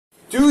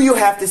Do you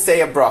have to say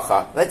a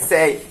bracha? Let's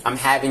say I'm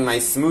having my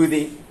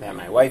smoothie that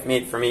my wife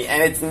made for me,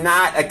 and it's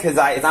not a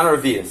kazai, it's not a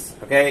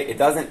revius, okay? It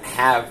doesn't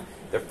have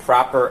the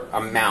proper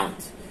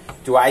amount.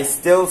 Do I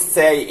still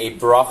say a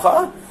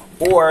bracha,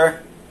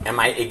 or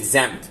am I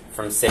exempt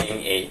from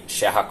saying a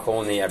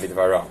shehakolni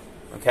abidvaro?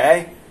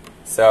 Okay?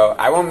 So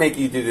I won't make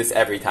you do this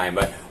every time,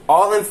 but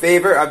all in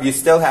favor of you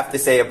still have to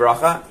say a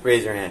bracha,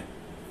 raise your hand.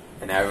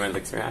 And everyone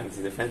looks around and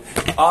sees their friend.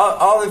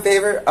 All in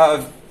favor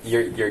of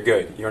you're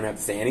good. You don't have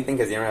to say anything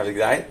because you don't have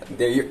anxiety.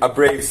 You're a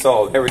brave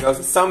soul. There we go.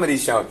 So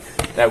somebody's shown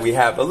that we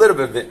have a little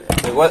bit of it.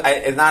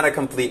 It's not a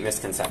complete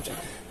misconception.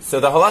 So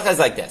the halacha is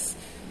like this.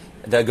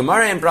 The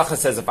Gemara in Bracha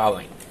says the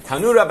following.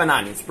 Tanu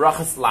Rabbanan, it's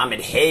Brachas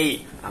Lamed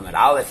Hey Amud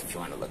Aleph, if you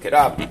want to look it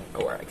up,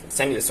 or I can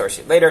send you the source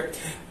sheet later.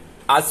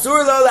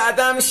 Asur lo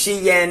la'adam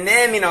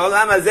shiyeneh min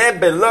ha'olam hazeh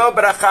belo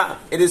bracha.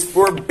 It is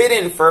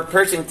forbidden for a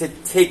person to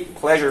take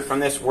pleasure from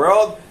this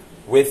world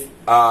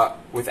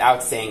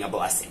without saying a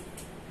blessing.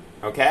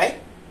 Okay?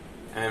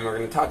 And we're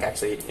going to talk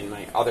actually in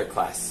my other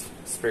class,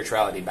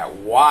 spirituality, about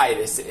why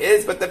this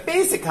is, but the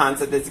basic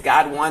concept is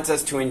God wants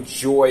us to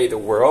enjoy the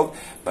world,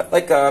 but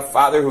like a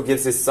father who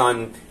gives his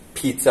son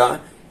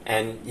pizza,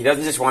 and he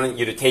doesn't just want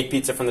you to take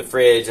pizza from the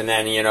fridge and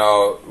then,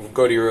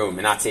 go to your room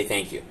and not say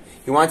thank you.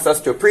 He wants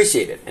us to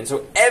appreciate it. And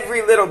so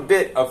every little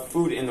bit of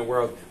food in the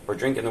world or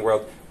drink in the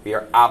world, we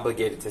are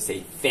obligated to say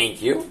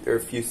thank you. There are a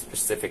few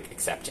specific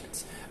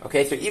exceptions.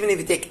 Okay, so even if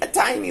you take a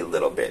tiny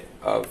little bit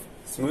of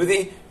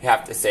smoothie, you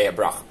have to say a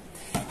bracha.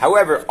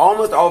 However,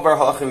 almost all of our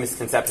halachic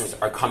misconceptions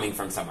are coming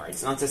from somewhere.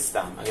 It's not just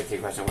stam. I'll get to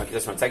your question in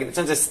just 1 second. It's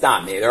not just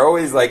stam. They're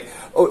always like,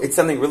 it's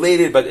something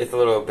related, but it's a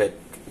little bit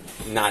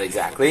not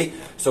exactly.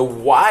 So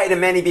why do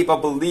many people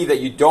believe that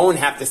you don't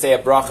have to say a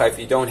bracha if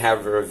you don't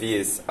have a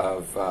revius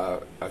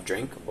of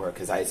drink or a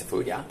kazayis of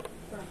food? Yeah?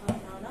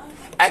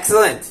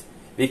 Excellent.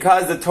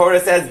 Because the Torah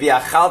says,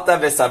 v'achalta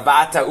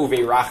v'savata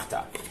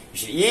uveirachta. You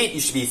should eat, you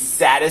should be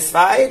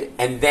satisfied,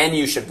 and then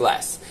you should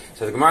bless.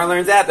 So the Gemara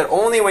learns that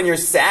only when you're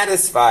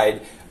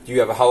satisfied do you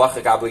have a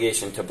halachic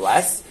obligation to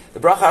bless. The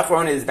bracha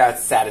achrona is about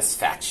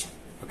satisfaction.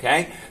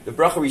 Okay? The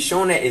bracha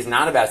rishona is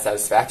not about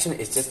satisfaction,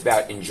 it's just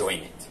about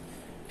enjoyment.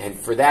 And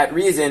for that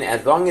reason,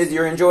 as long as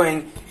you're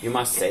enjoying, you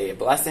must say a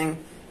blessing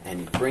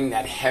and bring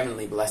that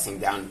heavenly blessing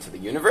down to the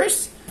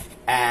universe.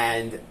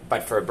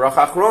 But for a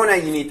bracha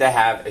achrona, you need to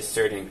have a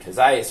certain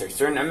kazayis or a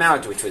certain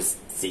amount, which was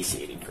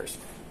satiating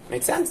person.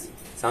 Make sense?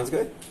 Sounds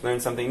good? Learn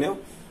something new?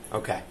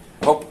 Okay.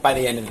 Hope by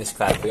the end of this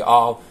class we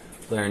all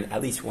learn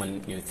at least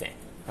one new thing.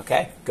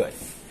 Okay? Good.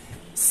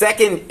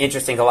 Second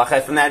interesting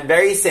halacha from that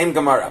very same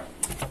Gemara.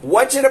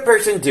 What should a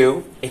person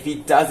do if he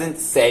doesn't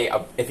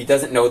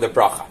know the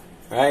bracha?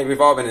 Right? We've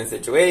all been in a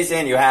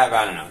situation. You have,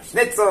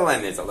 schnitzel,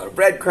 and there's a little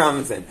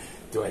breadcrumbs, and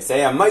do I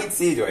say a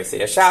maitzi? Do I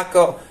say a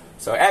shakel?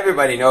 So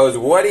everybody knows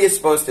what are you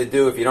supposed to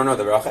do if you don't know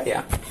the bracha?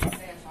 Yeah?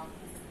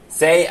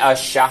 Say a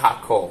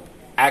shahakol.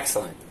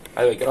 Excellent.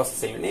 By the way, you could also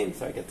say your name,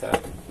 so I get to,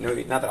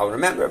 not that I'll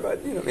remember,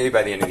 but, maybe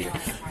by the end of the year.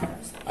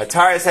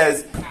 Tara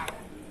says,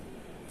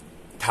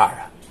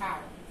 Tara.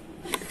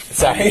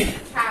 Sorry?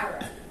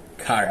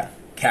 Kara.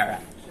 Kara.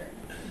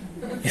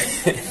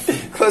 Sure.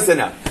 Close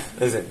enough.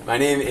 Listen, my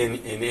name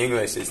in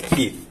English is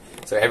Keith.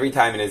 So every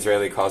time an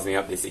Israeli calls me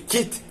up, they say,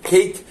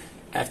 Kate.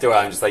 After a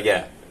while, I'm just like,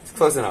 yeah, it's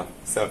close enough.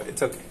 So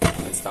it's okay.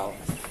 It's tolerable.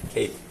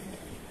 Kate.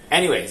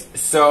 Anyways,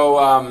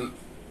 so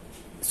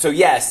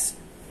yes,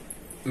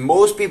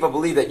 most people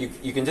believe that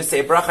you can just say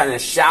a bracha and a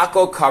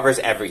shakel covers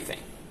everything.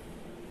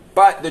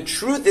 But the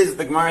truth is,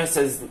 the Gemara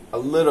says a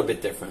little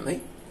bit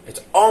differently.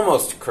 It's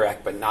almost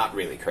correct, but not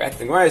really correct.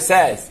 The Gemara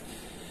says,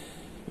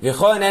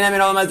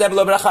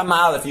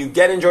 if you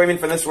get enjoyment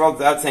from this world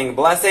without saying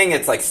blessing,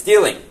 it's like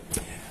stealing.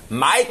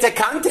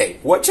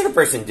 What should a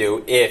person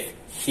do if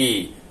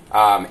he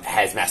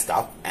has messed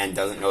up and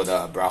doesn't know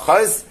the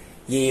brachas?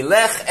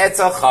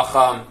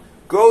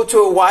 Go to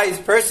a wise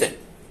person.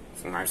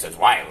 The Gemara says,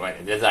 why?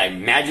 What? Does I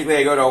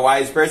magically go to a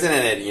wise person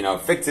and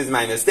it fixes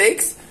my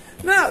mistakes?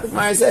 No, the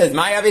Gemara says,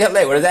 what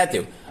does that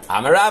do?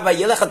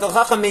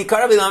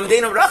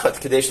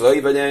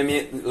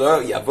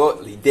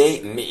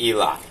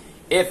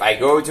 If I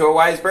go to a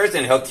wise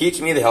person, he'll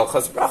teach me the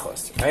Hilchos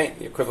Brachos, right?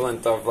 The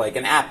equivalent of like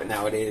an app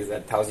nowadays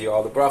that tells you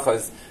all the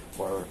brachos.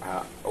 Or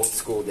old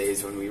school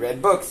days when we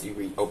read books,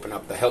 you open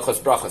up the Hilchos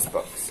Brachos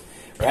books,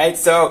 right?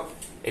 So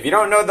if you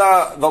don't know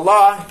the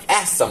law,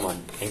 ask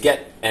someone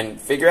and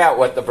figure out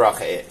what the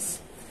bracha is.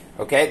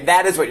 Okay,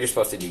 that is what you're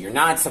supposed to do. You're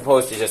not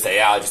supposed to just say,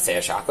 I'll just say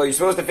a shakel. You're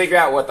supposed to figure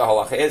out what the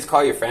halacha is.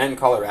 Call your friend,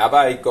 call a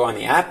rabbi, go on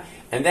the app,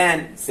 and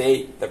then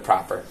say the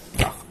proper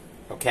bracha.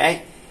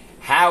 Okay?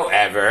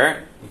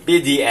 However,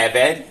 bidi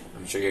eved,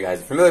 I'm sure you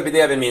guys are familiar. Bidi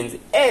eved means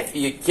if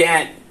you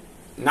can't,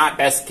 not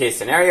best case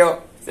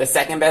scenario, the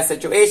second best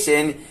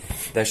situation,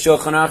 the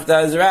Shulchan Aruch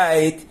does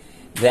right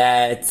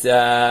that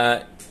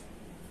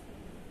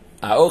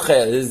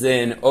Aochel is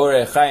in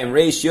Orech Chaim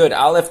Reish Yud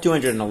Aleph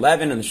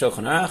 211 in the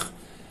Shulchan Aruch.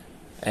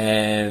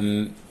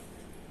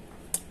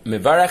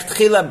 Mevarach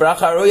tchila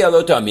bracha roya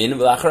lo tamin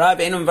v'lacharav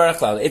einu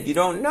mevarach lal. If you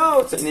don't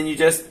know, so then you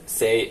just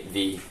say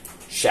the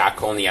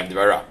shakolni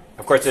abdvara.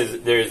 Of course,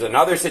 there's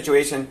another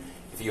situation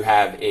if you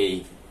have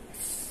a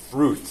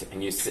fruit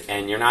and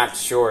you're not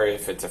sure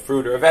if it's a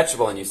fruit or a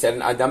vegetable, and you said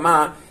an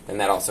adama, then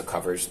that also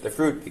covers the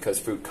fruit because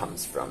fruit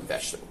comes from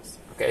vegetables.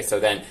 Okay, so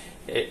then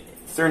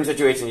certain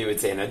situations you would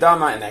say an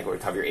adama, and that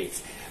would cover your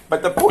eights.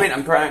 But the point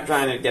I'm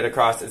trying to get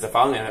across is the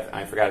following.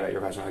 I forgot about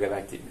your question. I'll get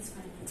back to you.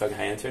 It's okay.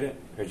 I answered it,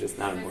 or just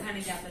not important. I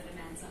kind of got the demand.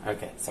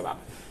 Okay,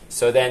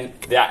 so then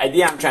the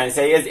idea I'm trying to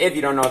say is, if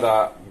you don't know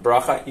the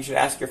bracha, you should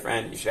ask your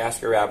friend, you should ask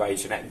your rabbi, you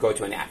should go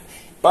to an app.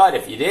 But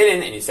if you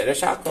didn't and you said a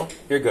shackle,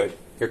 you're good.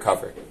 You're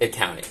covered. It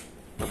counted.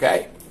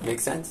 Okay?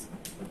 Makes sense?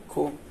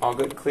 Cool? All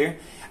good? Clear?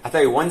 I'll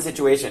tell you one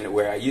situation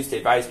where I used to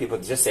advise people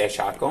to just say a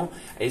shackle.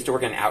 I used to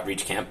work in an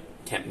outreach camp,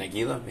 Camp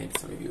Nagila. Maybe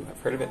some of you have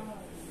heard of it.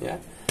 Yeah?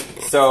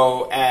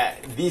 So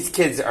these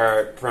kids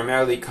are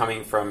primarily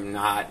coming from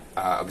not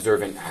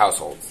observant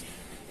households.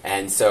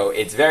 And so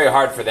it's very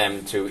hard for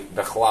them to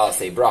b'chalal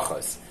say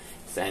brachos.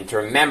 And to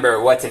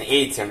remember what's an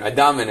eitz and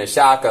adam and a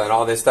shaka and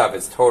all this stuff,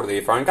 it's totally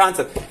a foreign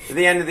concept. At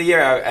the end of the year,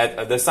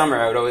 at the summer,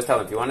 I would always tell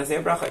them, if you want to say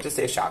a bracha, just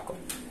say a shakel.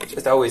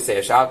 Just always say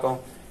a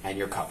shakel, and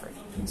you're covered.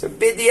 So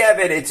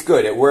b'diavad, it's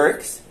good, it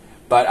works.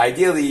 But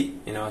ideally,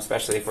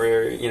 especially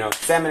for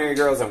seminary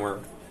girls, and we're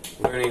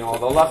learning all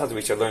the halachas,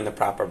 we should learn the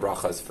proper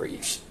brachas for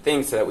each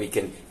thing so that we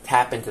can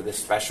tap into the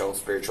special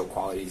spiritual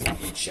qualities of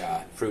each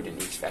fruit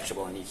and each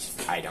vegetable and each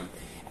item,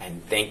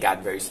 and thank God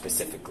very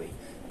specifically.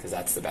 Because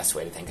that's the best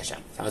way to thank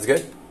Hashem. Sounds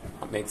good?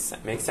 Makes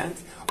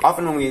sense?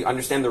 Often when we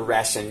understand the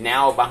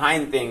rationale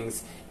behind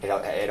things, it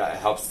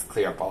helps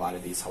clear up a lot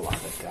of these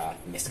halachic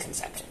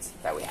misconceptions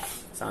that we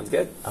have. Sounds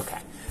good? Okay.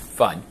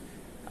 Fun.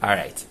 All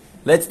right.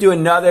 Let's do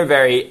another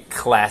very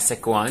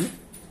classic one.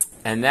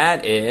 And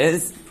that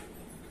is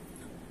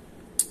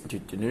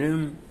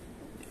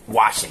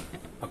washing.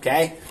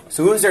 Okay?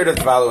 So who's heard of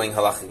the following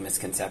halachic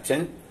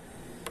misconception?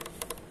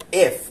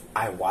 If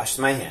I washed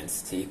my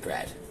hands to eat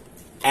bread,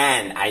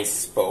 and I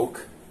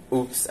spoke,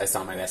 oops, I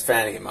saw my best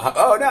friend, I get my hug,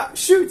 oh no,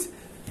 shoot,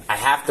 I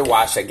have to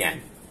wash again.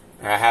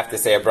 Or I have to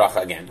say a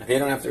bracha again. Okay, you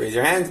don't have to raise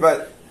your hands,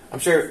 but I'm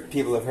sure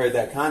people have heard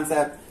that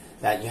concept,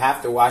 that you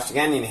have to wash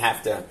again and you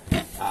have to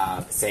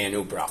say a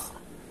new bracha.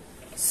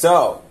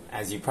 So,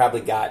 as you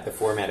probably got the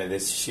format of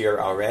this shir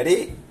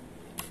already,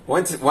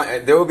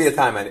 there will be a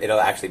time when it'll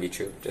actually be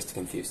true, just to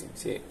confuse you.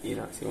 So you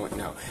won't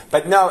know.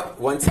 But no,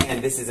 once again,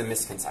 this is a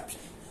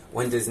misconception.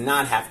 One does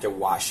not have to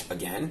wash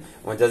again.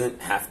 One doesn't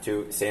have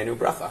to say a new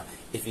bracha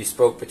if you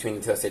spoke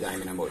between the Netilas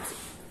Yadayim and Hamotzi.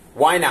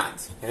 Why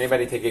not? Can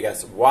anybody take a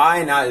guess?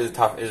 Why not is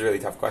a really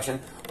tough question.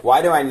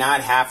 Why do I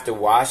not have to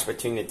wash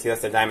between the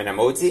Netilas Yadayim and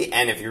Hamotzi?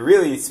 And if you're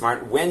really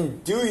smart, when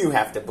do you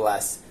have to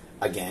bless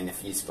again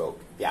if you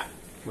spoke? Yeah.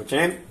 What's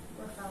your name?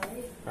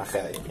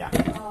 Racheli. Yeah. I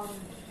think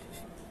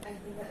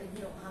that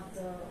you don't have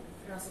to,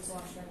 you're not supposed to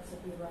wash again, so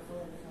it would be a bracha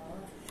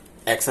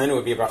levatala. Excellent. It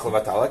would be a bracha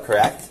levatala,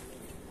 correct.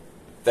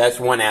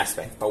 That's one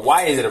aspect. But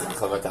why is it a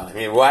bracha levatala? I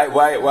mean,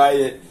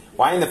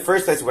 why in the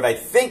first place would I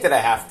think that I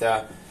have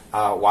to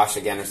wash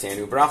again or say a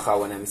new bracha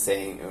when I'm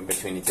saying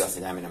between Netilas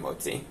Yadayim and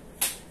Hamotzi?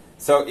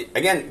 So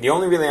again, the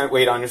only really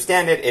way to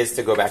understand it is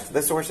to go back to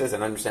the sources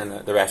and understand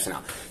the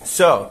rationale.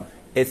 So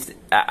it's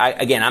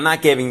I'm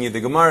not giving you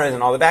the Gemaras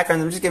and all the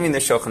backgrounds. I'm just giving the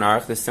Shulchan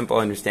Aruch, this simple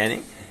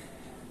understanding.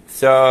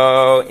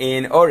 So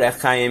in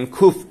Orech Chaim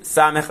Kuf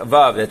Samech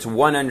Vav, that's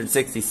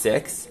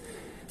 166.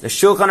 The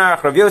Shulchan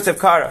Aruch, Rav Yosef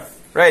Kara,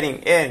 writing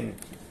in,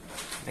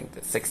 I think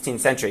the 16th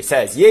century,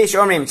 says, Yesh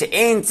omrim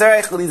she'ein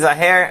tzarech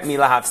lizaher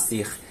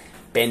milahafsich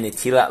ben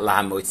netila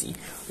lahamotzi.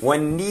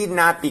 One need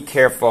not be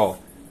careful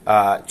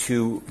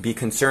to be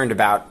concerned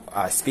about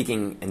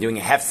speaking and doing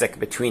a hefsek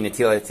between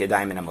netilat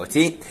yadayim and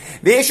hamotzi.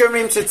 Yesh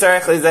omrim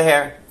she'tzarech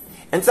lizaher.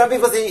 And some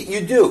people say you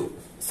do.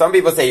 Some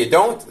people say you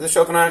don't, the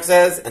Shulchan Aruch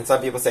says, and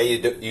some people say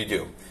you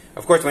do.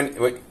 Of course,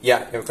 yeah,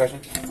 you have a question?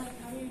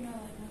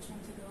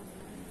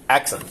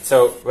 Excellent.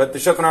 So what the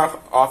Shulchan Aruch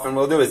often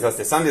will do is he'll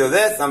say, some do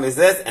this, some do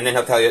this, and then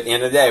he'll tell you at the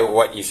end of the day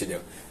what you should do.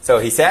 So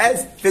he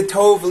says,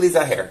 V'tov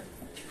lizaher.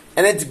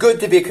 And it's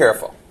good to be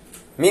careful.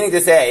 Meaning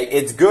to say,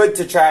 it's good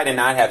to try to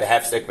not have a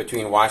hefsek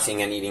between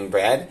washing and eating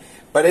bread,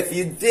 but if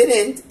you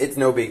didn't, it's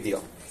no big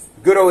deal.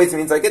 Good always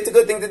means it's a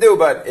good thing to do,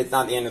 but it's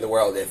not the end of the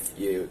world if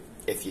you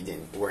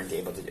weren't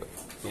able to do it.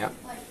 Yeah?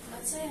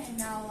 Let's say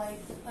now,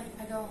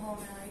 I go home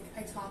and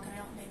I talk and I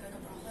don't make a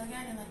bracha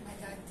again, and my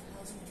dad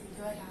tells me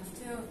to do I have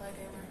to, I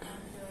learn how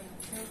to do I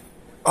have to.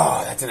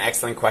 Oh, that's an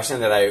excellent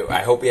question that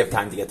I hope we have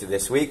time to get to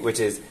this week,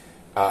 which is,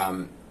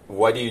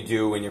 what do you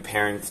do when your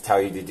parents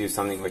tell you to do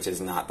something which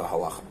is not the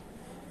halacha?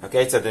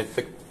 Okay, so the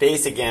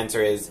basic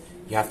answer is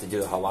you have to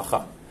do the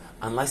halacha,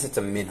 unless it's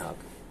a minhag,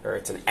 or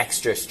it's an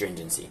extra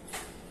stringency.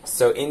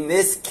 So in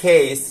this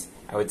case,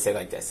 I would say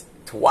like this.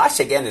 To wash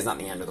again is not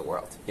the end of the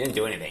world. You didn't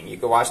do anything. You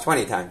could wash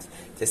 20 times.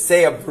 To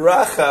say a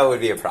bracha would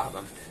be a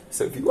problem.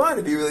 So if you want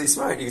to be really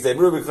smart, you can say,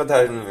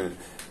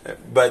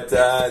 but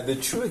the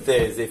truth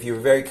is, if you're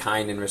very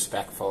kind and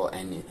respectful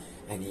and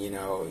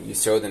you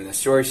show them the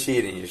source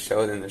sheet and you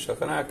show them the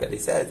Shulchan Aruch that he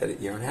says that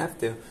you don't have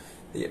to,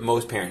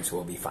 most parents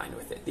will be fine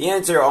with it. The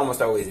answer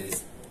almost always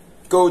is,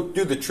 go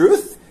do the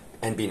truth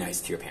and be nice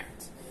to your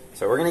parents.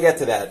 So we're going to get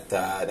to that.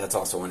 That's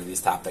also one of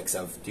these topics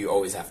of, do you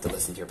always have to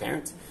listen to your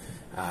parents?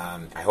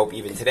 I hope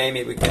even today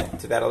maybe we get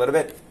to that a little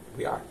bit.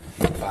 We are.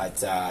 But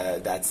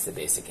that's the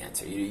basic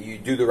answer. You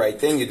do the right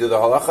thing, you do the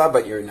halacha,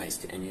 but you're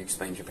nice and you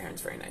explain to your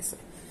parents very nicely.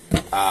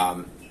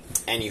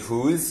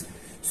 Anywho's.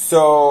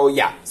 So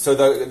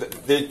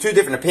the two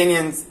different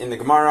opinions in the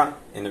Gemara,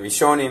 in the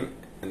Rishonim,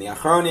 and the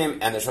Achronim,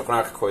 and the Shulchan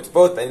Aruch quotes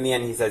both, but in the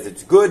end he says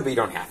it's good, but you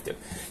don't have to.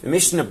 The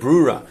Mishnah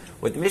Brura,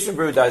 what the Mishnah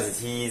Brura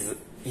does is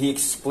he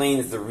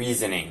explains the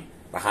reasoning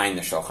behind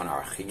the Shulchan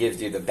Aruch. He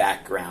gives you the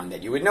background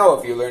that you would know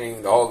if you're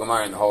learning the whole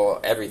Gemara and the whole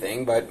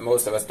everything, but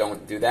most of us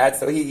don't do that,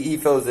 so he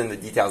fills in the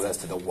details as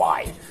to the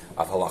why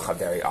of halacha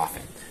very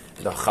often.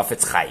 The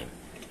Chafetz Chaim.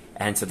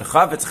 And so the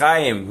Chafetz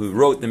Chaim, who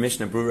wrote the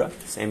Mishnah Brura,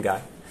 same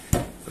guy,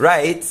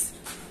 writes,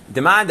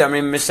 the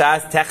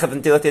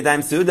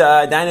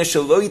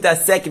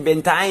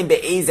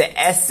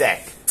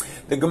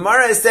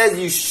Gemara says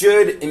you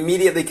should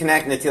immediately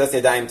connect Netilas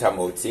Yadayim to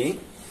Hamotzi,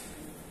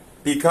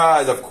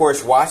 because, of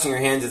course, washing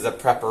your hands is a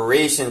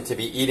preparation to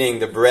be eating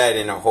the bread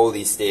in a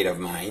holy state of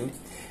mind.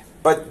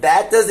 But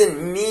that doesn't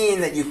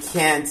mean that you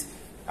can't,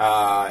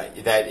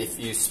 that if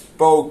you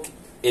spoke,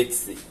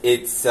 it's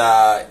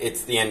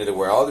the end of the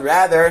world.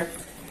 Rather,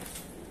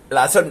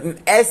 לעשות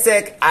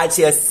עסק עד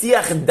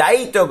שישיח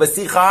דייתו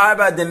בשיחה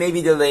הרבה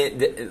דמי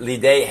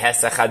לידי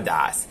הסח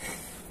הדס.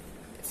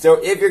 So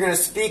if you're going to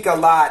speak a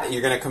lot,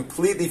 you're going to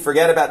completely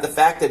forget about the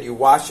fact that you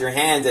wash your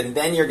hands, and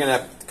then you're going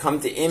to come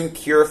to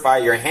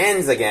impurify your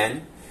hands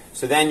again.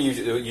 So then you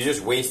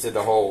just wasted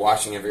the whole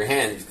washing of your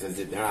hands because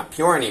they're not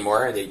pure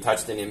anymore. They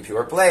touched an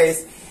impure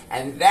place.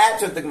 And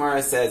that's what the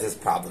Gemara says is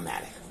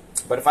problematic.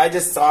 But if I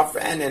just saw a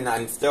friend and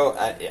I'm still,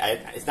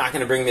 it's not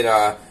going to bring me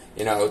to,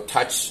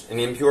 touch an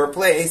impure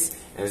place.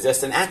 It was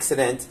just an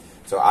accident.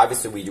 So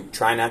obviously we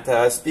try not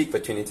to speak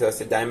between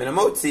Netilas Yadayim and a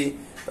motzi,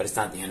 but it's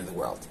not the end of the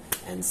world.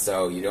 And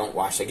so you don't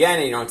wash again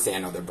and you don't say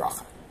another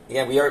bracha.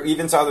 Again, we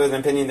even saw there's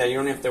an opinion that you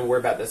don't have to worry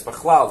about this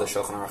b'chlal. The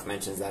Shulchan Aruch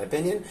mentions that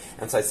opinion.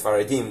 And so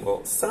Sfaradim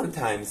will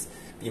sometimes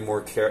be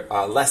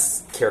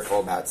less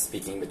careful about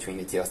speaking between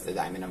Netilas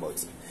Yadayim and a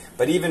motzi.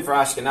 But even for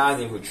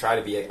Ashkenazim who try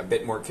to be a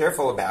bit more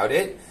careful about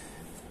it,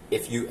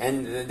 if you,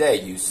 end of the day,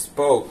 you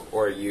spoke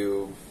or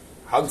you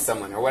hugged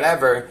someone or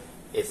whatever,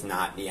 it's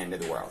not the end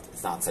of the world.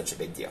 It's not such a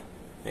big deal.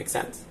 Make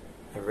sense?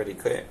 Everybody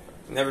clear?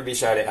 Never be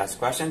shy to ask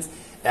questions.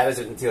 That is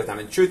what Netilas Yadayim.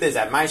 And the truth is,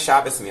 at my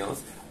Shabbos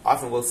meals,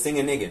 often we'll sing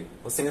a niggin.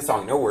 We'll sing a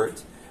song, no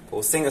words, but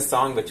we'll sing a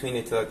song between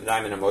Netilas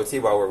Yadayim and a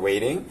motzi while we're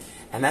waiting,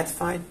 and that's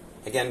fine.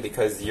 Again,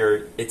 because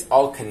it's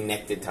all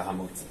connected to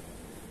hamotzi.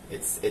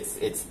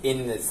 It's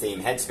in the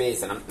same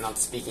headspace, and I'm not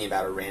speaking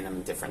about a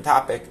random different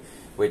topic,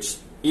 which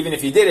even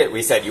if you did it,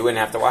 we said you wouldn't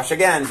have to wash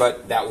again,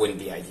 but that wouldn't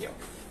be ideal.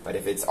 But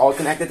if it's all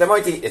connected to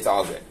motzi, it's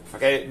all good.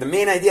 Okay? The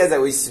main idea is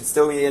that we should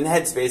still be in the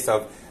headspace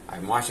of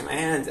I'm washing my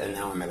hands and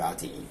now I'm about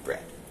to eat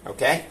bread.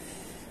 Okay?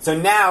 So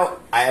now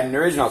I have an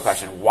original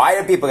question. Why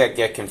do people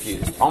get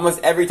confused? Almost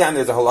every time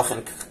there's a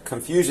halacha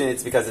confusion,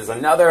 it's because there's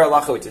another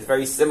halacha which is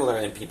very similar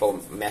and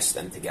people mesh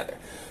them together.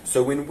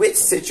 So in which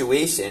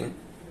situation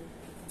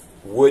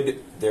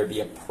would there be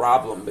a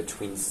problem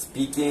between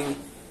speaking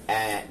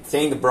and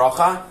saying the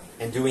bracha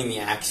and doing the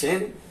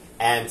action,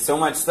 and so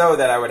much so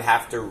that I would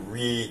have to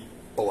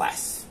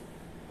re-bless?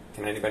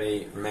 Can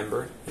anybody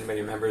remember?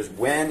 Anybody remembers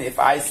when, if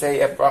I say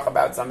a bracha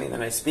about something,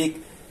 then I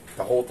speak,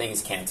 the whole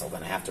thing's canceled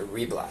and I have to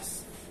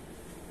re-bless?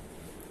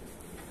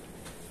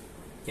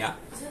 Yeah?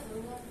 Is it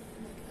Lula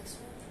like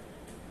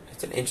Esra?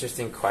 It's an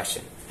interesting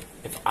question.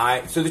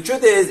 So the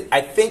truth is,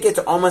 I think it's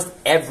almost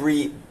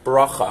every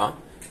bracha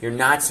you're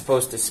not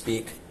supposed to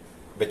speak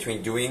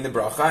between doing the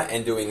bracha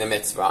and doing the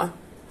mitzvah.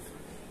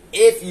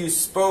 If you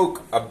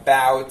spoke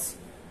about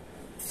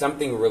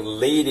something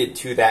related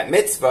to that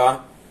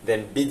mitzvah,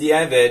 then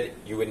b'diavad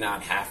you would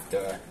not have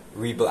to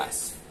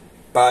re-bless.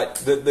 But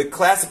the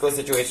classical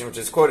situation, which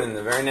is quoted in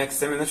the very next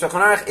sim in the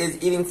Shulchan Aruch,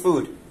 is eating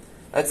food.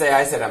 Let's say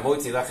I said,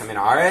 Hamotzi lechem min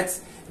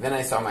haaretz, and then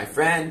I saw my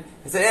friend,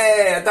 and said,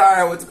 hey,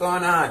 Adar, what's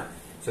going on?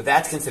 So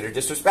that's considered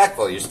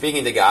disrespectful. You're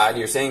speaking to God,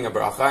 you're saying a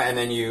bracha, and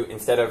then you,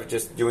 instead of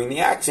just doing the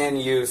action,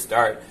 you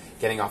start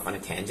getting off on a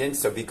tangent.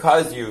 So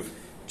because you've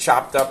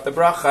chopped up the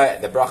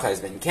bracha has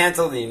been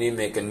canceled, and you need to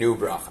make a new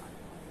bracha.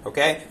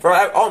 Okay? For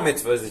all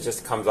mitzvahs, it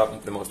just comes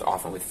up the most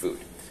often with food.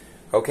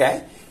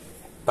 Okay?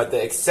 But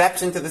the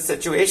exception to the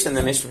situation,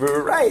 the Mishnah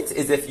Berurah writes,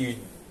 is if you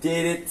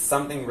did it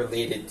something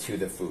related to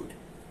the food.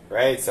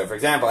 Right? So, for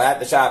example, at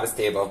the Shabbos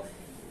table,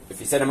 if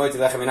you said Hamotzi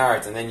lechem min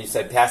haaretz and then you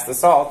said pass the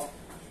salt,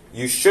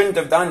 you shouldn't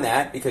have done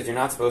that because you're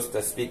not supposed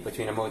to speak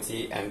between a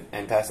motzi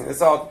and passing the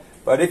salt.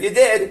 But if you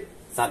did,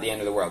 it's not the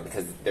end of the world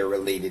because they're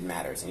related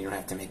matters and you don't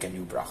have to make a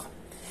new bracha.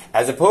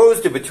 As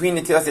opposed to between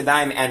Netilas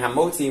Yadayim and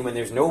hamotzi, when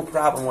there's no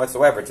problem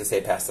whatsoever to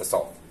say pass the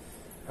salt.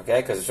 Okay?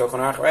 Because the Shulchan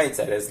Aruch writes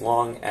that as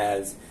long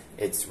as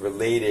it's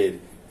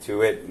related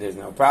to it, there's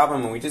no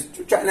problem. And we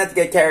just try not to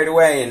get carried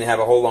away and have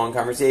a whole long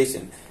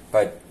conversation.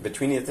 But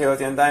between Netilas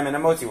Yadayim and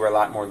hamotzi, we're a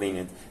lot more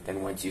lenient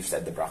than once you've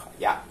said the bracha.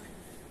 Yeah?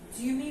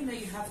 Do you mean that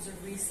you have to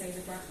re-say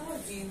the bracha, or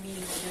do you mean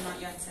that you're not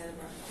yet said the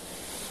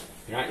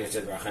bracha? You're not yotze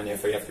the bracha, and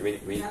therefore you have to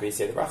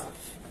re-say the bracha.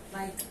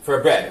 Like for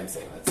bread, I'm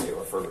saying, let's say,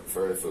 or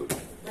for the food.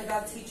 Like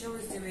our teacher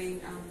was doing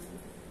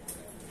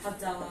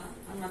Havdalah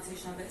on Matzah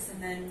Shabbos,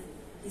 and then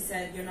he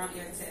said, you're not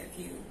yotze if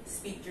you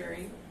speak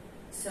during.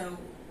 So,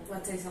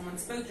 let's say someone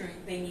spoke during,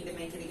 they need to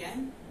make it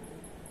again?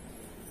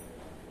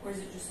 Or is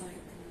it just like...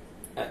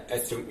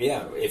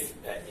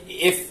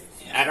 if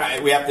I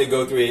don't, we have to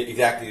go through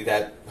exactly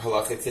that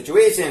halachik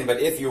situation, but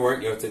if you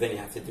weren't yotze, then you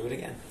have to do it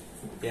again.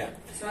 Yeah.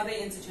 So are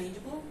they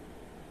interchangeable?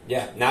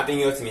 Yeah, not being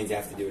yotze means you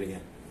have to do it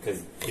again,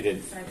 because you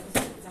didn't. Sorry,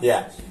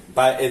 Yeah,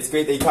 but it's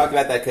great that you talked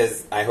about that,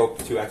 because I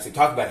hope to actually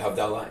talk about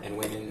Havdalah and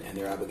women and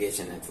their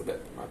obligation. It's a little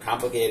bit more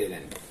complicated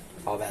and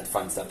all that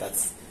fun stuff.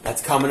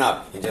 That's coming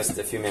up in just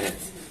a few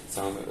minutes.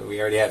 So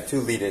we already have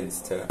 2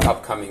 lead-ins to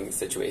upcoming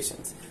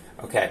situations.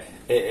 Okay,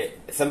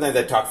 sometimes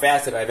I talk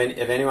fast.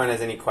 If anyone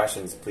has any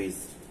questions,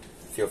 please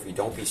feel free.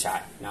 Don't be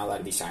shy. Not allowed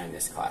to be shy in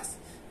this class.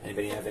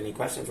 Anybody have any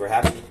questions? We're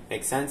happy.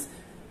 Makes sense?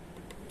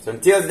 So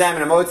Netilas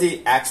Yadayim and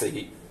Amotzi, actually,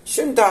 you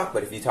shouldn't talk,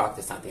 but if you talk,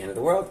 it's not the end of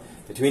the world.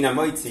 Between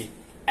Amotzi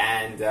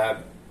and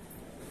the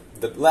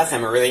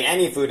lechem, or really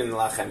any food in the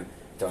lechem,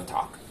 don't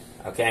talk.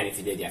 Okay, and if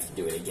you did, you have to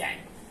do it again.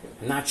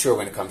 I'm not sure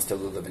when it comes to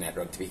lulav and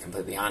etrog, to be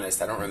completely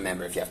honest. I don't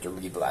remember if you have to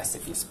re-bless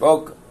if you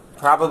spoke.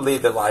 Probably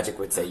the logic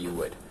would say you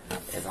would,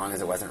 as long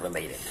as it wasn't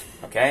related.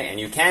 Okay, and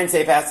you can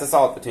say pass the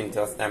salt between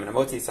Netilas Yadayim and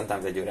Amotzi.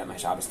 Sometimes I do it at my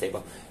Shabbos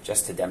table,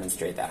 just to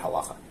demonstrate that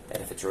halacha.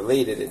 That if it's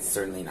related, it's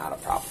certainly not a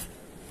problem.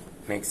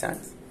 Makes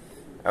sense?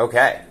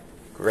 Okay,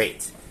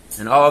 great.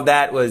 And all of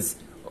that was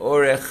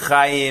Orech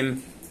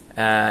Chaim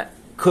Kuf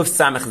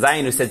Samech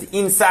Zayin, who says,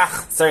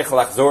 Insach tzarich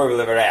lachzor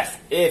v'levarech.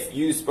 If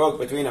you spoke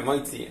between a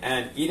motzi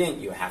and eating,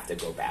 you have to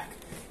go back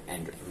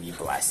and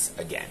re-bless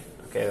again.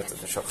 Okay, that's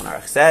what the Shulchan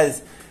Aruch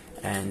says,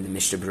 and the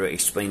Mishnah Berurah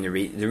explained the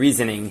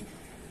reasoning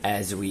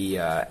as we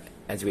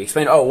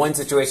explained. Oh, one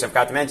situation I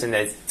forgot to mention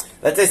is,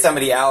 let's say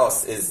somebody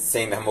else is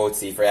saying the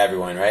hamotzi for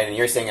everyone, right? And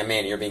you're saying a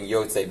man, you're being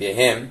yotze by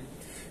him.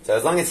 So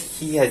as long as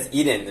he has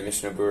eaten, the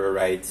Mishnah Berurah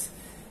writes,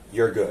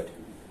 you're good.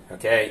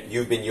 Okay,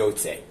 you've been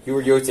yotze. You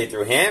were yotze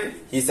through him.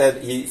 He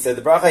said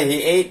the bracha.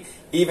 He ate.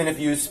 Even if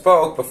you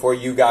spoke before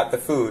you got the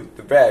food,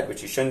 the bread,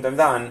 which you shouldn't have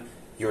done,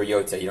 you were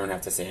yotze. You don't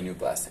have to say a new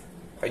blessing.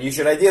 But you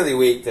should ideally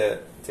wait to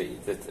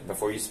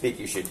before you speak.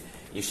 You should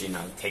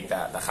take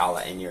the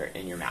challah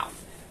in your mouth.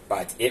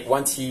 But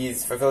once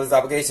he's fulfilled his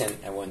obligation,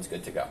 everyone's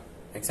good to go.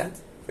 Make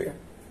sense? Clear?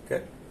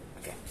 Good.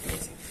 Okay.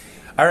 Amazing.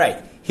 All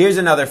right. Here's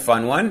another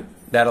fun one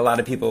that a lot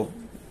of people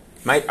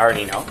might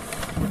already know.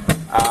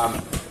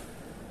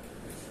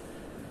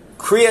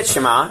 Kriyat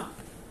Shema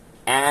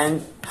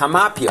and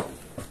Hamapil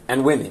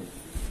and women.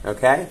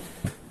 Okay?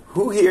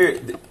 Who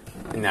here...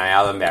 No,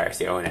 I'll embarrass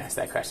you. I won't ask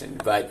that question.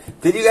 But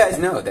did you guys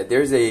know that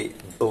there's a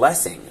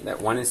blessing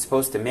that one is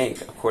supposed to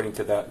make, according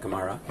to the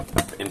Gemara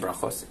in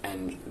Brachos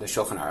and the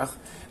Shulchan Aruch,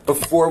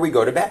 before we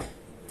go to bed,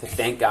 to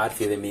thank God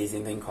for the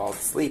amazing thing called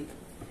sleep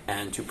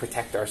and to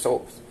protect our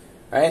souls?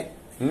 Right?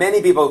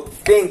 Many people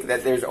think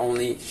that there's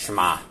only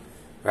Shema,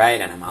 right?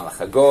 And Amalach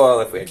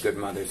Hagol, if we had good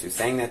mothers who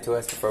sang that to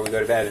us before we go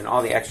to bed, and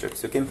all the extra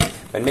psukim.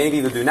 But many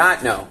people do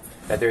not know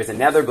that there's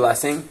another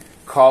blessing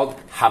called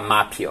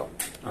Hamapil.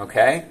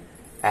 Okay?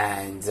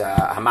 And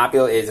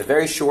Hamapil is a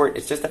very short,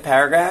 it's just a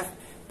paragraph,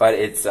 but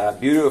it's a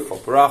beautiful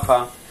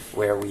bracha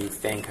where we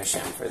thank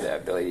Hashem for the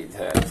ability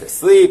to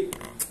sleep,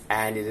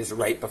 and it is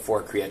right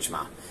before Kriyat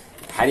Shema.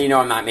 How do you know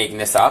I'm not making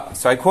this up?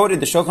 So I quoted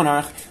the Shulchan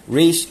Aruch,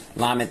 Rish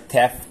Lamed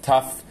Tef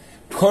Taf,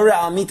 Kora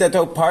al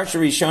mitato parsha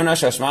rishona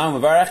shashma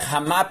mevarach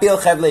hamapil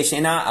chevle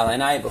shena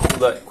alenai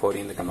b'chula,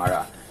 quoting the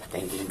Gemara,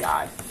 thanking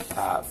God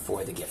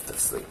for the gift of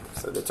sleep.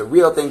 So that's a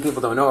real thing.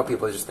 People don't know it.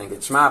 People just think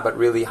it's Shema, but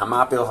really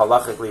hamapil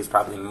halachically is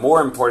probably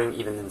more important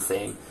even than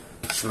saying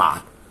Shema.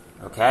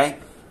 Okay?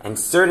 And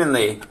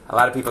certainly, a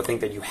lot of people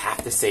think that you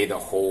have to say the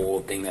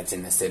whole thing that's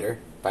in the Siddur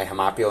by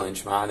hamapil and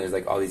Shema. There's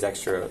like all these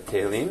extra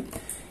tehillim.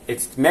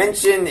 It's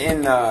mentioned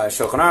in the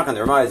Shulchan Aruch and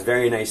the Ramah as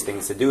very nice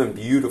things to do and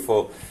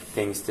beautiful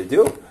things to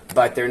do,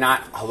 but they're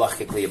not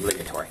halachically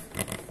obligatory.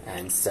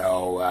 And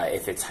so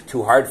if it's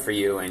too hard for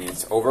you and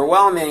it's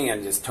overwhelming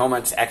and there's too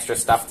much extra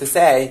stuff to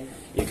say,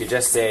 you could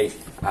just say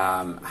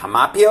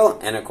Hamapil,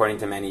 and according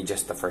to many,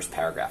 just the first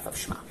paragraph of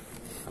Shema.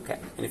 Okay,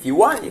 and if you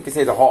want, you can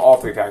say all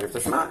 3 paragraphs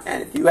of Shema,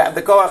 and if you have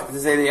the koach to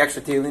say the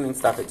extra tehillim and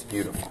stuff, it's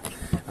beautiful.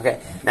 Okay,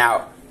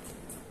 now,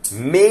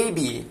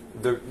 maybe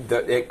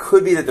it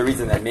could be that the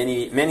reason that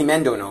many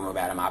men don't know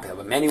about Hamapil,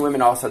 but many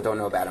women also don't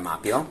know about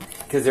Hamapil,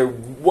 because there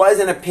was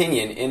an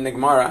opinion in the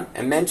Gemara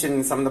and mentioned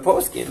in some of the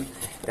poskim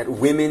that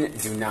women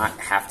do not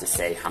have to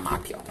say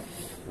Hamapil.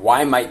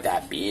 Why might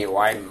that be?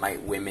 Why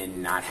might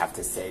women not have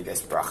to say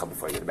this bracha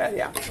before you go to bed?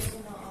 Yeah.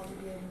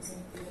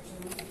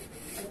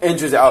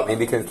 Interesting. Oh,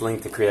 maybe because it's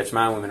linked to Kriyat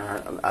Shema. Women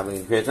are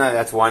obligated to Kriyat Shema.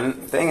 That's one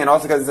thing, and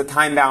also because it's a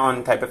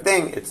time-bound type of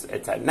thing. It's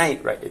at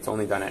night, right? It's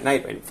only done at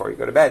night, right before you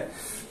go to bed.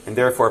 And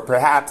therefore,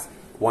 perhaps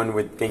one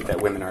would think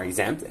that women are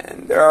exempt.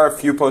 And there are a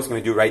few poskim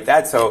who do write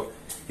that, so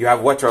you have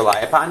what to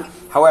rely upon.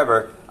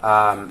 However,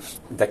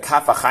 the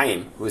Kaf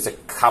HaChaim, who is a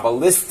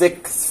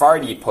Kabbalistic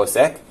Sephardi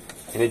posek,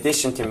 in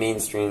addition to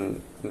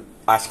mainstream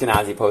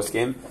Ashkenazi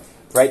poskim,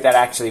 right, that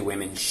actually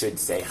women should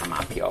say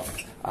hamapil.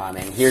 And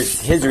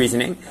here's his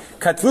reasoning.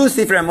 Katvu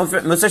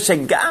Sifrei Musa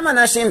shegam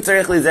anashim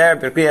tzarich lizer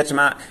b'kriyat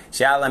shema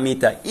she'al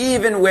hamita.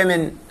 Even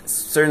women,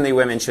 certainly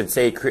women should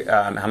say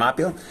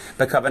hamapil.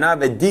 B'kavanah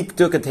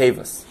v'diktu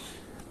ketevos.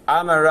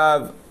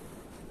 Amarav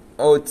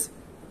ot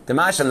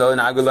demashan lo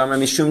nagu lomar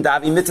mishum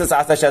davi mitzvah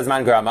asa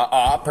shezman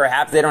grama.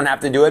 Perhaps they don't have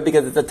to do it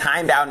because it's a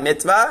time-bound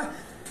mitzvah.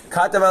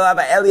 Katav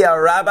alava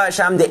Eliyahu Rabba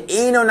sham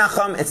de'eno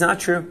nacham. It's not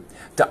true.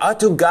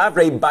 Ta'atu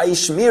gavrei bai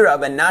shmira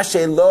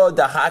v'nashe lo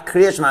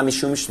dahakriya shma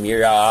mishum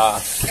shmira.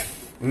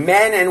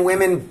 Men and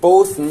women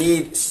both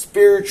need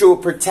spiritual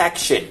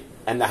protection.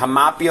 And the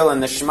hamapil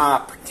and the shema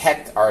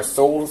protect our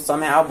souls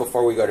somehow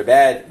before we go to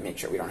bed. Make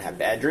sure we don't have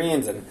bad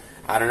dreams, and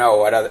I don't know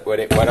what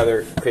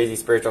other crazy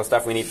spiritual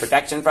stuff we need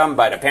protection from.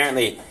 But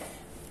apparently,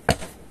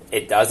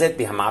 it does it.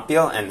 The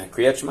hamapil and the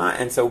kriyat shema,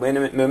 and so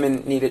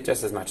women need it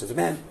just as much as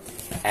men.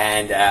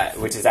 And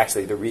which is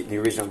actually the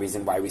original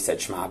reason why we said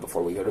shema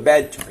before we go to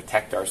bed, to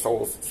protect our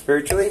souls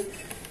spiritually.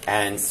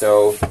 And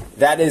so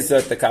that is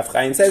what the Kaf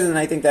Chaim says, and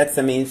I think that's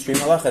the mainstream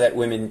halacha, that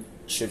women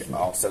should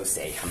also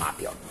say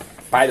hamapil.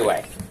 By the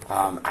way,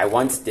 I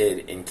once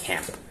did in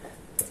camp.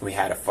 We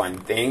had a fun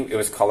thing. It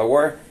was color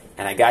war,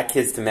 and I got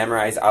kids to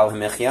memorize al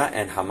hamechia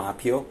and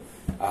hamapil,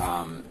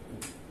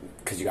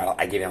 because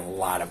I gave them a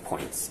lot of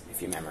points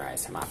if you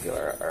memorize hamapil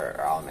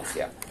or al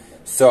hamechia.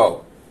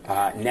 So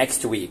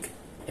next week,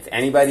 if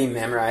anybody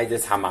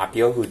memorizes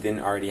hamapil who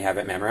didn't already have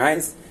it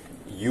memorized,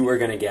 you are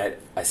going to get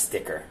a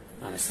sticker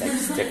on a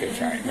sticker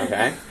chart.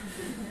 Okay,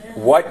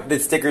 what the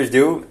stickers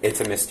do, it's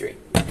a mystery.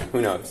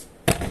 Who knows?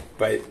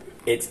 But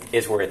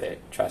it's worth it.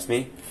 Trust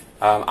me.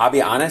 I'll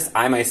be honest.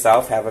 I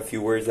myself have a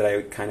few words that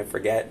I kind of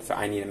forget, so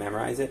I need to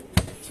memorize it.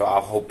 So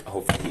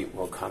hopefully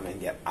we'll come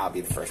and I'll be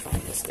the first one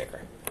with the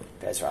sticker.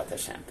 Bezrat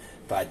Hashem.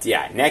 But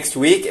yeah, next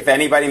week, if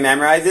anybody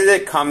memorizes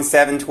it, come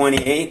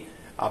 7:28.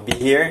 I'll be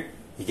here.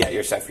 You get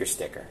yourself your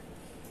sticker.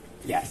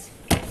 Yes.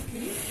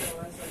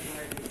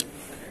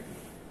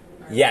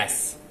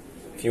 Yes.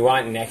 If you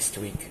want next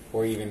week,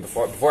 or even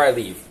before I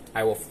leave,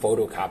 I will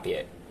photocopy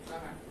it.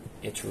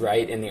 It's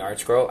right in the art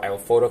scroll. I will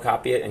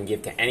photocopy it and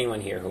give to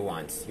anyone here who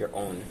wants your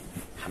own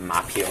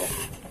hamapil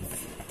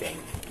thing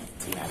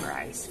to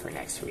memorize for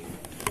next week.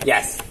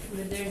 Yes?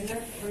 But there's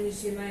not only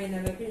Shema in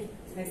Alapin.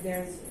 Like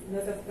there's a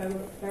lot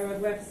of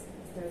paragraphs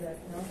for that,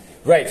 no?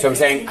 Right, so I'm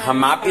saying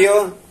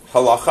hamapil,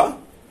 halacha,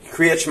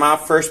 kriyat shema,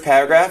 first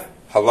paragraph,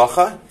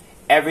 halacha,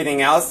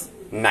 everything else,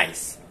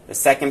 nice. The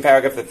second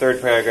paragraph, the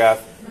third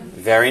paragraph,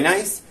 very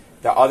nice.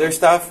 The other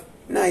stuff,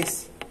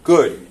 nice,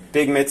 good.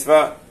 Big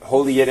mitzvah,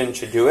 holy Yidden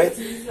should do it.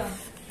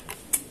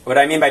 What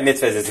I mean by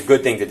mitzvah is it's a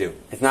good thing to do.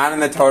 It's not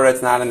in the Torah,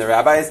 it's not in the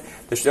rabbis.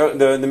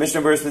 The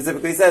Mishnah verse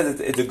specifically says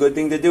it's a good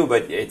thing to do,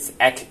 but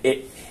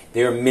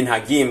they are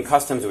minhagim,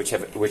 customs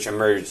which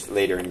emerged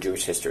later in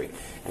Jewish history.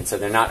 And so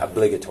they're not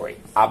obligatory.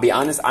 I'll be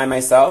honest, I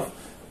myself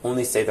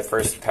only say the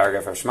first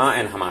paragraph of Shema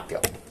and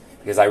hamapil.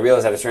 Because I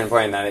realize at a certain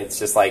point that it's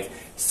just like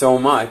so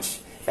much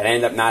that I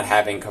end up not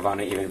having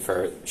kavanah even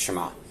for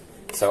Shema.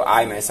 So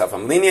I myself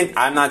am lenient.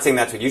 I'm not saying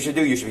that's what you should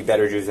do. You should be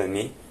better Jews than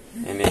me.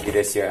 And maybe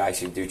this year I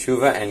should do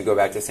tshuva and go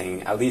back to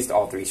saying at least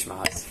all three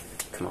Shemahs.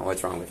 Come on,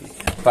 what's wrong with you?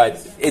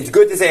 But it's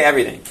good to say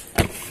everything.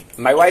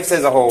 My wife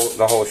says the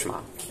whole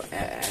Shema.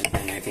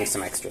 And I think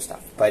some extra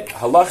stuff. But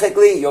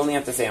halachically, you only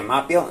have to say a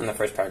mapil in the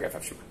first paragraph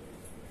of Shema.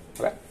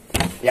 Okay?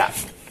 Yeah.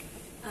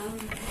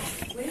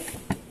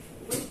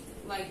 With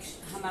like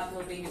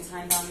hamapil being a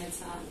time-bound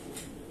mitzvah,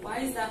 why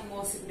is that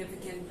more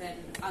significant than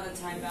other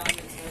time-bound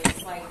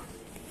mitzvahs? Like,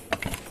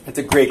 that's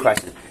a great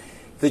question.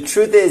 The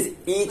truth is,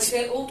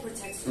 they all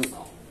protect your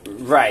soul.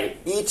 Right.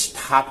 Each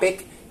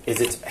topic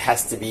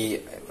has to be,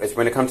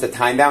 when it comes to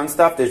time-bound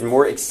stuff, there's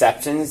more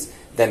exceptions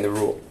than the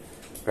rule.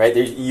 Right?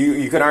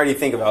 You can already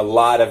think of a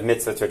lot of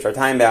mitzvahs which are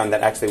time-bound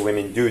that actually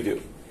women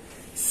do.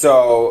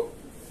 So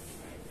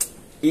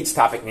each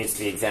topic needs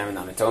to be examined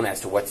on its own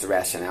as to what's the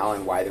rationale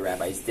and why the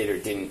rabbis did or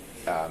didn't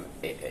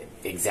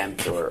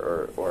exempt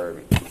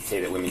or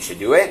say that women should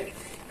do it.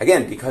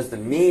 Again, because the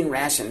main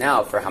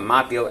rationale for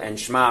hamapil and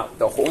shema,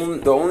 the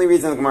only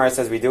reason the Gemara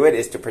says we do it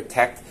is to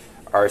protect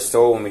our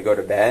soul when we go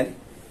to bed,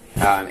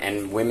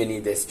 and women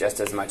need this just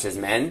as much as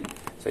men.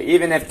 So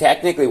even if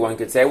technically one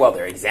could say, well,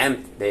 they're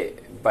exempt,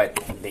 but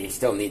they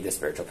still need the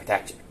spiritual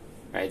protection,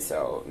 right?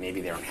 So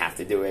maybe they don't have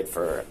to do it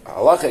for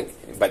halachik,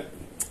 but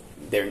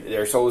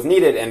their souls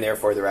need it, and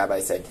therefore the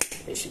rabbi said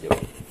they should do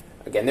it.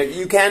 Again,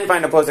 you can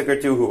find a posuk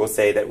or two who will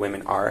say that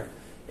women are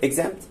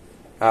exempt,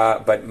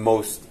 but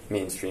most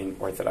mainstream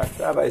Orthodox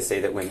rabbis say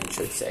that women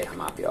should say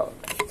hamapil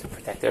to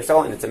protect their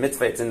soul, and it's a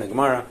mitzvah. It's in the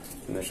Gemara,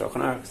 it's in the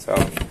Shulchan Aruch. So,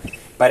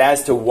 but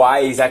as to why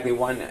exactly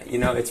one,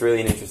 it's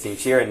really an interesting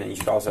shir, and then you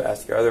should also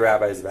ask your other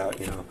rabbis about,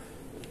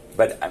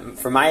 But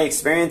from my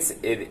experience,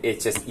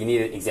 it's just you need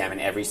to examine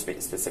every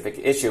specific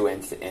issue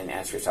and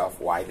ask yourself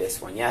why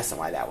this one yes and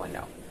why that one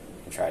no,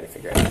 and try to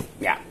figure it out.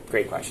 Yeah,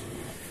 great question.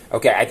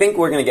 Okay, I think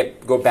we're going to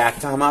go back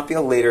to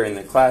hamapil later in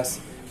the class.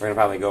 We're going to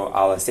probably go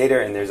ala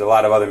seder, and there's a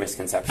lot of other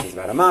misconceptions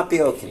about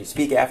hamapil. Can you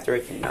speak after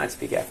it? Can you not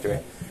speak after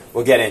it?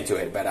 we'll get into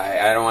it. But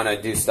I don't want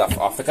to do stuff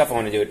off the cuff. I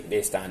want to do it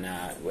based on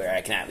where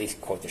I can at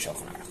least quote the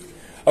Shulchan Aruch.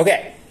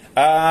 Okay,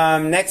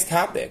 next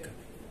topic.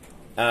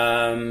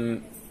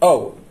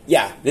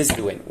 This is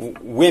the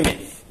women.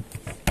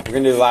 We're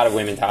going to do a lot of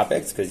women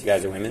topics because you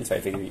guys are women, so I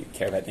figure you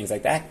care about things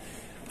like that.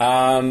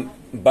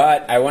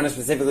 But I want to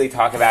specifically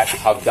talk about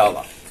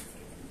Havdalah.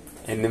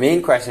 And the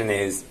main question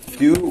is,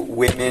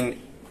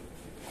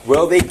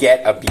 will they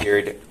get a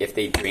beard if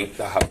they drink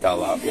the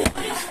Havdalah?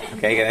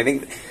 Okay, I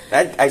think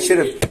that I should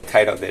have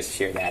titled this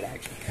Shir that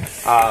actually.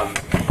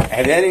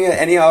 Have any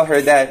of y'all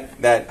heard that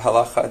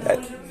halacha,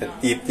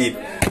 that deep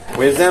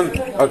wisdom?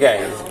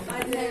 Okay,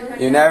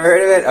 you never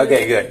heard of it?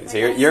 Okay, good. So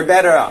you're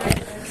better off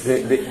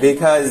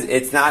because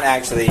it's not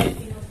actually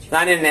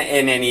not in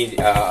any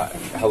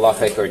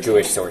halachic or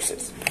Jewish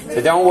sources.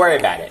 So don't worry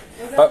about it.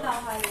 But,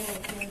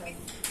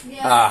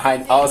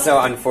 also,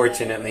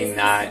 unfortunately,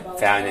 not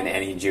found in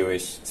any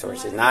Jewish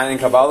sources. Not in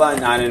Kabbalah,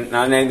 not in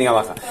anything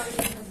halacha.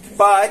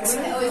 But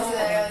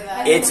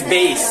it's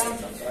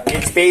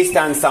based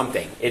on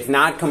something. It's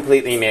not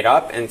completely made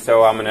up, and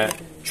so I'm going to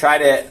try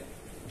to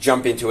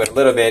jump into it a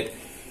little bit.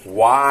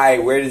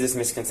 Where does this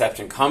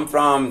misconception come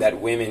from that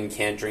women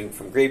can't drink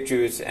from grape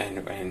juice and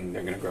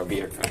they're going to grow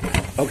beard from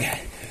it?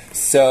 Okay,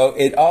 so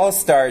it all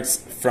starts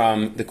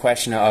from the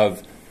question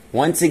of,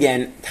 once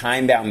again,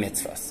 time-bound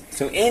mitzvahs.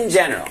 So in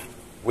general,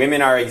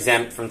 women are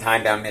exempt from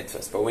time-bound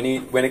mitzvahs. But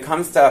when it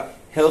comes to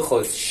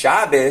Hilchos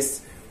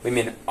Shabbos,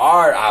 women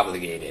are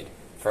obligated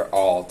for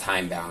all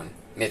time-bound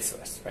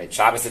mitzvahs. Right?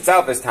 Shabbos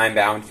itself is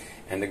time-bound,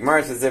 and the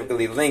Gemara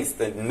specifically links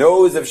the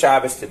no's of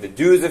Shabbos to the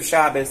do's of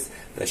Shabbos,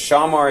 the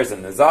shamars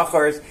and the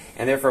zachars,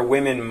 and therefore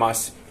women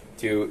must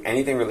do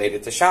anything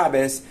related to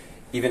Shabbos,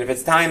 even if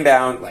it's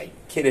time-bound, like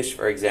Kiddush,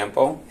 for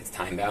example, it's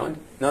time-bound.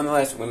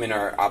 Nonetheless, women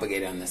are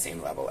obligated on the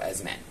same level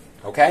as men.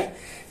 Okay?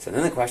 So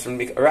then the question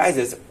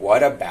arises,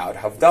 what about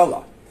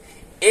Havdalah?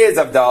 Is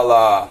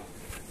Havdalah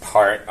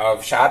part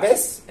of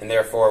Shabbos, and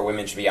therefore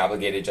women should be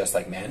obligated just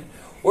like men?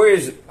 Or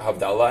is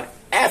Havdalah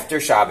after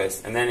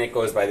Shabbos, and then it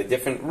goes by the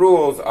different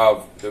rules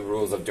of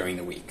during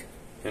the week?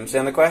 You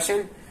understand the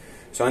question?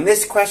 So in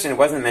this question, it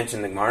wasn't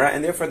mentioned in the Gemara,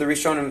 and therefore the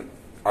Rishonim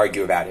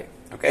argue about it.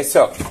 Okay,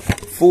 so,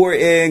 for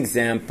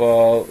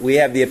example, we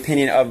have the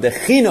opinion of the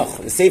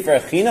Chinuch, the Sefer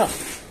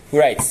Chinuch, who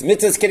writes,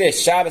 Mitzvahs Kiddush,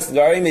 Shabbos,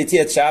 Dorim,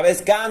 Mitiyat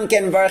Shabbos, Gam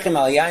Ken Varchim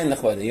Al Yain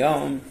L'chvod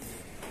Yom,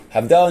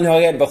 Havdalah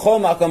Noheged B'chol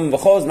Makom,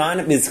 B'chol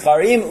Zman,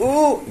 Bizcharim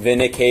U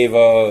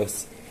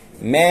V'nekevos.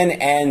 Men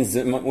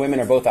and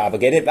women are both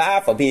obligated.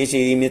 And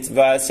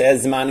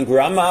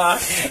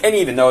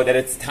even though that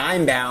it's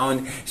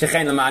time-bound, but the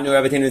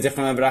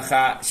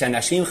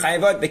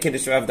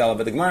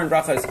Gemara in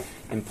Brachas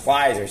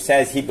implies or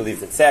says, he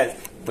believes it says,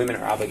 women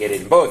are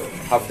obligated in both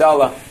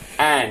Havdalah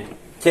and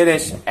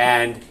Kiddush,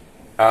 and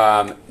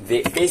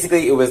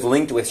basically it was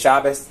linked with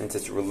Shabbos, since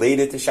it's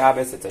related to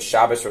Shabbos. It's a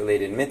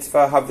Shabbos-related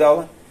mitzvah,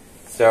 Havdalah.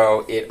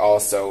 So it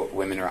also,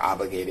 women are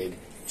obligated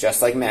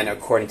just like men,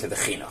 according to the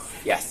Chinuch.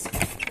 Yes?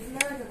 Isn't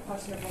there like a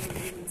question of when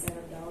you even say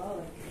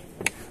Havdalah?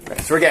 Right,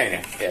 so we're getting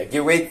there. Yeah,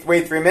 you wait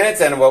 3 minutes,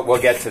 and we'll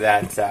get to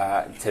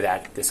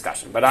that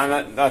discussion. But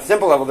on a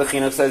simple level, the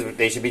Chinuch says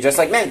they should be just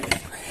like men.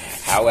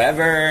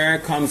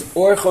 However, comes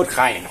Orchot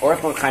Chaim.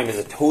 Orchot Chaim is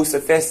a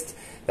Tosafist.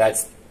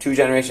 That's 2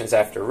 generations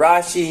after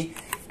Rashi,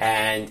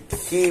 and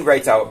he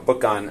writes out a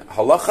book on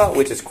halacha,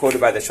 which is quoted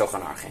by the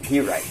Shulchan Aruch. And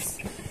he writes,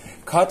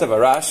 Katav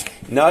Arash,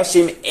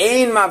 Nashim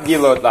ein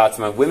mavgilot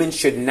latzma. Women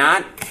should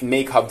not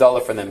make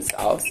Havdalah for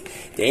themselves.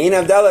 The ein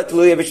Havdalah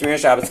tluya b'shmir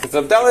Shabbos, because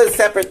Havdalah is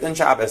separate than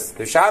Shabbos.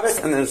 There's Shabbos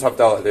and there's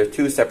Havdalah. They're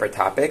 2 separate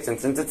topics, and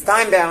since it's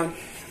time bound,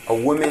 a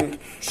woman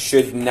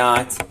should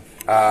not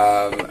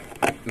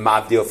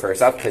mavdil for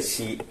herself because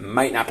she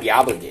might not be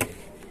obligated.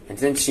 And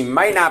since she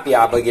might not be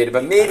obligated,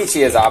 but maybe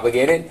she is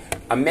obligated,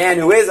 a man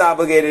who is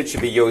obligated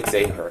should be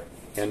yotzei her.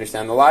 You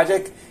understand the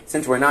logic?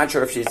 Since we're not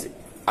sure if she's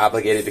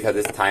obligated because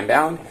it's time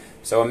bound,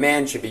 so a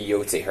man should be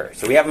yotzei her.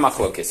 So we have a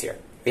machlokes here.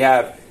 We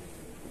have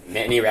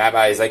many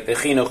rabbis like the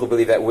Chinuch who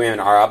believe that women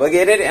are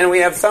obligated, and we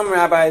have some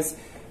rabbis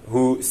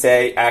who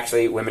say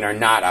actually women are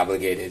not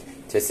obligated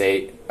to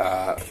say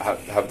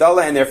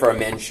Havdalah, and therefore a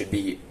man should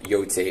be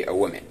yotzei a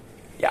woman.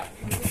 Yeah.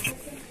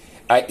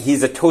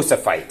 He's a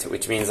Tosafite,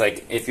 which means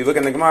like if you look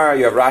in the Gemara,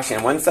 you have Rashi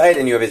on one side,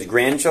 and you have his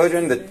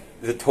grandchildren, the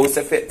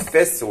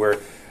Tosafists, were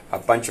a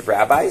bunch of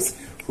rabbis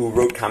who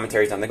wrote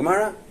commentaries on the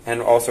Gemara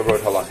and also wrote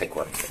halachic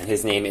works. And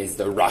his name is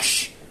the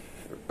Rush.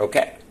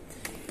 Okay?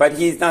 But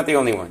he's not the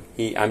only one.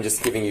 I'm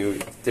just giving you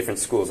different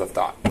schools of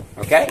thought.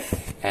 Okay?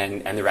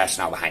 And the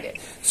rationale behind it.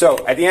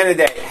 So, at the end of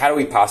the day, how do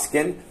we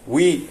paskin?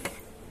 We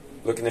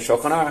look in the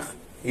Shulchan Aruch.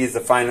 He's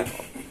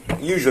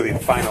usually the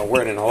final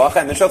word in halacha.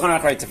 And the Shulchan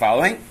Aruch writes the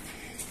following.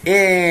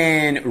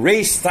 In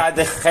Reish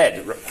Tzaddik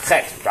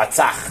Chet,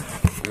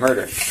 Ratzach,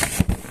 murder.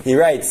 He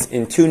writes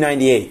in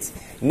 298,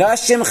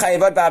 Nashim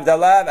chayvot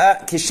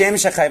ba'avdalah kishem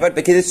shechayvot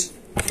b'kiddush.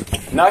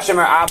 Nashim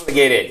are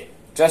obligated,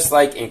 just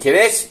like in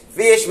Kiddush,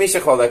 v'yesh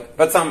mishacholek,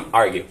 but some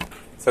argue.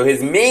 So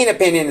his main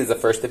opinion is the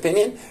first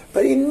opinion,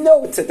 but he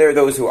notes that there are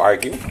those who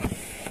argue.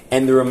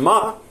 And the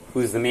Ramah,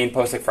 who's the main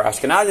posek for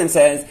Ashkenazim,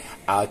 says,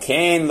 Al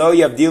kain lo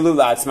yavdilu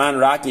la'atzman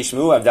rak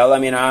yishmu avdala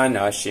min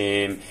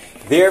ha'anashim.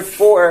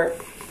 Therefore,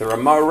 the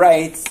Ramah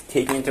writes,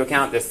 taking into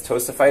account this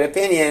Tosafite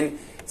opinion,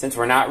 since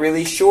we're not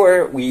really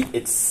sure,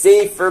 it's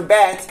safer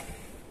bet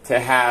to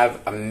have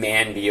a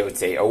man be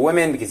yotzei a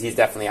woman, because he's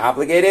definitely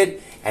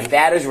obligated, and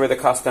that is where the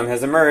custom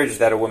has emerged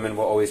that a woman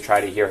will always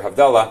try to hear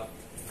Havdalah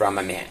from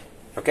a man.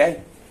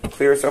 Okay?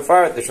 Clear so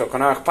far? The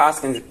Shulchan Aruch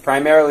paskins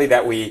primarily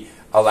that we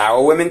allow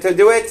a woman to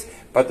do it,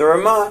 but the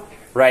Ramah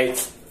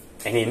writes,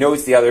 and he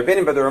notes the other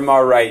opinion, but the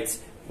Ramah writes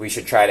we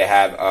should try to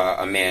have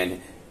a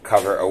man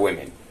cover a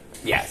woman.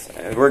 Yes.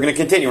 We're going to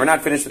continue. We're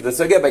not finished with the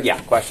sugya, but yeah,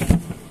 question. So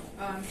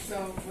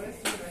what if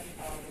you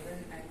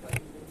women act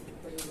like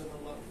you live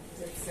alone?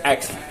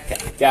 Excellent. Okay.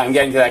 Yeah, I'm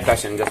getting to that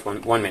question in just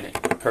one minute.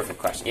 Perfect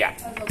question. Yeah.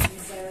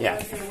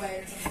 Yeah.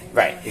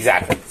 Right,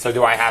 exactly. So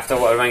do I have to,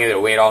 what am I going to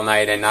do, wait all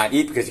night and not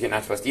eat? Because you're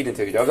not supposed to eat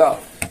until you do Havdalah.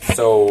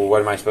 So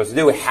what am I supposed to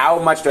do? How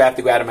much do I have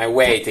to go out of my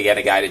way to get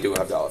a guy to do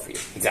Havdalah for you?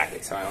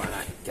 Exactly. So I want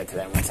to get to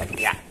that in 1 second.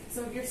 Yeah.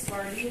 So if you're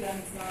Sephardi, then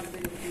it's not a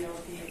big deal.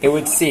 It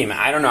would seem.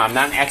 I don't know. I'm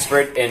not an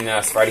expert in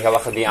Sephardi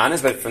halacha, to be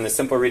honest, but from the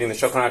simple reading, the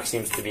Shulchan Aruch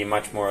seems to be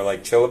much more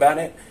like chill about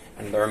it.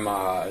 And the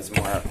Ramah is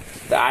more,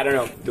 I don't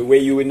know, the way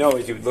you would know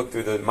is you would look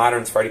through the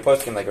modern Sephardi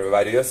poskim like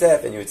Rabbi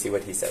Yosef and you would see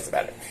what he says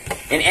about it.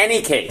 In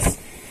any case,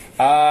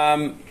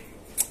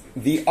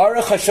 the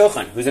Aruch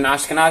HaShulchan, who's an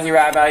Ashkenazi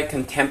rabbi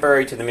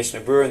contemporary to the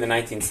Mishnah Berurah in the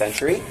 19th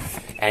century,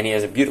 and he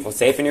has a beautiful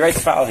sefer, and he writes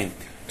the following: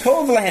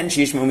 Tov lehen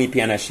shishmu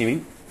mipi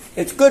anashim.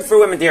 It's good for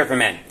women to hear from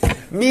men.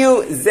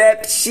 Miu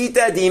zep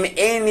shita dim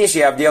ein mi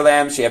she'avdil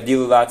lehem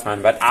she'avdilu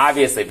la'atzman. But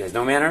obviously, if there's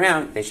no man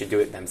around, they should do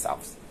it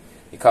themselves,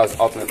 because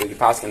ultimately we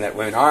paskin that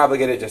women are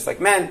obligated just like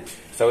men.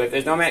 So if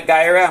there's no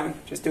guy around,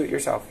 just do it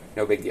yourself.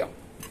 No big deal.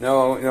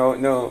 No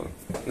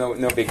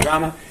big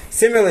drama.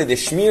 Similarly, the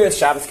Shmiras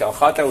Shabbos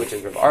K'Alchata, which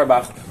is Rav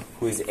Auerbach,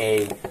 who is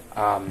a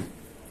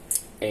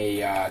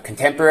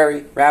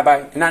contemporary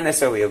rabbi, not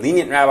necessarily a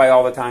lenient rabbi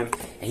all the time.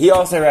 And he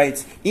also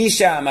writes,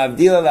 Isha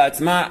mavdila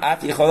la'atzma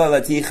at yichola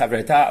lati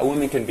chavreta. A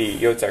woman can be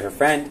yotzer, her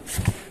friend.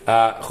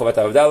 Chovat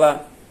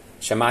Havdalah,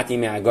 Shamati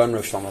me'agon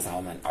Rav Shlomo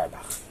Zalman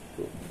Auerbach.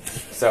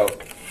 So,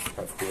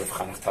 who Rav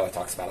Chanach Teller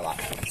talks about a lot.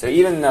 So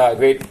even the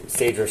great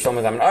sage Rav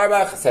Shlomo Zalman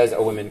Auerbach says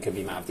a woman could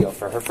be mavdil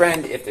for her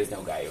friend if there's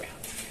no guy around.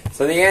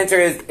 So the answer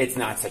is, it's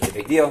not such a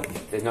big deal.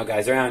 If there's no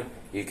guys around,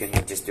 you can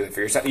just do it for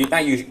yourself.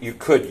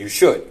 You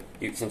should.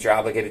 Since you're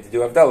obligated to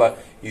do Havdalah,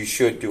 you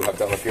should do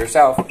Havdalah for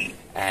yourself,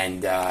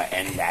 and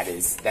that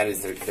is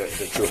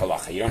the true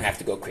halacha. You don't have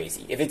to go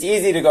crazy. If it's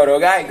easy to go to a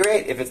guy,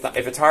 great. If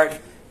it's hard,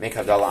 make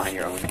Havdalah on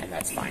your own, and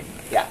that's fine.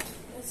 Yeah.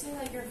 Let's say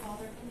like your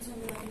father comes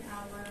home in like an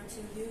hour or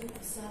two. Do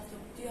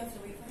you have to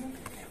wait for him?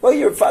 Well,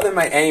 your father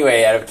might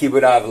anyway, out of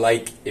kibbud av,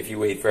 like if you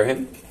wait for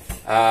him.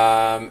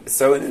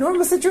 So in a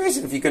normal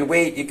situation, if you can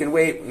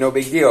wait, no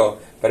big deal.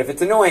 But if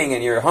it's annoying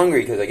and you're hungry,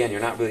 because again, you're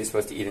not really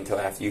supposed to eat until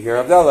after you hear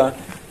Havdalah,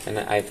 and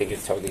I think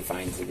it's totally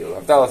fine to do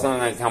Havdalah.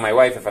 Sometimes I tell my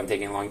wife if I'm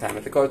taking a long time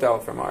at the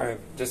kotel from Arab,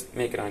 just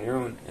make it on your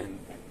own. And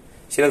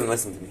she doesn't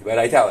listen to me, but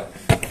I tell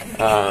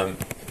her.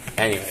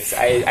 Anyways,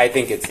 I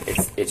think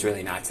it's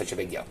really not such a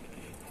big deal.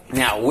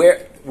 Now,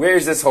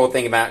 where's this whole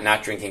thing about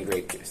not drinking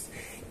grape juice?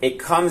 It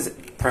comes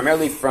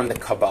primarily from the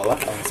Kabbalah.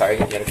 Oh, I'm sorry,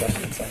 you had a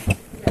question? I'm sorry.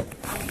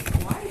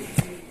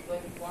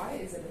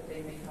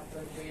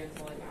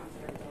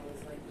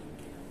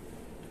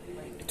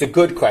 It's a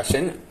good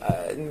question.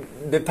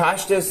 The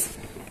Pashtus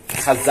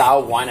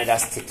Chazal wanted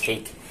us to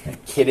take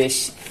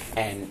Kiddush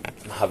and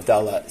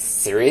Havdalah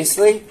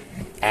seriously,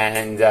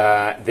 and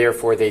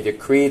therefore they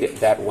decreed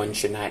that one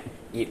should not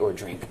eat or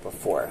drink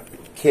before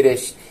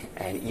Kiddush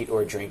and eat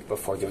or drink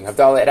before doing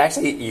Havdalah. It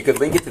actually, you could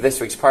link it to this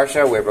week's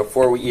Parsha, where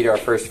before we eat our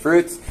first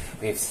fruits,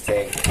 we have to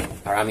say,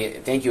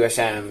 thank you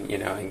Hashem,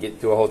 and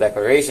do a whole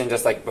declaration,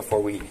 just like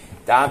before we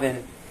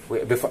daven.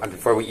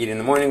 Before we eat in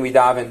the morning, we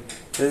daven.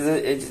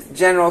 There's a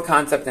general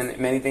concept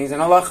in many things in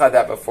halacha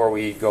that before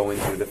we go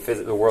into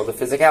the world of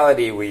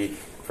physicality, we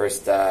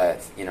first,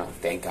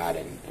 thank God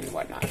and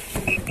whatnot.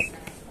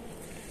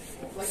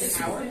 Like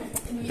an hour?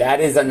 That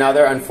is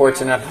another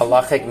unfortunate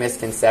halachic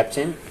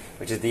misconception,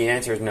 which is the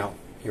answer is no.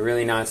 You're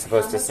really not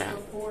supposed to sound.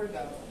 Before,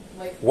 though?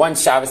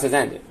 Once Shabbos has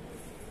ended.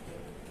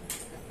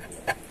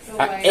 So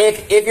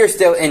if you're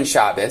still in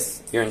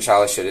Shabbos, you're in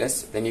Shalosh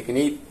Shudas, then you can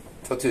eat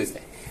till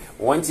Tuesday.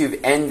 Once you've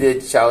ended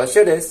Shalosh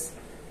Shudas,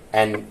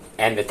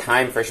 and the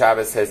time for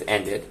Shabbos has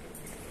ended,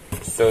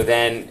 so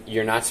then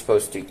you're not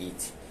supposed to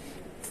eat.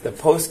 The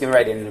post can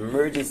write in an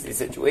emergency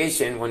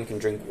situation, one can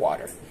drink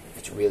water.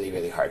 It's really,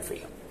 really hard for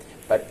you.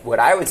 But what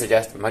I would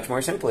suggest, much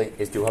more simply,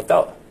 is do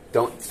Havdalah.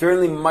 It's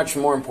certainly much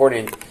more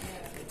important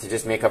to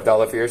just make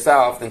Havdalah for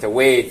yourself than to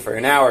wait for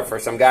an hour for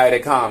some guy to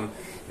come.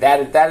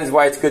 That is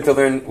why it's good to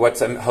learn what's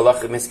a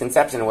halachic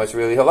misconception and what's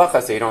really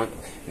halacha, so you don't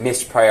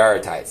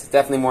misprioritize. It's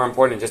definitely more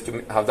important just to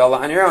Havdalah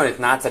on your own. It's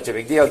not such a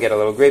big deal. Get a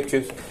little grape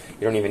juice.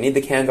 You don't even need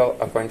the candle,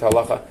 according to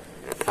halacha.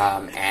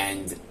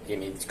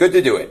 It's good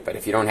to do it, but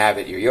if you don't have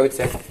it, you're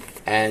yotzeh.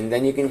 And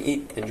then you can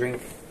eat and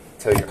drink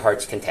till your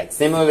heart's content.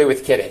 Similarly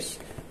with Kiddush.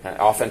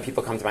 Often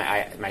people come to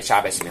my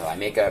Shabbos meal. I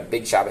make a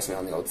big Shabbos meal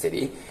in the Old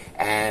City,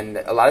 and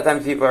a lot of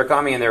times people are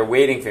coming and they're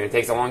waiting for it. It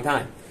takes a long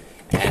time,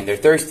 and they're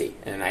thirsty.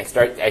 And I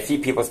see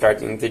people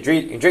starting to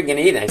drink and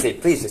eat, and I say,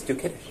 please, just do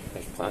Kiddush.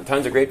 There's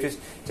tons of grape juice.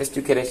 Just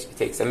do Kiddush. It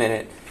takes a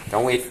minute.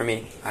 Don't wait for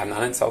me. I'm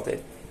not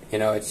insulted.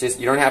 It's just,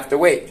 you don't have to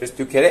wait. Just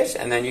do Kiddush,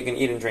 and then you can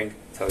eat and drink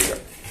till to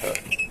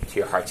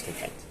your heart's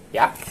content.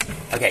 Yeah?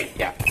 Okay,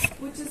 yeah.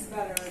 Which is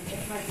better,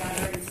 if my dad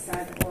already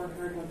said or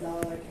heard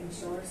Havdalah like in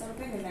show or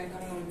something, and then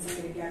coming home and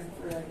saying it again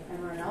for like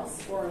everyone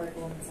else, or like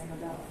going and saying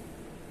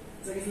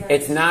Havdalah?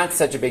 It's not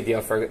such a big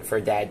deal for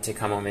dad to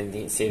come home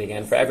and see it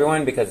again for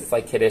everyone, because it's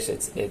like Kiddush.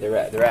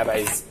 The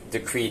rabbis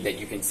decreed that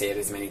you can say it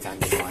as many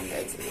times as you want,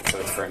 so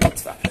it's for a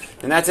mitzvah.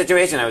 In that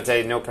situation, I would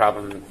say no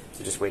problem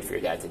to just wait for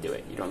your dad to do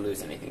it. You don't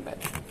lose anything by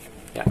that.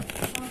 Yeah.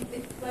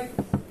 If, like,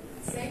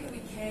 saying that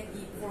we can't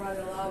eat before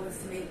Havdalah was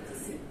to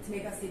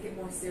make us take it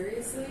more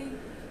seriously,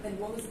 then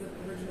what was the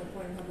original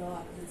point of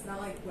Havdalah? Because it's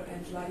not like what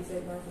ends Shabbat, you say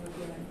Baruch Hu,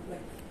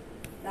 like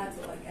that's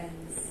what like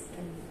ends.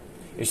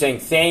 You're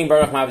saying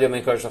Baruch Mavdil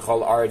Min Kodesh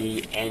L'Chol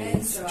already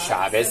ends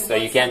Shabbos, so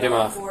you can't do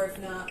Malach. Or if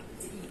not to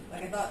eat,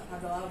 like I thought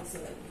Havdalah was to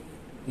like.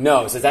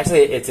 No, so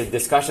it's a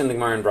discussion in the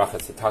Gemara in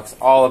Brachos. It talks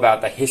all about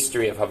the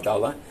history of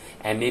Havdalah,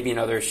 and maybe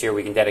another year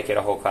we can dedicate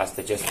a whole class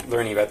to just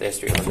learning about the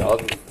history of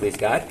Havdalah, please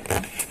God.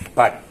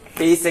 But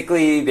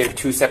basically, they're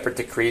two separate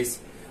decrees.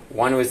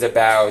 One was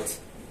about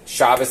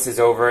Shabbos is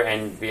over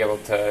and be able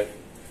to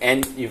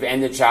you've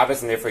ended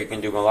Shabbos and therefore you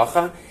can do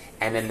Malacha.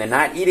 And then the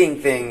not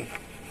eating thing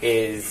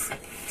is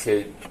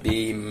to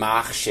be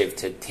machshiv,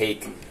 to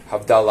take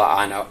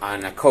Havdalah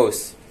on a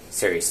kos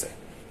seriously.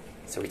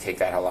 So we take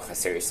that halacha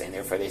seriously, and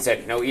therefore they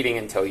said no eating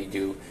until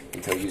you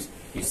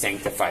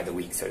sanctify the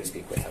week, so to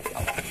speak, with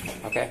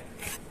Havdalah. Okay?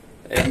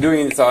 And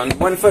doing this on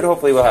one foot,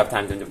 hopefully we'll have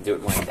time to do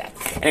it more than that.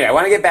 Anyway, I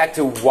want to get back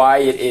to why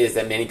it is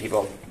that many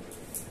people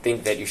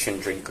think that you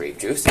shouldn't drink grape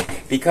juice,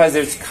 because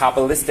there's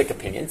Kabbalistic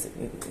opinions,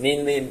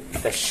 namely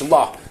the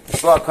Shlah. The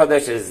Shlah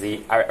Kodesh is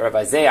the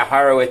Rabbi Zeya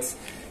Horowitz,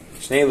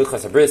 Shnei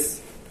Luchas Abris,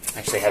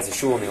 actually has a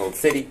shul in the Old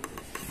City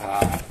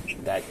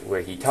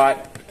where he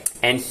taught.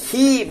 And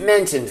he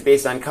mentions,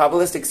 based on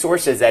Kabbalistic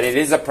sources, that it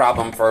is a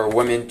problem for a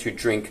woman to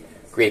drink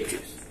grape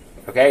juice.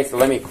 Okay, so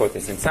let me quote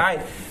this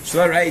inside.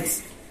 Shlah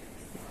writes,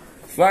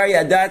 we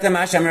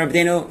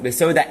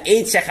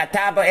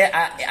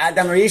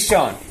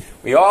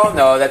all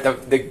know that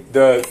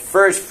the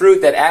first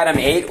fruit that Adam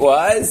ate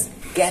was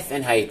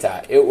geffen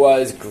haita. It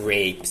was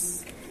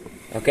grapes.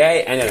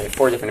 Okay, and there are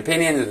 4 different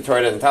opinions, and the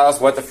Torah doesn't tell us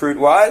what the fruit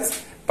was,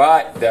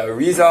 but the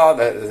Rizal,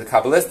 the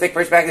Kabbalistic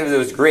perspective, it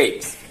was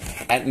grapes.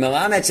 And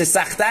there's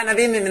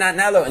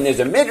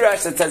a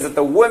midrash that says that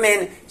the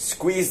woman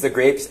squeezed the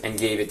grapes and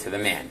gave it to the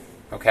man.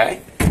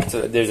 Okay?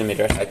 So there's a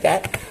midrash like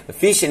that.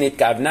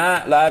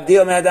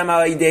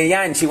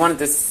 She wanted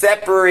to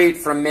separate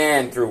from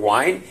man through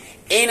wine.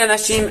 And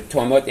that's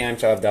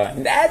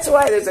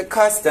why there's a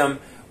custom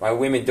why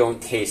women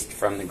don't taste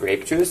from the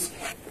grape juice.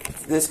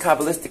 This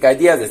Kabbalistic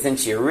idea that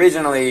since she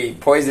originally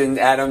poisoned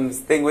Adam's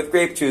thing with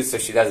grape juice, so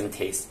she doesn't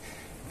taste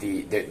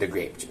the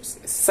grape juice.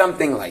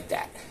 Something like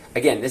that.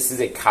 Again, this is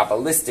a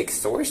Kabbalistic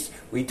source.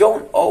 We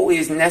don't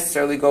always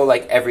necessarily go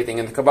like everything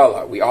in the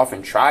Kabbalah. We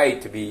often try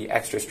to be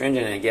extra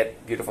stringent and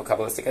get beautiful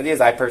Kabbalistic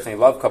ideas. I personally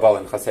love Kabbalah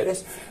and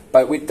Chassidus,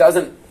 but it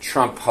doesn't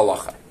trump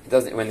halacha. It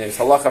doesn't. When there's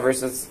halacha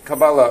versus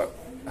Kabbalah,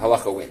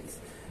 halacha wins.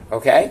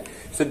 Okay?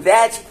 So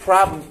that's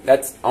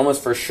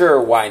almost for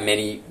sure why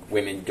many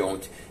women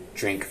don't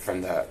drink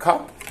from the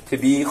cup, to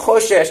be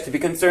choshesh, to be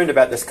concerned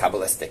about this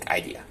Kabbalistic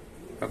idea.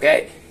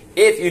 Okay?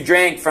 If you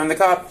drank from the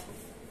cup,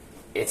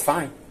 it's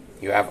fine.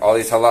 You have all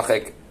these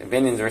halachic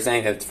opinions who are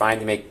saying that it's fine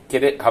to make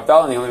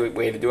Havdalah, and the only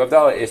way to do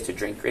Havdalah is to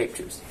drink grape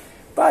juice.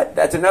 But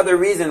that's another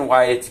reason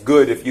why it's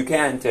good, if you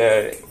can,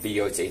 to be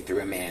yotzei through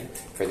a man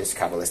for this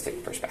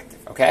Kabbalistic perspective.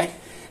 Okay?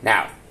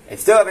 Now, I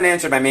still haven't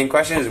answered my main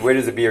question, is where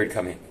does the beard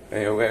come in?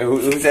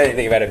 Who said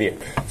anything about a beard?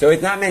 So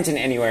it's not mentioned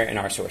anywhere in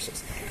our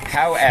sources.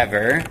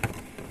 However,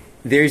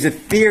 there's a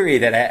theory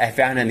that I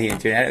found on the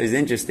internet. It was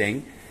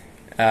interesting,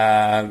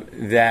 that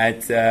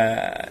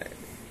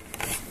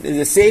there's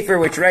a sefer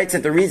which writes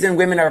that the reason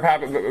women are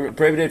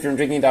prohibited from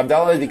drinking the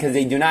Havdalah is because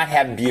they do not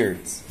have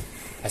beards.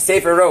 A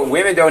sefer wrote,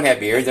 women don't have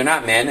beards, they're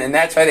not men, and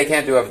that's why they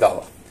can't do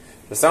Havdalah.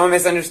 So someone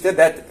misunderstood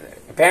that,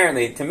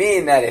 apparently, to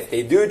mean that if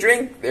they do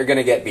drink, they're going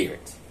to get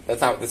beards.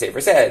 That's not what the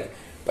sefer said,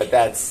 but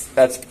that's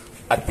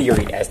a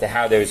theory as to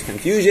how there's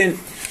confusion.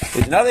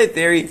 There's another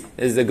theory,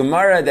 there's a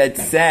Gemara that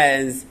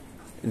says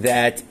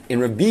that in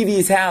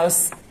Rabivi's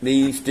house, they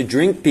used to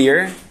drink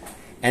beer,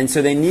 and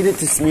so they needed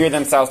to smear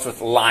themselves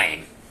with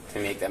lime to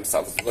make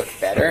themselves look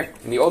better.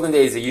 In the olden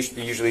days, they used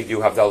to usually do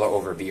Havdalah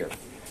over beer.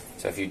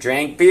 So if you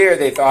drank beer,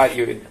 they thought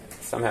you would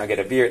somehow get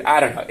a beard. I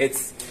don't know.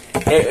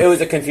 It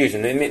was a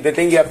confusion. The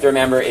thing you have to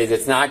remember is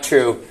it's not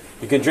true.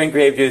 You can drink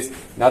grape juice,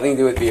 nothing to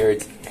do with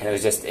beards, and it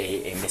was just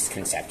a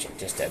misconception,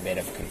 just a bit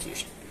of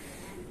confusion.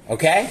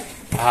 Okay?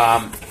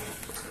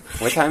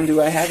 What time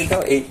do I have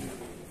until?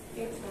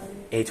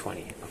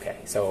 8:20. Okay,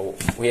 so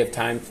we have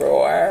time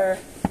for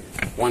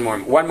one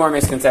more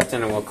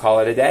misconception, and we'll call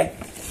it a day.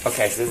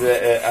 Okay, so this is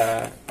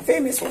a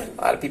famous one.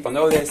 A lot of people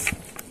know this.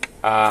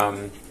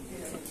 I'm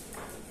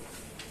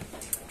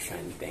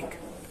trying to think.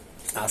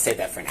 I'll save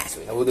that for next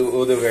week.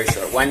 We'll do very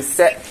short.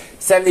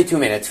 72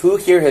 minutes. Who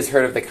here has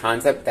heard of the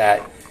concept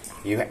that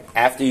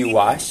after you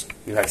wash,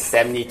 you have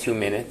 72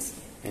 minutes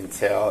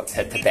until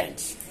to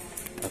bench?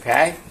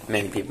 Okay?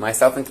 Many people,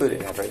 myself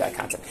included, have heard that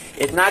concept.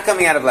 It's not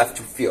coming out of left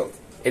field.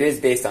 It is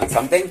based on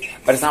something,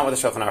 but it's not what the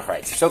Shulchan Aruch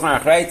writes. The Shulchan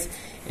Aruch writes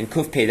in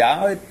Kuf Pei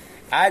Daled,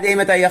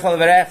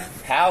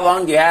 how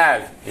long do you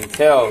have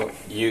until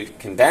you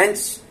can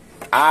bench?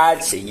 Ad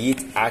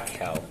sheyit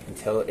akel,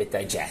 until it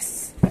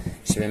digests.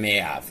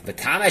 Shemimeyav.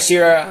 V'kama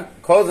shira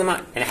kol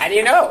zaman. And how do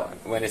you know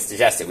when it's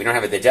digested? We don't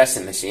have a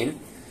digestion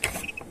machine.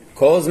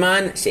 Kol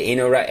zman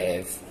she'ino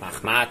ra'ev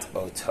machmat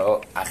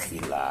oto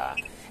achila.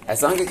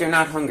 As long as you're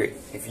not hungry.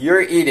 If you're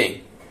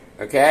eating,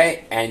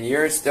 okay, and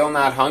you're still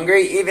not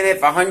hungry, even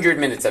if 100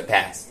 minutes have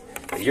passed,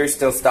 but you're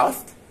still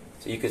stuffed,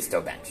 so you could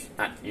still bench.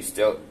 You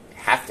still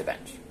have to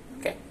bench.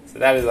 Okay, so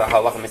that is a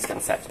halacha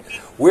misconception.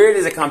 Where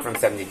does it come from?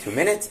 72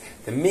 minutes.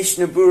 The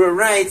Mishnah Berurah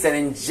writes that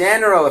in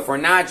general, if we're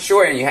not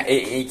sure and you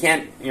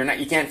can't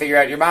figure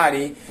out your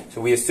body,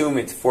 so we assume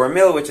it's 4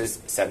 mil, which is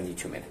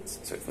 72 minutes.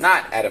 So it's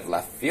not out of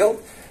left field.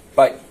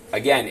 But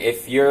again,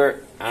 if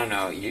you're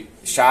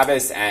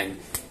Shabbos and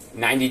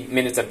 90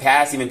 minutes have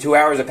passed, even 2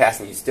 hours have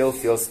passed, and you still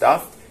feel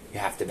stuffed, you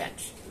have to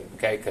bench.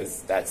 Okay,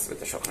 because that's what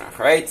the Shulchan Aruch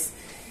writes.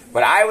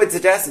 What I would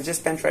suggest is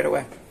just bench right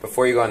away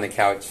before you go on the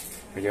couch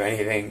or do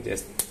anything.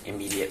 Just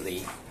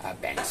immediately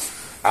bench.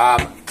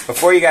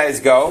 Before you guys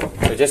go,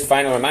 so just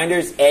final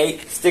reminders. A,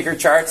 sticker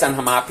charts on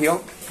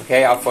Hamapil.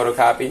 Okay, I'll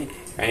photocopy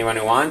for anyone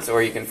who wants,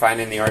 or you can find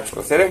in the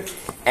Archibald Sitter.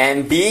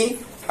 And B,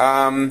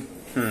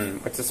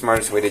 what's the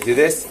smartest way to do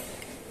this?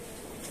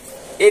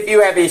 If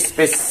you have a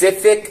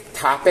specific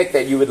topic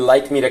that you would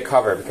like me to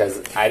cover, because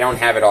I don't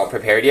have it all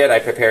prepared yet, I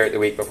prepare it the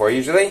week before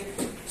usually,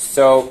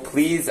 so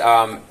please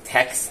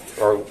text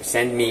or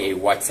send me a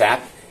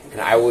WhatsApp, and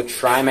I will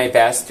try my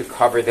best to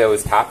cover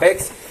those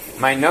topics.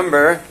 My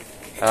number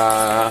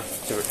to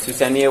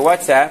send me a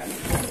WhatsApp.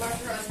 There's a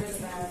marker under the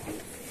bag.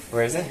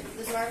 Where is it?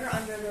 There's a marker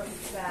under the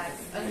bag,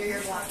 under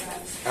your black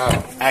bag.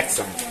 Oh,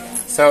 excellent.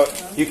 So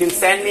you can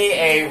send me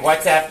a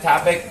WhatsApp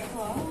topic.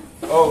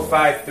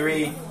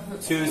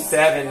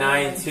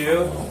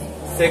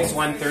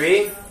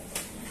 053-2792-613.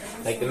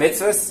 Like the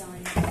mitzvahs.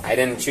 I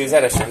didn't choose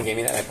that. Hashem gave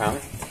me that, I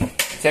promise.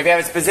 So if you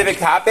have a specific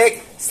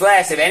topic, /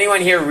 if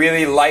anyone here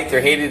really liked or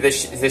hated the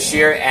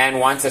shiur and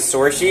wants a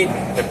source sheet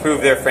to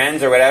prove their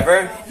friends or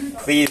whatever,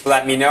 please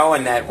let me know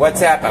in that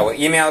WhatsApp. I will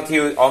email it to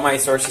you. All my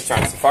source sheets are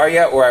on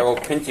Safaria, or I will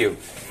print you.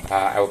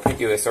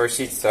 The source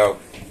sheets, so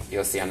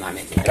you'll see I'm not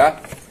making it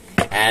up.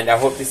 And I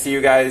hope to see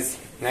you guys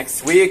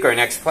next week or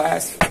next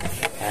class.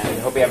 And I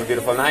hope you have a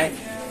beautiful night.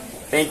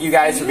 Thank you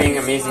guys for being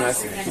amazing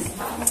listeners.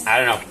 I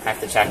don't know. I have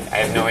to check. I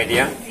have no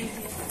idea.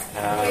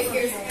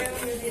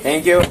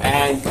 Thank you,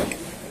 and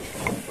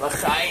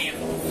l'chaim.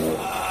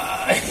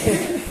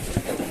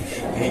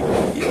 Thank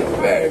you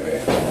very, very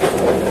much.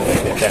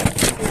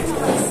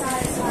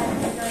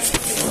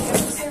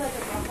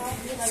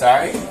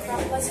 Sorry?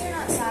 Let's say you're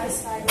not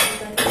satisfied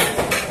with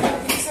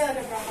the you say like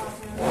a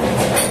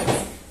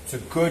bracha. It's a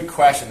good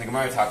question. The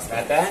Gemara talks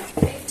about that.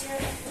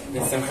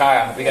 B'simcha.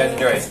 I hope you guys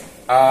enjoy it.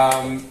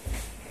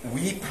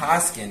 We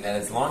paskin that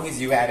as long as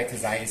you add a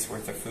kazayis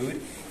worth of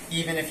food,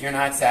 even if you're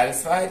not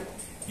satisfied,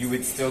 you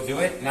would still do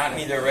it. Not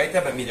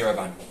midoraita, but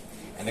midorabban.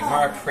 And the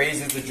Gemara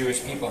praises the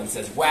Jewish people and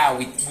says, wow,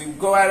 we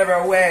go out of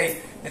our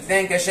way to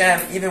thank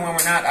Hashem, even when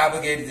we're not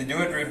obligated to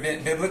do it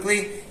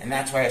biblically, and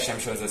that's why Hashem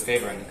shows us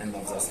favor and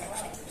loves us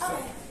actually. So,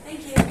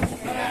 Thank you.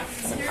 yeah.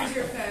 Here's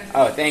your pen.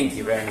 Oh, thank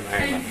you very much.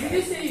 And did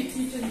you say you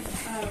teach in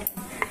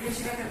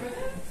Yeshiva Hebron?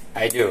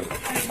 I do.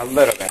 A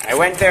little bit. I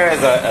went there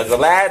as a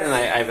lad, and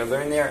I've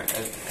learned there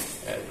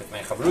with my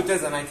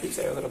chavrutas, and I teach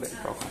there a little bit.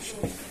 My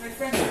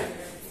friends are there.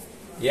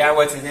 Yeah,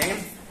 what's his name?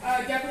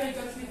 Gabriel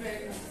Gottlieb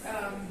and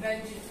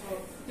Benji.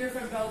 They're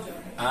from Belgium.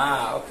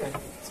 Ah, okay.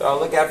 So I'll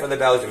look out for the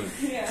Belgium.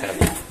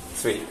 Yeah.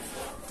 Sweet.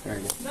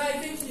 Very good. No,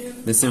 thank you.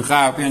 B'simcha,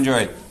 I hope you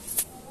enjoyed.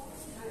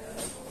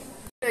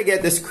 I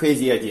get this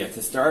crazy idea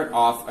to start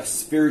off a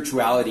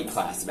spirituality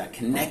class about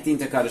connecting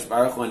to Kadosh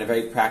Baruch Hu in a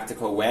very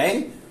practical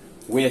way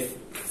with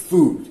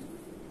food.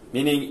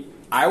 Meaning,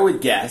 I would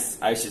guess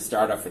I should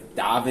start off with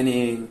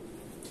davening,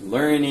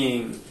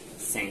 learning,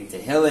 saying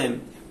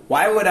Tehillim.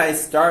 Why would I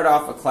start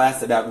off a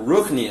class about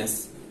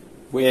ruchnius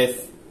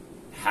with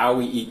how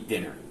we eat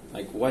dinner?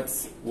 Like,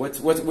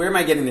 where am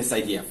I getting this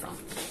idea from?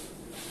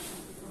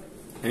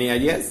 Any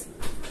ideas?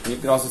 And you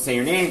could also say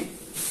your name.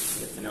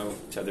 Get to know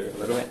each other a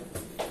little bit.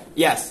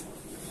 Yes?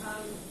 My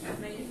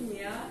name is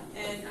Mia,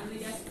 and I'm going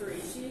to guess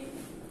Barishi.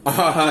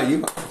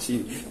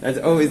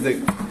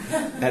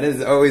 That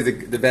is always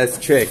the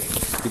best trick.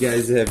 You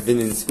guys have been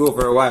in school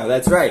for a while.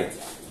 That's right.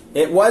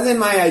 It wasn't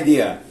my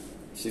idea.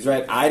 She's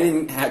right. I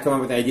didn't come up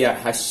with the idea.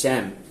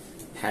 Hashem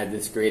had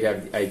this great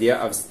idea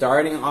of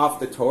starting off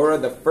the Torah.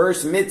 The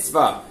first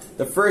mitzvah,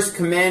 the first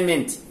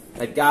commandment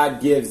that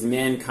God gives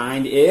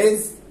mankind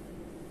is...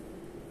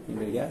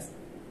 Anybody guess?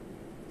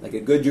 like a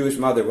good Jewish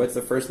mother, what's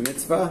the first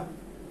mitzvah?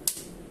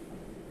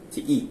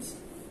 To eat.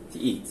 To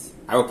eat.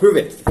 I will prove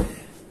it.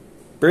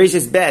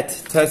 Bereshis Bet,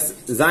 Tas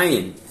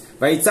Zayin.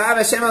 Vayitzav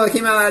Hashem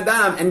Elokim al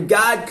Adam, and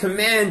God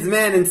commands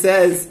man and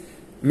says,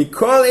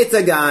 Mikol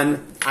etzagan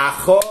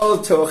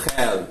achol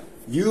tochel.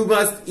 You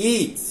must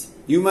eat.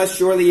 You must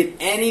surely eat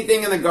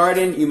anything in the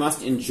garden. You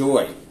must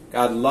enjoy.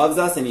 God loves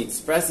us, and He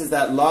expresses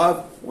that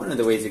love. One of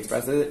the ways He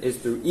expresses it is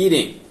through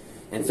eating.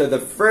 And so the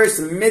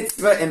first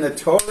mitzvah in the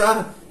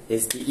Torah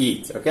is to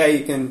eat.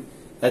 Okay,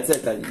 that's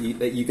it.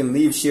 That you can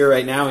leave shir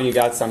right now, and you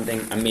got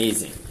something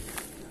amazing.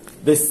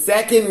 The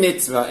second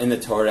mitzvah in the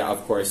Torah,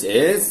 of course,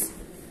 is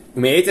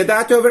and the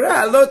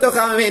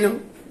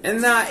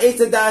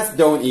etzadas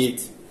don't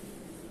eat.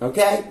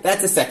 Okay,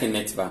 that's the second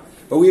mitzvah.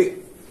 But we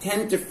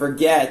tend to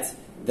forget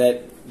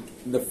that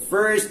the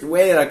first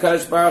way that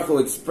HaKadosh Baruch Hu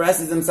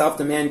expresses Himself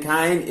to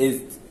mankind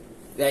is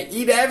that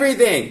eat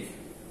everything.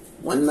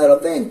 One little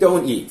thing,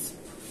 don't eat.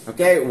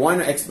 Okay,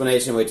 one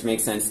explanation which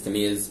makes sense to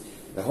me is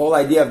the whole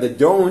idea of the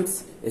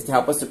don'ts is to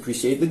help us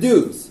appreciate the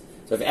do's.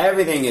 So if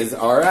everything is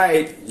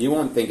alright, you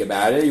won't think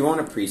about it, you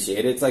won't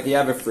appreciate it. It's like you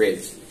have a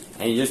fridge,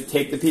 and you just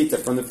take the pizza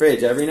from the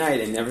fridge every night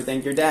and never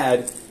thank your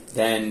dad,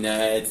 then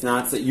it's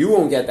not so, you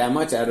won't get that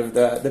much out of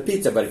the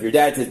pizza. But if your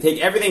dad says,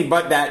 take everything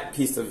but that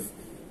piece of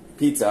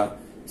pizza,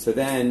 so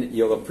then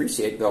you'll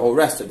appreciate the whole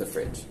rest of the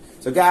fridge.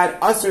 So God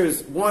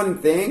ushers one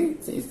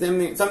thing, some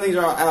things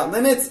are out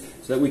limits,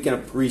 so that we can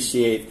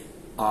appreciate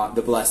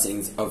the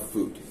blessings of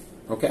food.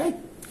 Okay?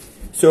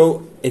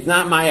 So it's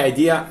not my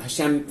idea.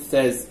 Hashem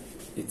says,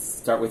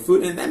 start with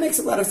food, and that makes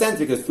a lot of sense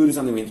because food is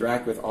something we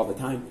interact with all the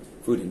time.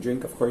 Food and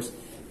drink, of course,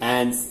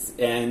 and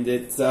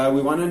it's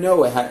we want to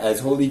know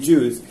as holy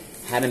Jews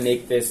how to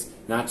make this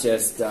not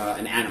just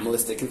an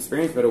animalistic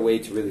experience, but a way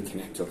to really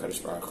connect to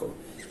HaKadosh Baruch Hu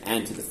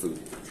and to the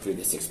food through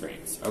this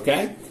experience.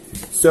 Okay,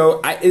 so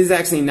it is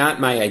actually not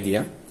my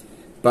idea,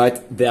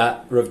 but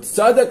the Rav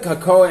Tzadok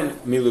HaKohen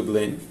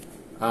Milublin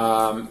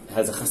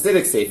has a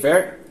Hasidic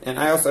sefer, and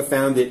I also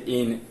found it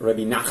in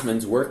Rabbi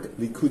Nachman's work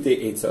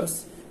Likutei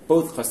Eitzos.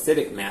 Both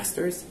Hasidic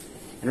masters.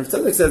 And Rav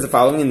Tzadok says the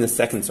following in the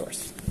second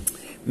source.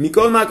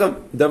 Mikol makom,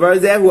 davar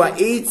zeh hu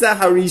ha'etza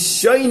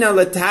harishoina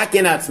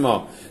letaken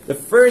atzmo. The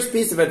first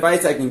piece of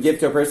advice I can give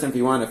to a person if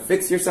you want to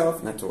fix yourself,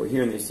 and that's what we're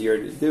here in this year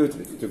to do,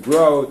 to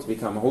grow, to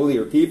become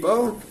holier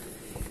people,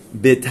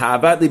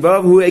 b'tabat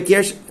libav hu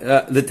ekir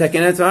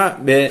letaken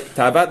atzmo,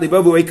 b'tabat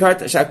libav hu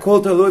ekart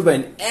shakol tolud,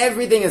 and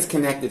everything is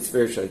connected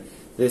spiritually.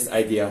 This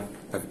idea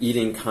of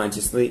eating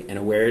consciously and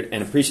aware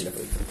and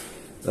appreciatively.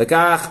 Okay.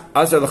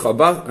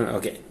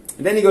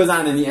 And then he goes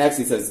on and he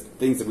actually says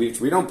things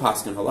which we don't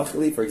paskin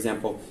halachically. For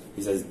example,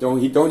 he says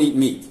don't eat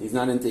meat. He's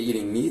not into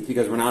eating meat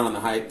because we're not on the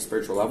high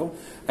spiritual level.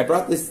 I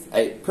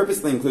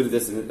purposely included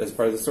this as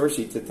part of the source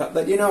sheet to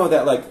let you know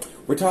that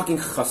we're talking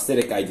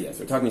Hasidic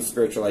ideas. We're talking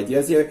spiritual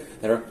ideas here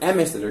that are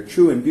emes, that are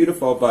true and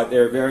beautiful, but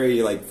they're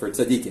very for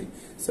tzaddikim.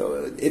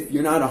 So if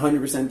you're not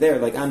 100% there,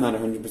 like I'm not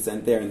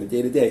 100% there in the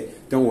day to day,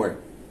 don't worry.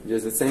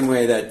 Just the same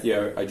way that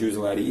a Jew's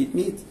allowed to eat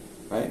meat.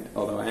 Right?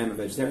 Although I am a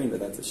vegetarian, but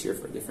that's a shir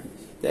for a different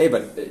day.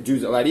 But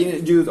Jews allowed to eat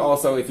it. Jews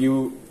also, if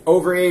you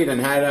overate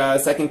and had a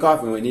second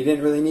coffee when you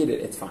didn't really need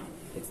it, it's fine.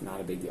 It's not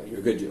a big deal.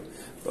 You're a good Jew.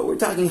 But we're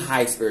talking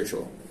high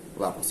spiritual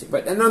levels here.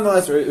 But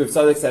nonetheless, Rav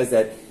Tzadok says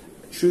that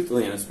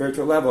truthfully, on a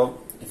spiritual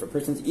level, if a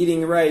person's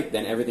eating right,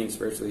 then everything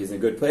spiritually is in a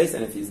good place.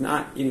 And if he's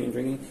not eating and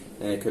drinking,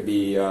 then it could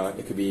be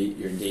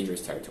you're in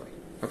dangerous territory.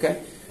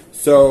 Okay?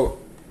 So,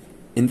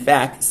 in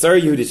fact,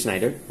 Sarah Yehudit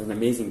Schneider has an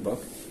amazing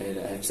book. It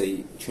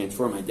actually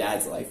transformed my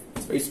dad's life.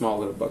 It's a very small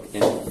little book,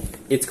 and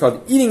it's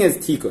called Eating as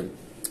Tikkun.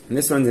 And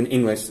this one's an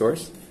English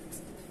source.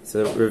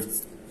 So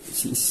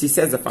she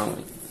says the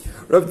following.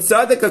 Rav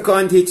Tzadok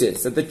HaKohen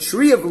teaches that the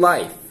tree of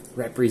life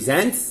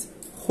represents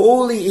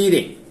holy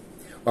eating,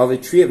 while the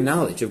tree of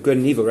knowledge of good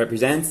and evil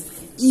represents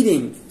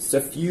eating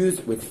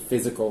suffused with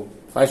physical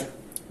pleasure.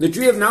 The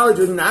tree of knowledge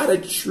was not a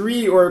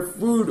tree or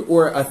food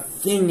or a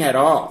thing at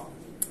all.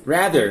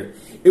 Rather,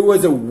 it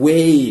was a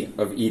way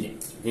of eating.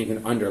 You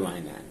can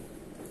underline that.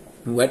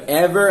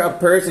 Whatever a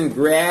person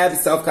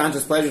grabs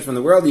self-conscious pleasures from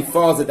the world, he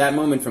falls at that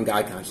moment from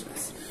God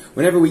consciousness.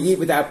 Whenever we eat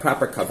without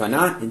proper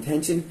kavanah,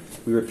 intention,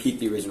 we repeat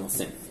the original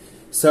sin.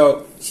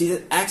 So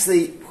she's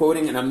actually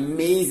quoting an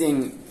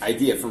amazing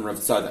idea from Rav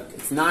Tzadok.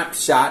 It's not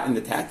shot in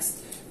the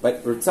text,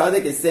 but Rav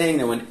Tzadok is saying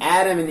that when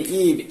Adam and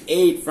Eve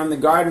ate from the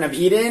Garden of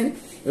Eden,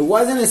 it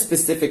wasn't a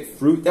specific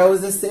fruit that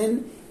was a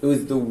sin, it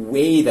was the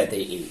way that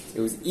they ate.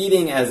 It was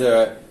eating as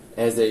a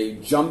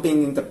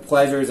jumping into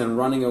pleasures and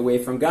running away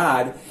from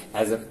God,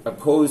 as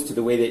opposed to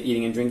the way that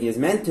eating and drinking is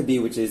meant to be,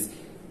 which is,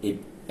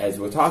 as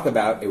we'll talk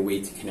about, a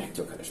way to connect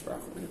to HaKadosh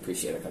Baruch Hu and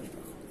appreciate HaKadosh Baruch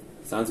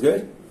Hu. Sounds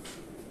good?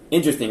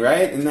 Interesting,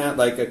 right? Isn't that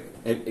like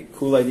a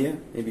cool idea?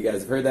 Maybe you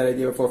guys have heard that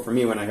idea before. For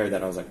me, when I heard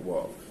that, I was like,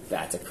 whoa,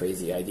 that's a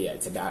crazy idea.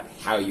 It's about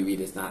how you eat.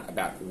 It's not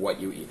about what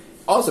you eat.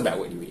 Also about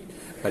what you eat,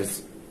 but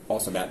it's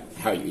also about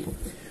how you eat.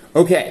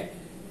 Okay.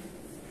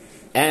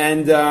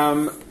 And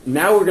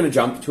now we're going to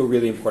jump to a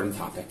really important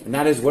topic, and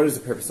that is, what is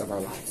the purpose of our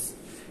lives?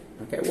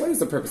 Okay, what is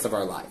the purpose of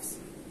our lives?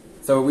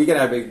 So we can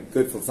have a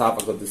good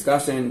philosophical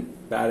discussion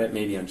about it,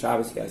 maybe on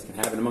Shabbos. You guys can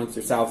have it amongst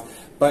yourselves.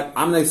 But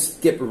I'm going to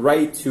skip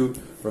right to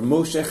Rav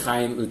Moshe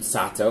Chaim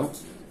Luzzatto,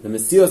 the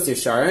Mesilas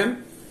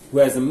Yesharim, who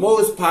has the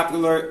most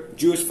popular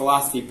Jewish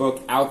philosophy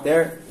book out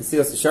there,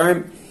 Mesilas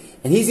Yesharim,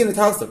 and he's going to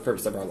tell us the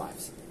purpose of our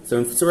lives. So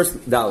in source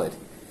Daled,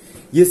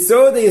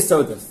 Yesod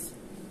Yesodos,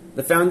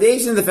 the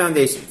foundation of the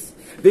foundations,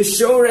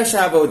 V'shoresh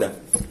Havoda.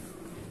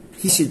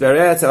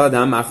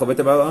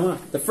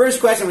 The first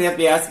question we have to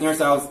be asking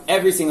ourselves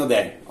every single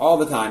day, all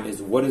the time,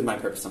 is what is my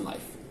purpose in life?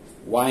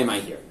 Why am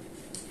I here?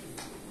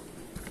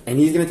 And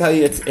he's going to tell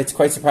you it's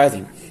quite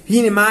surprising.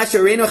 Okay,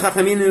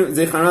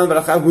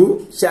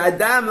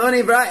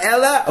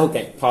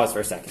 pause for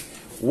a second.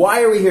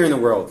 Why are we here in the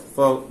world?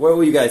 Well, what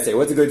will you guys say?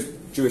 What's a good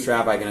Jewish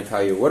rabbi going to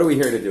tell you? What are we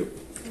here to do?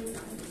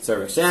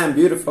 Serve Hashem,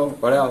 beautiful.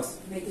 What else?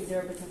 Make a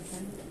dir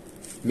b'tachton.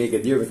 Make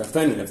a dir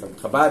b'tachton, and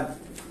Chabad.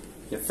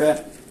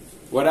 Yefet.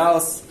 What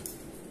else?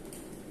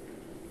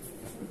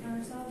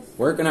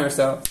 Work on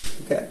ourselves.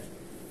 Okay.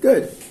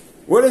 Good.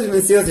 What does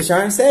Mesilas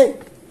Yesharim say?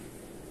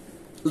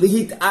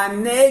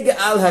 Lihit'aneg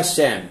al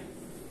Hashem.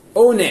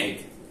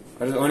 Oneg.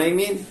 What does oneg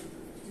mean?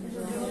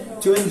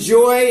 To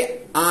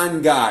enjoy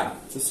on God.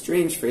 It's a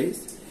strange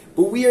phrase.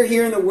 But we are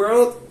here in the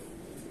world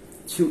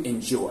to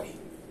enjoy.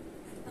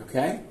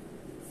 Okay?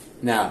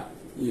 Now,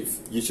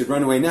 you should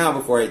run away now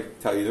before I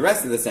tell you the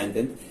rest of the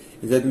sentence.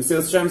 Is that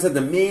Mesilas Yesharim said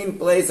the main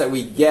place that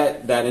we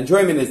get that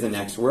enjoyment is the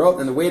next world,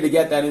 and the way to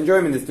get that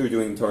enjoyment is through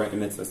doing Torah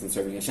and mitzvahs and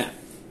serving Hashem.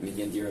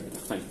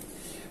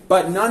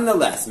 But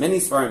nonetheless, many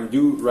Sfarim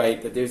do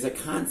write that there's a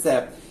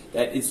concept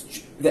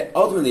that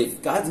ultimately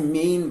God's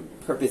main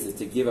purpose is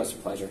to give us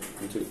pleasure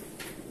and to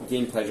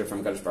gain pleasure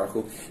from Kadosh Baruch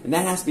Hu, and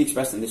that has to be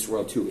expressed in this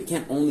world too. It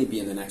can't only be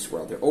in the next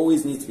world. There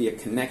always needs to be a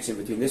connection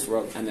between this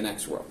world and the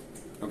next world.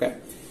 Okay,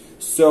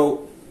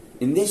 so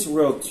in this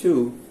world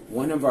too,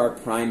 one of our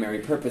primary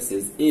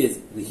purposes is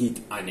lihit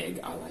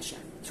aneg al Hashem,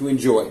 to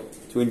enjoy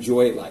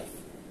life,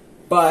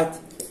 but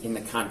in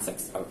the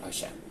context of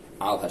Hashem,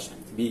 al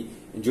Hashem, to be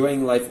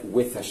enjoying life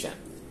with Hashem,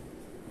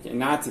 okay?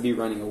 Not to be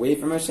running away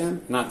from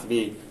Hashem, not to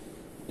be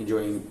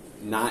enjoying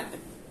not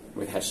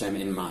with Hashem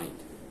in mind,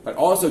 but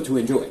also to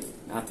enjoy,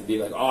 not to be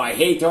like, oh, I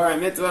hate Torah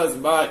and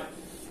mitzvahs, but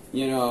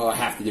I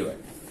have to do it.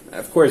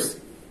 Of course,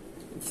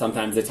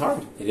 sometimes it's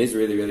hard. It is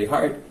really, really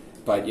hard.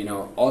 But,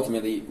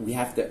 ultimately,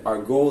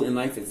 our goal in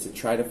life is to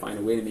try to find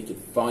a way to make it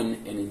fun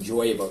and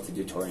enjoyable to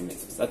do Torah and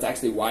mitzvahs. That's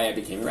actually why I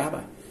became a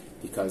rabbi.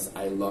 Because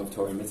I love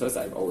Torah and mitzvahs.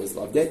 I've always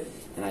loved it.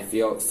 And I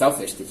feel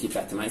selfish to keep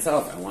that to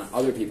myself. I want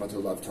other people to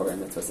love Torah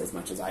and mitzvahs as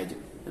much as I do.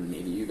 And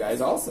maybe you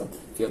guys also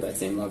feel that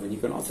same love. And you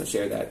can also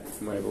share that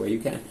in whatever way you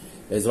can.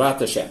 Bezrat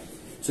Hashem.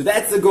 So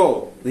that's the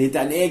goal.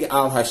 Litaneg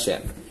al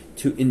Hashem.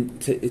 To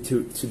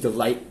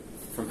delight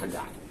from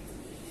Hagad.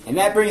 And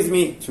that brings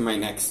me to my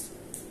next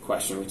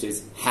question, which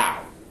is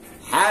how?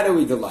 How do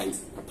we delight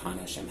upon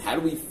Hashem? How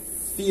do we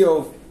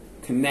feel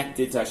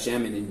connected to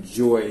Hashem and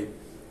enjoy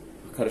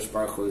HaKadosh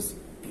Baruch Hu's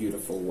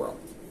beautiful world?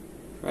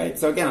 Right?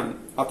 So again,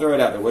 I'll throw it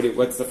out there.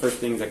 What's the first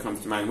things that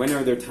comes to mind? When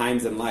are there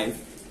times in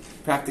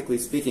life, practically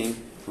speaking,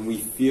 when we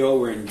feel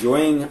we're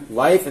enjoying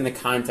life in the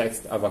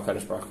context of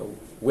HaKadosh Baruch Hu,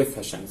 with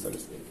Hashem, so to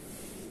speak?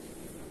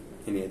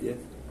 Any idea?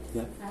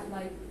 Yeah? At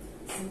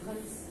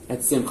Simchas.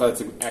 At Simcha,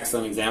 it's an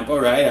excellent example,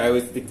 right? I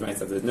always think to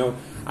myself, I don't know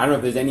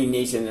if there's any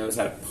nation that knows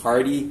how to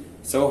party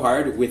so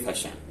hard with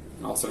Hashem.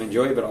 And also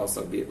enjoy it, but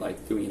also be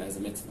like doing it as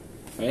a mitzvah.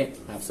 Right?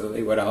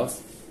 Absolutely. What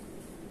else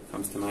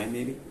comes to mind,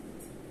 maybe?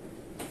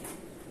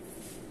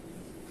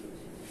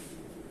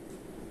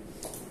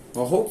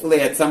 Well, hopefully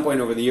at some point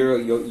over the year,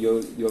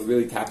 you'll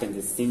really tap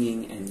into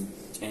singing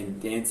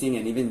and dancing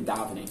and even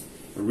davening.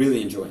 And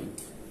really enjoying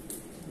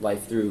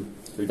life through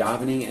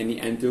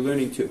davening and through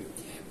learning too.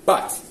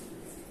 But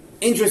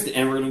interested,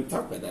 and we're going to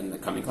talk about that in the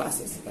coming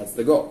classes. That's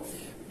the goal.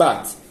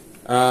 But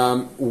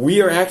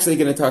we are actually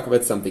going to talk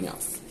about something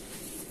else,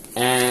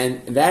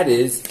 and that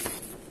is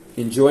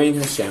enjoying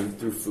Hashem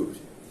through food,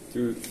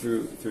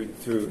 through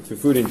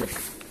food and drink.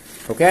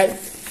 Okay,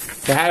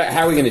 so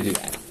how are we going to do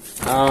that?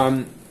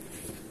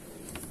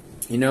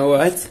 You know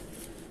what?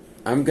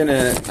 I'm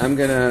gonna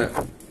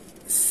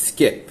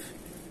skip.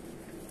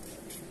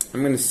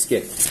 I'm gonna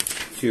skip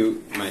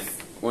to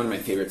one of my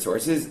favorite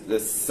sources, the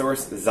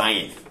source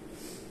Zion.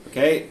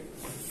 Okay,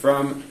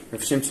 from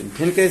Rav Shimshon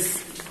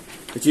Pinkus,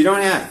 which you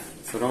don't have,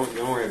 so don't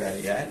worry about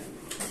it yet.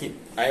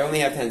 I only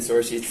have 10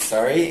 source sheets.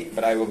 Sorry,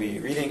 but I will be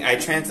reading. I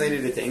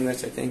translated it to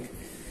English, I think,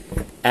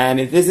 and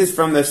this is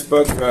from this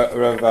book.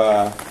 Rav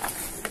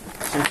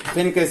Shimshon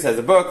Pinkus has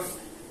a book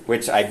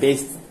which I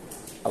based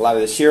a lot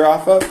of the shir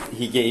off of.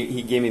 He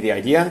gave me the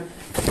idea,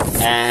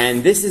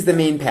 and this is the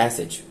main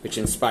passage which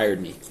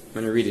inspired me. I'm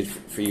going to read it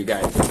for you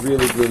guys. It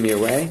really blew me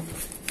away.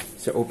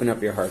 So open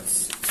up your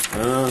hearts.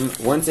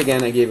 Once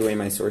again, I gave away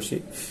my source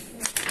sheet.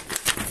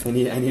 I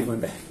need one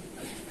back.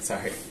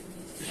 Sorry.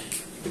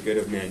 The good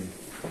of men.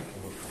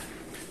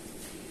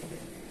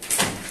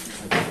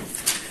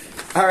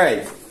 All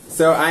right.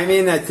 So I'm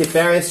in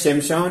Tiferes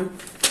Shimshon,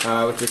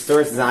 which is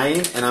source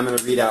Zion, and I'm going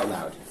to read out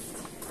loud.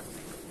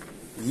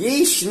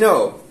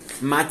 Yishno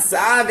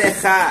Matzav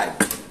echad.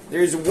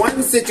 There's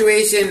one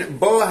situation,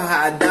 bo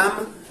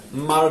ha'adam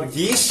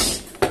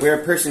margish,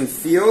 where a person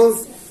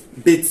feels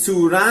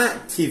bitsura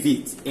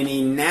tivit, in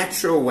a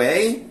natural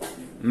way,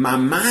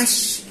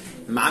 mamish,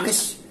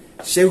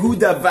 shehu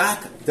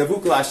davuk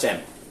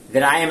la'Hashem,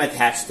 that I am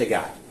attached to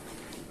God.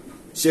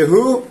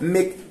 Shehu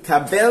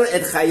mikabel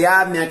et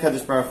chayav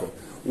me'akadosh baruch hu.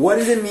 What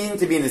does it mean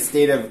to be in a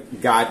state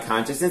of God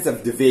consciousness,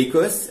 of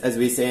dveikus, as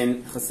we say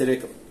in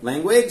Hasidic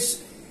language?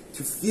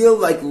 To feel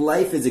like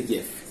life is a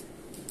gift.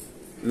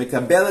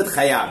 Mikabel et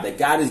chayav, that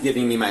God is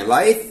giving me my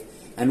life.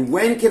 And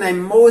when can I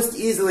most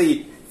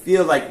easily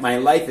feel like my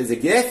life is a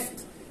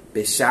gift?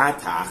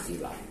 B'shat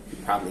ha'achila. You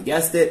probably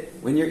guessed it.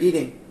 When you're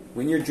eating,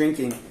 when you're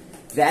drinking.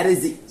 That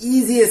is the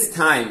easiest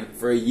time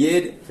for a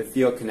yid to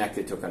feel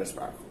connected to HaKadosh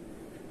Baruch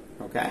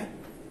Hu. Okay?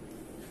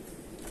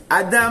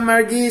 Adam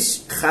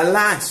margish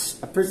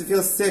chalash. A person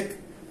feels sick.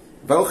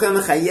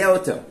 V'ochel mechayeh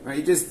oto. Right?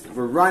 You just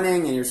were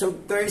running and you're so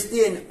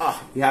thirsty and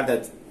you have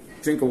that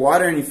drink of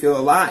water and you feel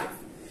alive.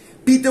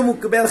 Pitom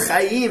ukabel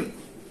chayim.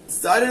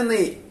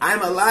 Suddenly,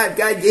 I'm alive.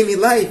 God gave me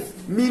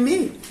life.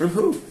 Me. From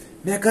who?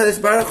 Me'akadosh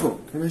Baruch Hu.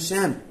 From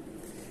Hashem.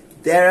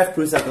 Derech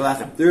prusat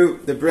halachik. Through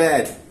the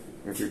bread.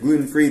 Or if you're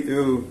gluten-free,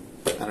 through,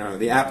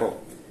 the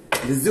apple.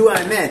 V'zu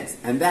ha'emet.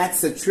 And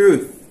that's the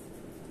truth.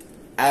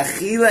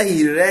 Achila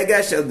hi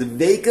rega shel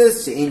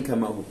dveikus she'ein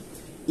kamahu.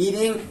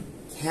 Eating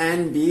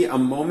can be a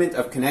moment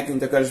of connecting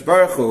to HaKadosh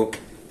Baruch Hu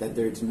that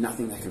there's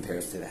nothing that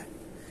compares to that.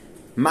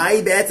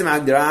 What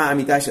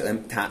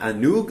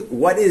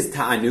is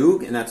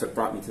ta'anug? And that's what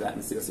brought me to that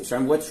in Silas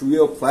Yisharim. What's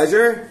real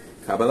pleasure?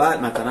 Kabbalat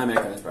matana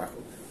me'akadosh baruch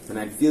hu. When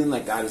I'm feeling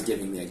like God is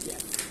giving me a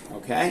gift.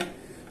 Okay?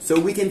 So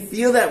we can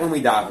feel that when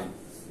we daven.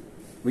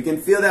 We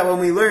can feel that when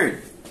we learn.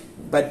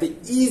 But the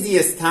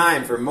easiest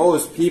time for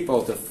most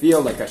people to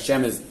feel like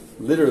Hashem is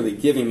literally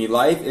giving me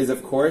life is,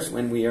 of course,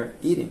 when we are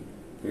eating.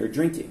 We are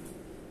drinking.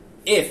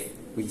 If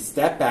we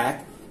step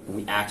back and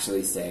we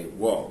actually say,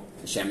 whoa,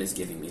 Hashem is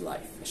giving me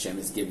life. Hashem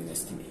is giving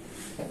this to me.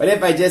 But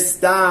if I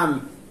just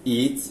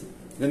eat,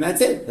 then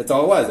that's it. That's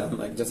all it was.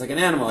 I'm just like an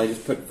animal. I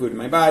just put food in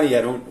my body.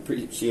 I don't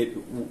appreciate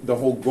the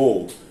whole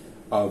goal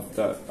of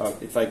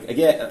it's like,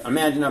 again,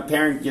 imagine a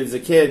parent gives a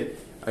kid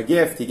a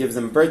gift. He gives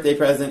them a birthday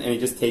present, and he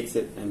just takes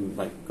it and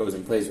goes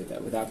and plays with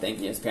it without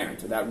thanking his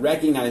parents, without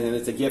recognizing that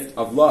it's a gift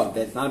of love.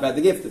 That's not about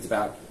the gift. It's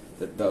about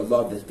the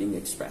love that's being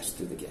expressed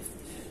through the gift.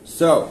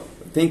 So,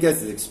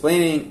 Pinchas is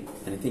explaining,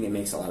 and I think it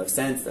makes a lot of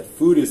sense, that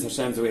food is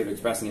Hashem's way of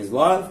expressing His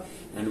love,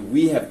 and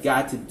we have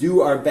got to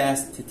do our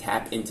best to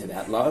tap into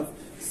that love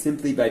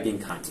simply by being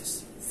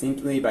conscious,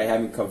 simply by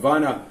having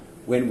kavanah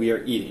when we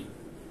are eating.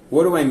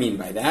 What do I mean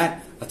by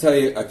that? I'll tell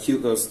you a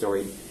cute little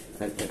story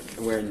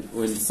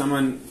when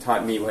someone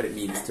taught me what it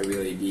means to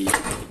really be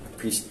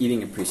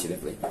eating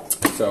appreciatively.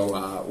 So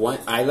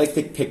I like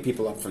to pick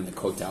people up from the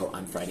kotel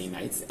on Friday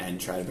nights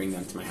and try to bring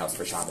them to my house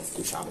for Shabbos,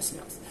 do Shabbos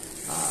meals.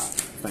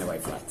 My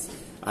wife lets.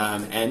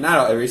 And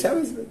not every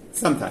Shabbos, but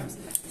sometimes.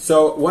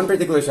 So one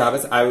particular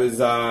Shabbos,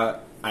 I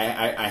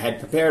had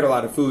prepared a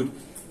lot of food.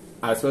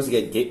 I was supposed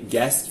to get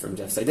guests from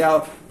Jeff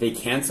Seidel. They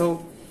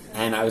canceled,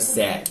 and I was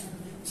sad.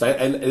 So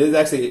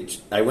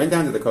I went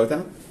down to the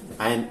kotel,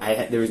 and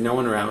there was no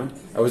one around.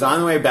 I was on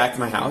the way back to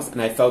my house,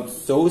 and I felt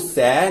so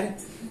sad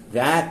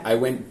that I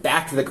went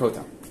back to the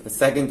kotel the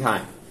second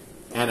time.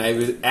 And I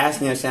was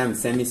asking Hashem to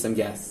send me some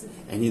guests.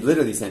 And He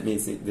literally sent me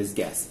this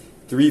guest.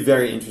 3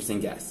 very interesting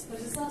guests.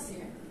 Was this last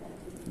year?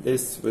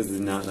 This was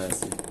not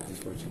last year,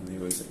 unfortunately.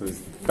 It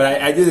was.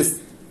 But I do this.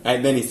 I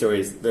have many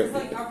stories. But, It's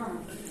like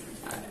Abraham.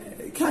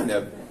 kind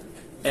of.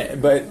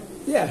 But,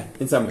 yeah,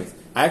 in some ways.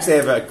 I actually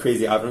have a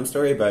crazy Avram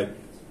story, but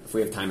if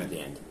we have time at the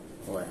end.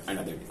 Or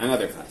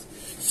another class.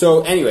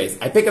 So,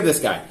 anyways, I pick up this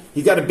guy.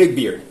 He's got a big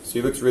beard, so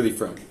he looks really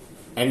frum.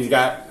 And he's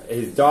got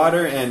his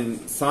daughter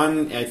and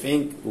son, I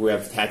think, who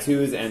have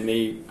tattoos, and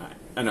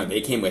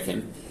they came with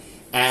him.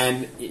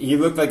 And he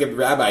looked like a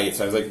rabbi,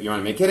 so I was like, you want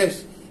to make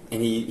Kiddush?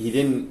 And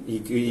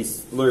he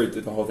slurred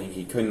through the whole thing.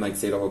 He couldn't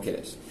say the whole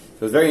Kiddush.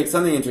 So it was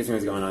something interesting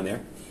was going on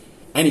there.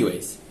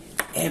 Anyways,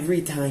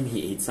 every time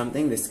he ate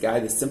something, this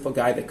simple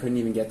guy that couldn't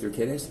even get through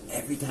Kiddush,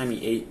 every time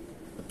he ate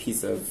a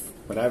piece of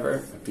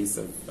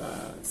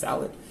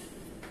salad,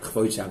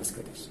 Chavoy Shabbos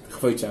Kiddush,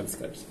 Chavoy Shabbos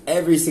Kiddush.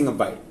 Every single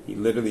bite, he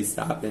literally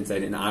stopped and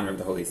said, in honor of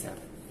the Holy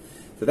Sabbath.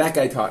 So that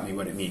guy taught me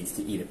what it means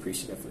to eat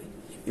appreciatively.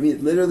 It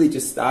means literally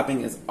just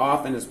stopping as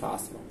often as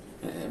possible.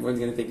 And everyone's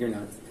going to think you're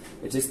nuts.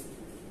 But just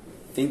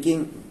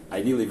thinking,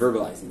 ideally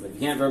verbalizing. But if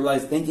you can't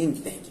verbalize thinking,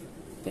 thank you.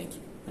 Thank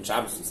you. On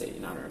Shabbos, you say,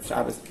 in honor of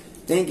Shabbos,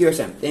 thank you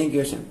Hashem, thank you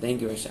Hashem,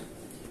 thank you Hashem.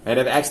 Right,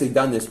 I've actually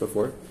done this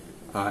before.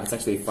 It's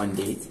actually a fun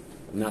date.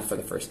 Not for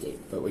the first date.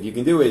 But what you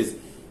can do is,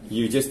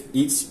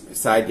 each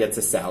side gets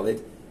a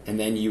salad, and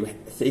then you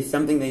say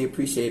something they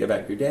appreciate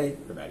about your day,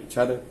 or about each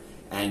other,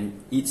 and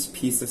each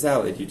piece of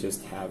salad you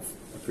just have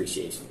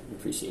appreciation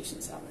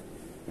salad.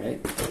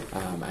 Right?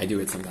 I do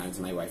it sometimes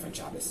with my wife on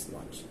Shabbos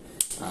lunch.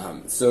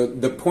 So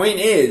the point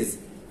is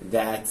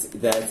that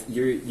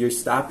you're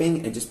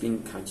stopping and just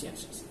being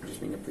conscientious, just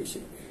being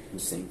appreciative. I'm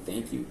just saying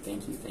thank you,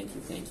 thank you, thank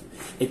you, thank you.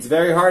 It's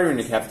very hard when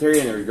you're in a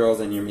cafeteria and there are girls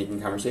and you're making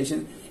conversation.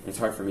 And it's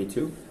hard for me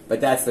too, but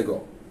that's the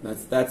goal.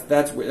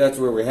 That's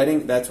where we're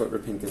heading. That's what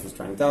Rav Pinkus is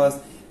trying to tell us,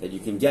 that you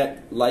can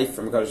get life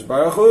from Kadosh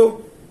Baruch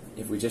Hu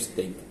if we just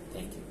think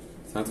thank you.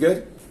 Sounds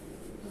good?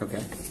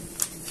 Okay.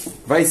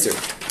 Weiser.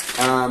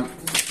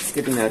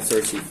 Skipping that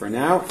source sheet for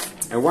now.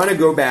 I want to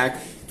go back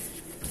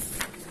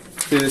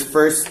to this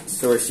first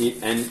source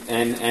sheet and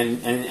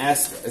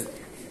ask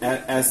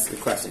the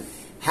question.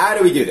 How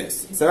do we do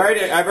this? So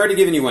I've already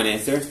given you one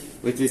answer,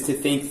 which is to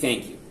think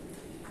thank you.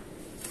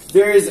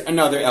 There is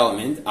another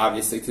element,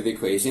 obviously, to the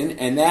equation,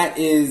 and that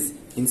is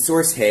in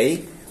source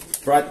Hay,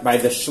 brought by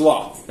the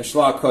Shlah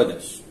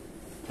Kodesh.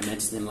 I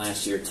mentioned him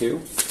last year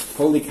too.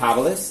 Holy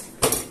Kabbalist,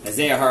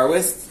 Isaiah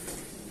Horowitz,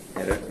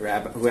 had a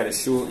rabbi who had a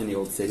shul in the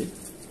old city.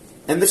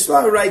 And the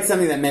Shlah writes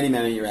something that many,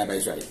 many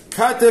rabbis write.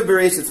 Katav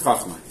Bereshit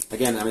Chachma.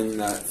 Again, I'm in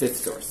the fifth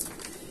source.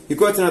 He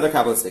quotes another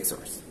Kabbalistic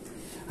source.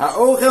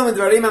 Ha'ochel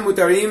midvarim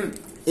hamutarim,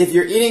 if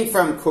you're eating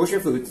from kosher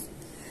foods,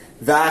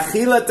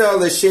 va'achilato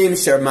l'shem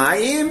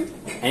shamayim,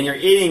 and you're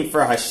eating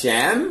for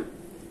Hashem,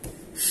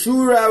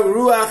 shura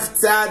ruach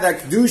tzad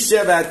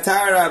akdusha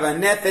v'atara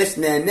v'nefesh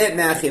ne'net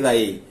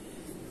me'achilai.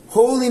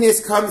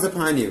 Holiness comes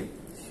upon you,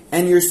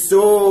 and your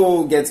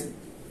soul gets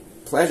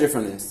pleasure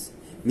from this.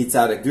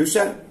 Mitzad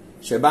akdusha,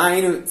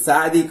 shabayinu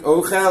tzadik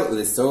ochel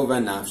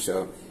l'sova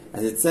nafsho.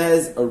 As it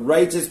says, a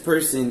righteous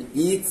person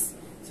eats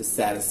to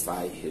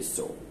satisfy his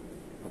soul.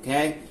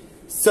 Okay?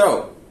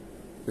 So,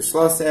 the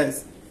Shlosh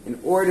says, in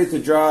order to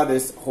draw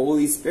this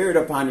Holy Spirit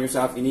upon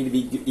yourself, you need to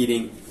be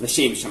eating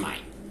l'shem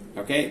shamayim.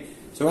 Okay?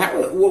 So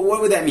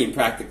what would that mean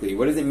practically?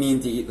 What does it mean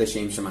to eat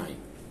l'shem shamayim?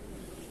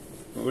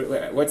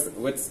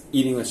 What's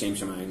eating l'shem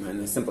shamayim on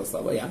the simplest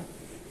level? Yeah?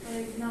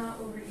 Like, not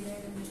overeating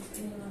and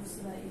eating enough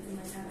so that you can,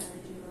 like, have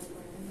energy while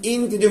working.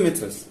 Eating to do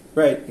mitzvahs.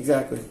 Right,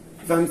 exactly.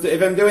 If I'm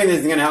doing this,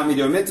 it's going to help me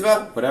do a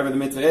mitzvah, whatever the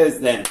mitzvah is,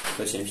 then it's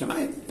l'shem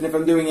shamayim. And if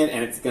I'm doing it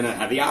and it's going to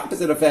have the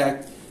opposite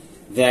effect,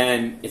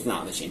 then it's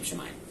not l'shem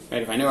shamayim.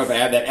 Right? If I know if I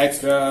have that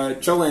extra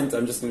cholent,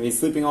 I'm just going to be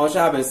sleeping all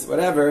Shabbos,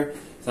 whatever,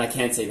 so I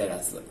can't say that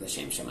that's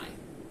l'shem shamayim.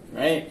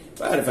 Right?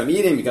 But if I'm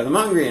eating because I'm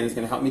hungry and it's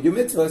going to help me do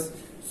mitzvahs,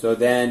 so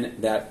then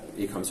that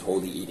becomes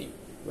holy eating.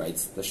 Right?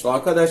 The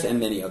Shlah Kodesh and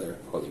many other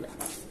holy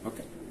rabbis.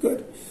 Okay,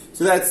 good.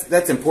 So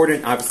that's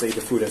important. Obviously,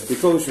 the food has to be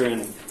kosher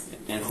and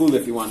chul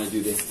if you want to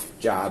do this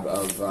job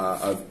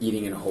of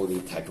eating in a holy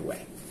type of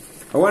way.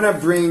 I want to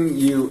bring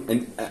you,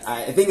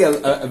 I think,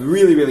 a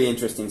really, really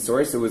interesting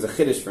source. It was a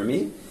chiddush for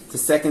me. It's the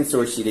second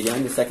source sheet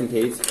again, the second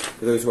page,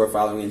 for those who are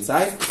following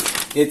inside.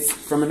 It's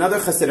from another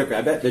Hasidic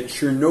Rebbe, the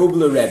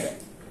Chernobyl Rebbe.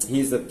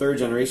 He's the third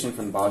generation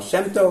from the Baal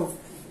Shem Tov,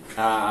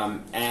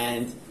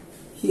 and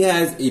he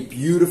has a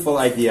beautiful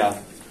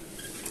idea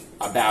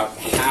about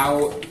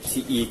how to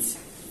eat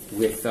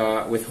with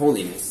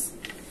holiness.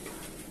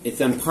 It's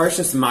on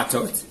Parshas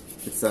Matot.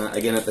 It's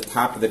again at the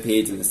top of the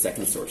page in the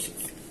second source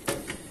sheet.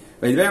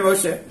 I'm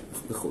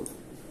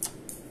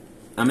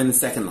in the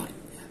second line.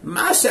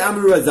 Masha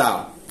Amru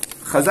Azal.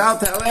 Chazal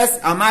tell us,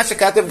 Amasha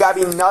Katav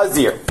Gabi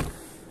Nazir.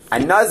 A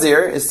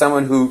Nazir is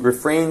someone who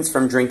refrains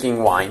from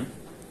drinking wine.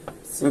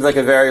 Seems like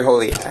a very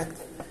holy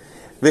act.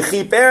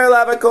 V'chiper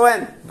alav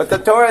kohen. But the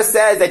Torah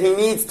says that he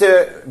needs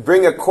to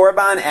bring a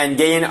korban and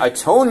gain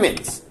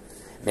atonement.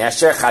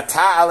 Me'asher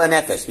chata ala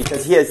nefesh.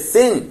 Because he has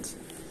sinned.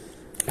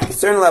 At a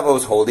certain level it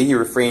was holy. He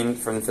refrained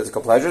from the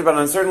physical pleasures. But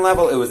on a certain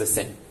level it was a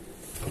sin.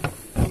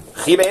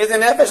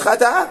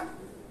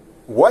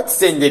 What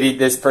sin did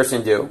this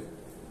person do?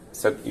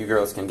 So you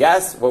girls can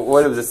guess. What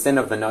was the sin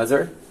of the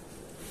Nazir?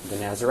 The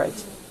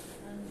Nazirite.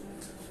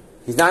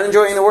 He's not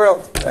enjoying the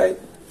world, right?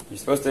 You're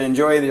supposed to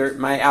enjoy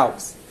my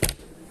Alps,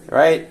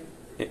 right?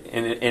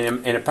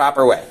 In a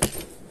proper way.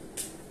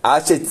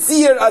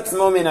 Tzir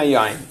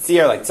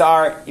like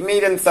tsar. He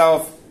made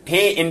himself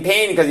in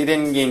pain because he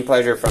didn't gain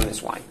pleasure from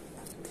this wine.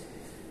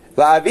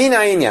 We have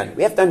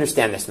to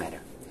understand this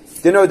matter.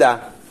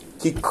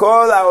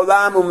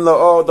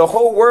 The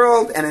whole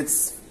world and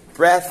its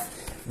breath,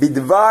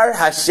 bidvar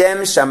Hashem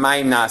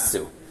shamayim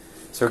nasu.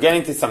 So we're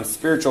getting to some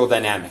spiritual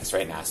dynamics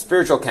right now,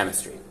 spiritual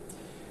chemistry.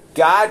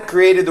 God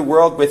created the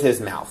world with His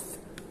mouth.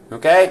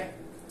 Okay?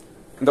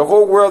 The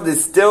whole world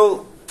is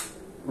still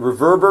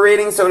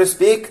reverberating, so to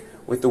speak,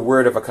 with the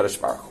word of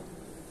HaKadosh Baruch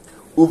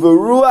Hu.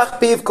 Uveruach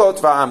piv kol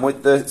tva'am,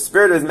 with the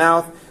spirit of His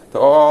mouth to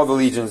all the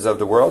legions of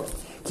the world.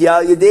 Ki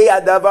al yedei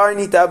adavar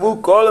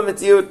nitavu kol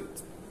ha-metziut.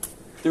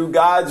 Through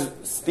God's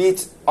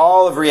speech,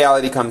 all of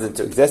reality comes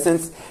into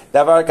existence.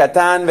 Davar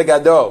katan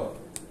v'gadol,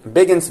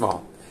 big and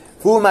small.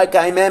 Hu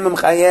makaimem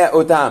m'chayeh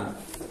otam.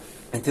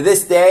 And to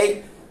this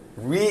day,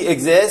 we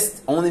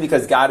exist only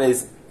because God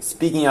is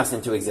speaking us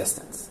into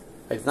existence.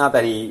 It's not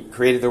that He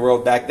created the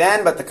world back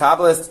then, but the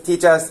Kabbalists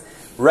teach us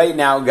right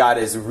now God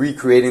is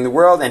recreating the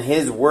world, and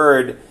His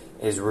word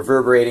is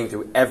reverberating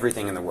through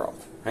everything in the world.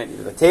 Right?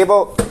 The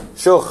table,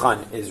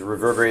 Shulchan, is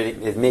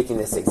reverberating, is making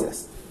this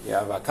exist. You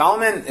have a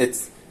Kalman,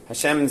 it's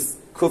Hashem's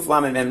Kuf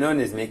Lam and Mem Nun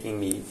is making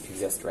me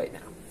exist right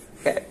now.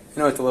 Okay, I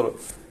know it's a little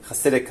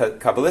Hasidic,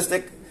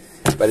 Kabbalistic,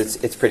 but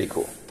it's pretty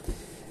cool.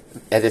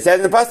 As it says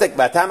in the pasuk,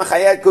 "V'atam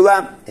chayed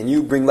kulam," and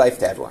you bring life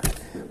to everyone.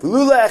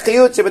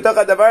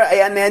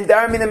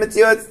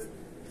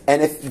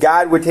 And if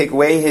God would take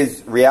away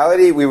His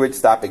reality, we would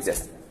stop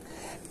existing.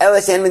 So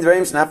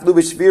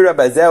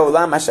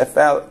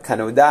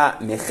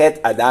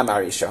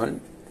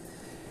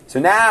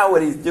now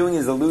what he's doing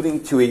is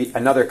alluding to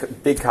another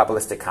big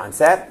Kabbalistic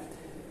concept,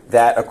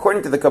 that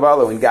according to the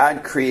Kabbalah, when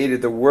God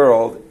created the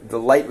world, the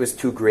light was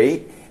too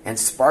great, and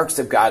sparks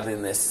of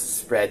godliness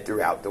spread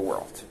throughout the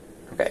world.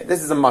 Okay,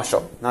 this is a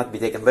mashal, not to be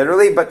taken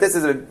literally, but this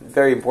is a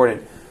very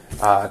important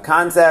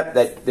concept,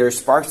 that there are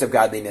sparks of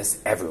godliness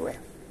everywhere.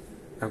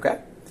 Okay?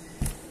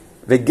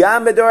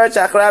 וגם בדור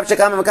שאחריו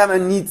שקם וכמה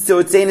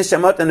ניצוצי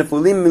נשמות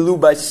הנפולים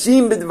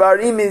מלובשים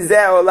בדברים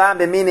מזה העולם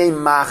במיני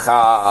מחל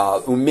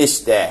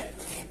ומשתה.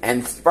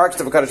 And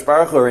sparks of HaKadosh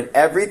Baruch Hu are in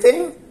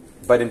everything,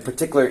 but in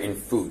particular in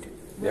food.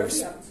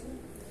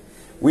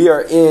 We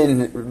are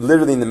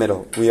literally in the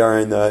middle. We are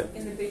in the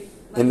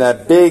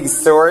big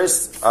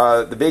source,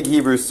 the big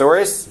Hebrew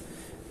source,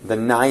 the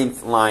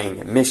 9th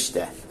line,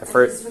 Mishteh. The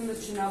first, from the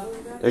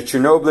Chernobyl? The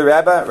Chernobyl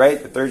Rebbe,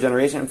 right? The 3rd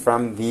generation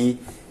from the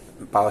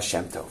Baal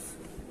Shem Tov.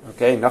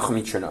 Okay,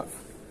 Nachmi Chernobyl.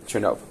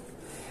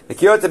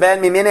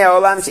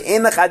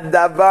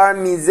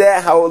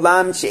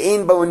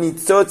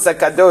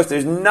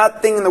 There's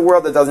nothing in the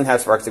world that doesn't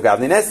have sparks of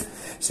godliness.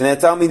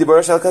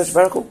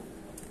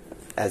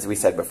 As we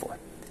said before.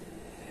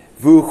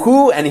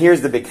 And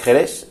here's the big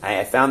chiddush.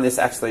 I found this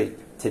actually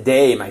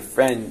today. My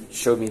friend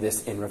showed me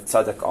this in Rav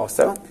Tzadok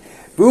also.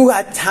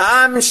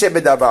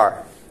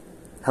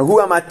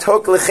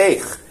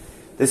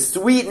 The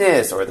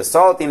sweetness or the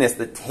saltiness,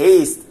 the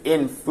taste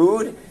in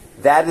food,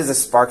 that is the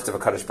sparks of a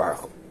Kadosh Baruch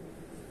Hu.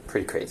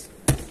 Pretty crazy.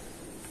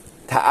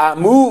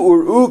 Ta'amu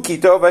ur'u ki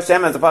tov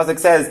Hashem, as the pasuk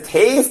says,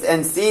 taste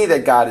and see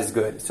that God is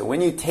good. So when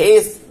you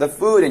taste the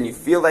food and you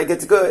feel like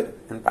it's good,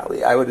 and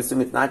probably I would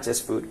assume it's not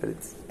just food, but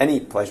it's any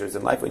pleasures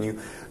in life, when you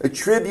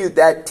attribute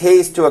that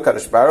taste to a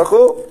Kadosh Baruch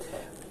Hu,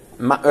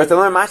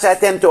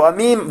 ma'atem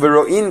to'amim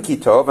v'ro'in ki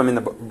tov, I'm in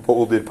the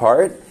bolded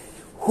part,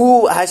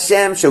 Hu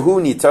Hashem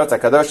shehu nitzot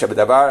HaKadosh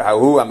b'davar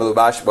hahu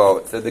ha'melubash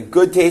bo. So the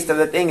good taste of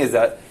the thing is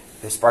the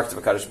sparks of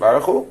a Kadosh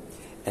Baruch Hu,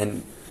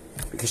 and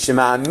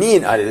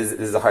Kishema'amin, this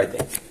is a hard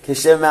thing.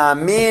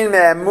 Kishema'amin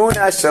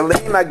me'emuna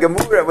shalema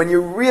gemura. When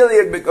you're really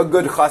a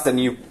good chassan, and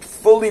you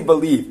fully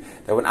believe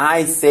that when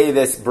I say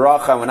this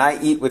bracha, when I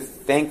eat with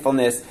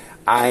thankfulness,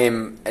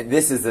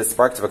 this is the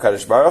sparks of a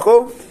Kadosh Baruch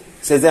Hu.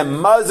 It says that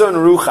mazon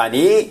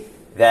ruchani,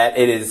 that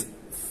it is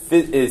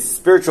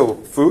spiritual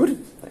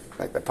food.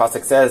 Like the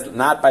pasuk says,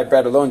 not by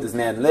bread alone does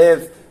man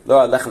live.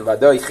 Lo alechem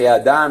vado yichya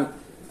adam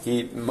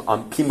ki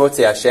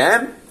motzei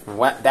Hashem.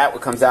 That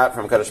comes out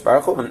from Kadosh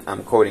Baruch Hu.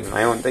 I'm quoting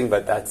my own thing,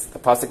 but that's the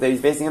pasuk that he's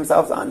basing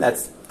himself on.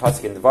 That's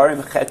pasuk in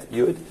Devarim Chet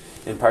Yud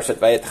in Parshat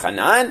Vayet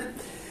Chanan.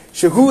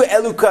 Shehu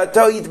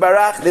elukato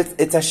yitbarach.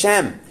 It's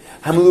Hashem.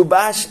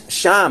 Hamlubash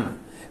sham.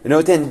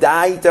 V'noten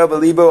da'ito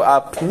b'libo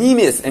al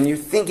pnimis. And you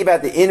think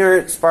about the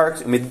inner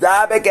sparks.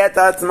 Midabek et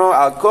atzmo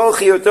al kol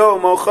chiyoto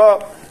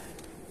mocho.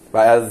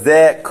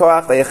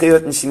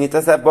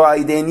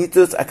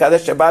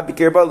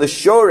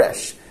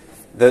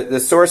 The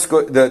source,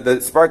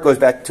 the spark goes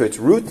back to its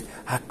root.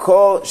 It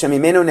goes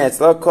back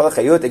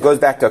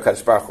to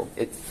HaKadosh Baruch Hu.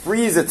 It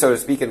frees it, so to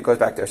speak, and it goes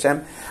back to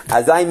Hashem.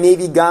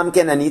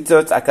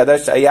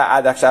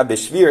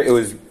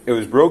 It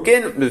was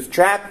broken, it was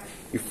trapped.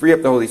 You free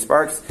up the holy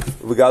sparks.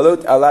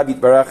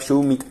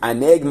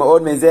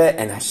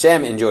 And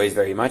Hashem enjoys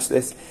very much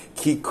this.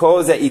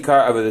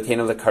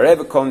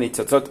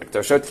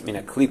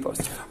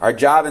 Our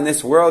job in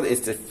this world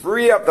is to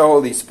free up the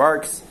holy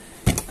sparks,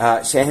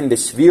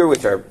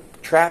 which are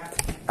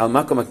trapped. To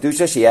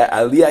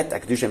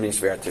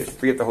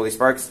free up the holy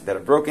sparks that are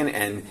broken,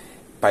 and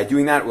by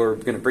doing that, we're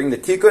going to bring the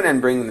tikkun and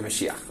bring the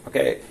Mashiach.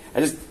 Okay, I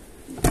just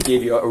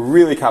gave you a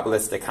really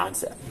Kabbalistic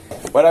concept.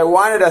 What I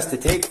wanted us to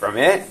take from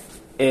it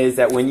is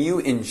that when you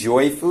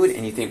enjoy food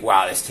and you think,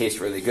 wow, this tastes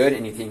really good,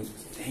 and you think,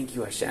 thank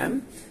you,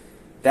 Hashem,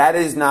 that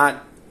is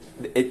a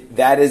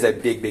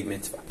big, big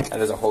mitzvah. That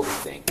is a holy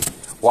thing.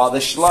 While the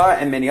Shla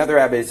and many other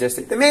rabbis just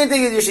say, the main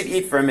thing is you should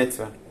eat for a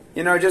mitzvah.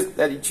 Just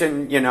that it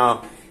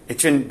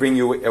shouldn't bring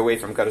you away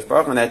from Kadosh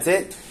Baruch Hu, and that's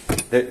it.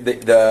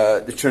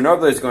 The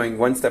Chernobyl is going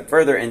one step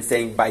further and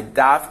saying, by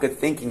dafka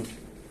thinking,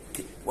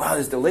 wow,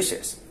 this is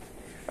delicious.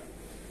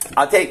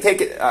 I'll take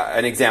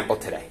an example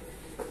today.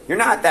 You're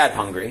not that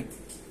hungry,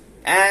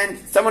 and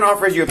someone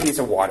offers you a piece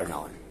of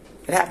watermelon.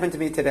 It happened to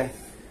me today.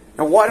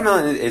 Now,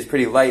 watermelon is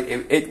pretty light.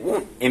 It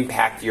won't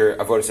impact your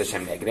avodas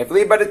Hashem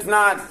negatively, but it's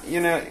not,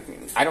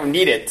 I don't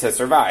need it to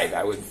survive.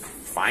 I would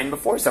find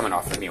before someone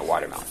offered me a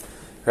watermelon,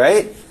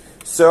 right?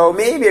 So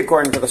maybe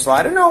according to the Shla,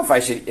 I don't know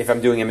if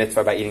I'm doing a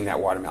mitzvah by eating that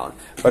watermelon.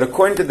 But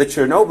according to the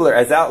Chernobyler,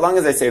 as long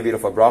as I say a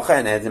beautiful bracha,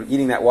 and as I'm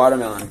eating that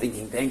watermelon, I'm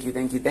thinking, thank you,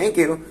 thank you, thank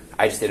you,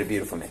 I just did a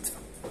beautiful mitzvah.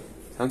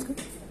 Sounds good?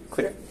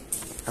 Clear?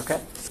 Okay?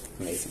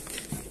 Amazing.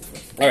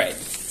 All right.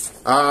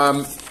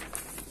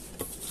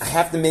 I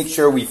have to make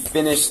sure we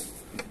finish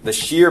the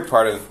sheer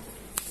part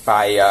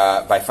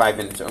by 5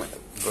 minutes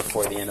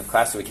before the end of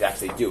class so we can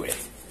actually do it.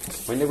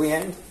 When did we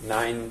end?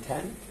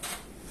 9:10?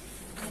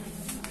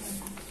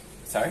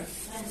 Sorry?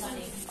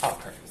 10:20. Oh,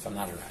 perfect. So I'm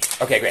not in a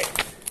rush. Okay, great.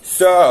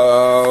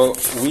 So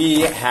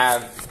we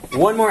have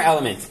one more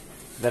element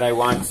that I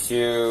want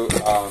to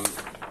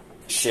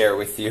share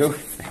with you.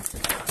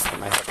 Get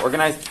myself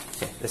organized.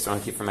 Okay, this one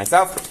I'll keep for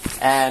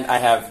myself. And I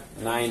have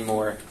 9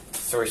 more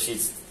source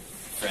sheets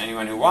for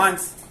anyone who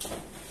wants.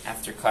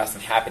 After class,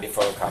 I'm happy to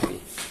photocopy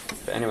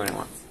for anyone who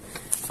wants.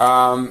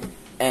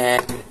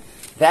 And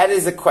that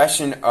is a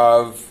question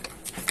of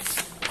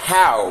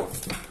how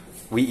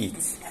we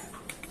eat.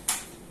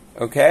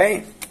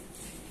 Okay?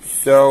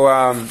 So,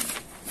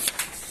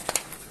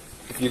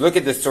 if you look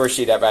at the source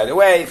sheet, by the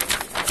way,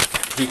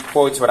 he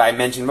quotes what I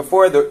mentioned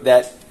before,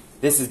 that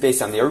this is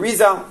based on the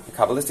Arizal, the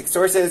Kabbalistic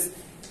sources,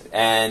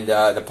 and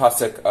the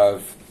pasuk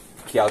of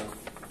Pi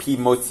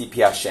Motzi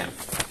Pi Hashem.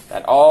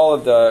 That all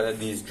of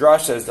these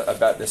drashas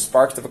about the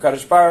sparks of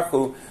HaKadosh Baruch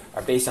Hu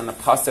are based on the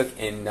pasuk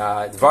in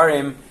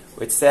Dvarim,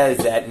 which says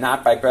that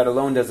not by bread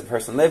alone does a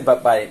person live,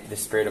 but by the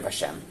Spirit of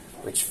Hashem,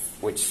 which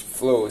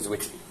flows,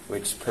 which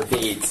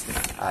pervades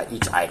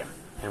each item.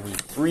 And we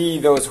free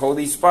those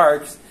holy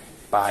sparks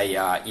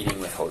by eating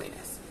with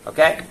holiness.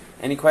 Okay?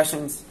 Any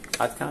questions?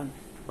 Adkan?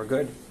 We're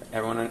good?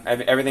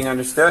 Everything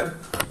understood?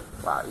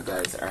 Wow, you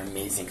guys are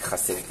amazing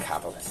Hasidic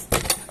Kabbalists.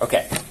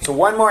 Okay, so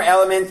one more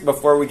element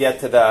before we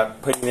get to the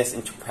putting this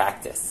into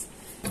practice.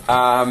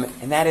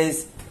 And that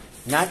is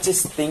not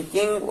just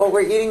thinking what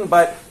we're eating,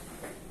 but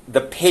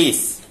the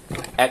pace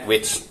at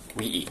which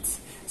we eat.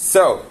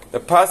 So,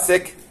 the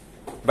pasuk,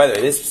 by the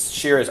way, this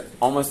shir is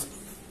almost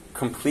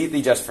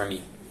completely just for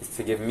me. It's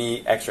to give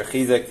me extra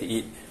chizuk to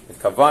eat with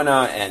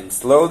kavana and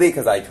slowly,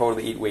 because I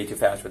totally eat way too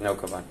fast with no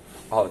kavana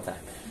all the time.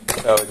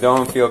 So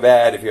don't feel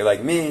bad if you're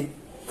like me.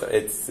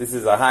 This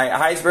is a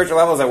high spiritual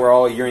levels that we're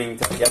all yearning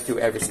to get to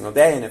every single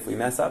day, and if we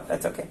mess up,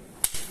 that's okay.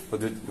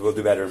 We'll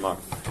do better tomorrow.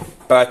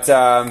 But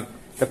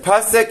the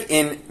pasuk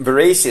in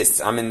Bereshis,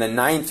 I'm in the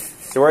 9th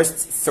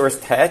source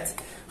tet,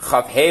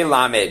 Chav Hei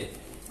Lamed,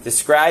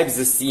 describes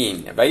the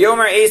scene.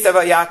 Vayomer Esav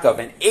al Yaakov,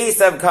 and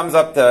Esav comes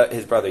up to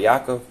his brother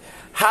Yaakov.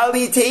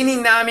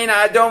 Haliteni namin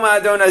adom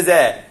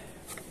adonazeh.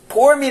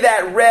 Pour me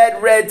that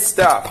red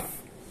stuff.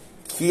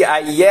 Ki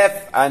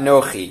ayef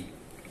anochi.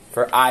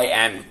 For I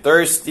am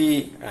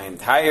thirsty, I am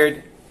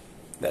tired.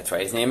 That's why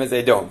his name is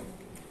Edom.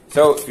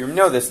 So, if you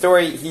know the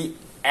story, he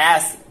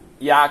asks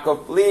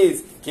Yaakov,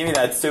 please, give me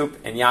that soup.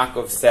 And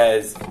Yaakov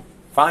says,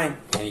 fine.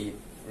 And he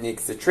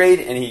makes the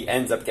trade, and he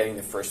ends up getting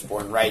the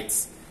firstborn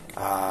rights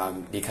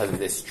because of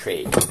this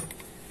trade.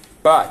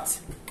 But,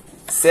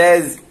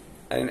 says,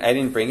 I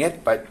didn't bring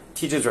it, but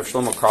teaches Rav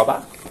Shlomo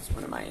Karlbach, it's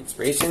one of my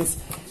inspirations,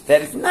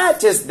 that it's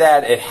not just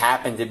that it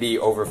happened to be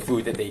over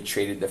food that they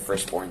traded the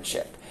firstborn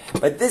ship.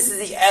 But this is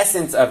the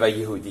essence of a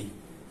Yehudi.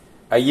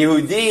 A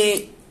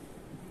Yehudi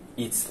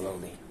eats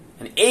slowly.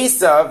 And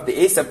Esav, the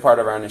Esav part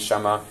of our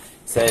neshama,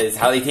 says,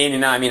 Haliteni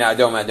na'amin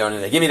adom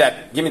adonai. Give me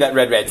that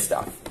red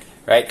stuff.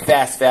 Right?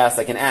 Fast,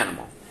 like an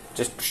animal.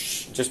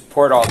 Just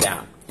pour it all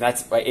down.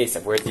 That's by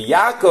Esav. Whereas the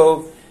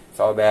Yaakov, it's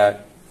all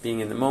about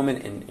being in the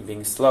moment and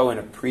being slow and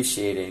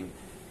appreciating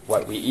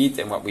what we eat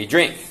and what we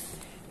drink.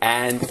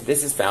 And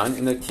this is found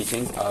in the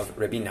teachings of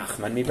Rabbi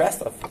Nachman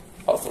Mibreslov.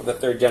 Also the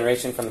 3rd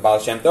generation from the Baal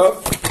Shem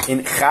Tov.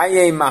 In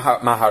Chaye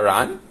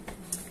Maharan,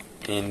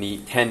 in the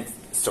 10th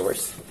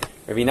source,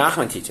 Rabbi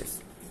Nachman teaches,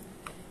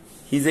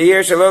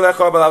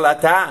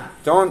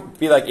 don't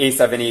be like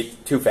Esav and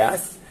eat too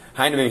fast.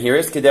 Hainavim here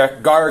is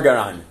keder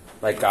gargaran,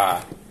 like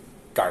a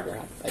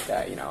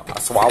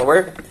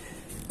swallower.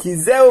 To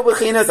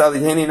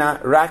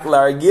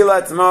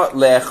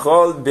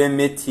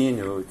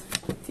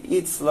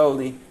eat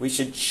slowly. We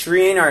should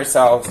train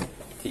ourselves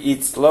to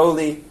eat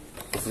slowly.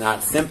 It's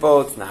not simple.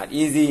 It's not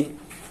easy,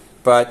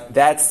 but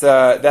that's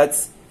what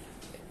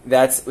Rabbi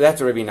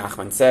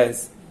Nachman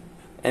says.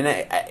 And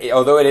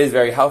although it is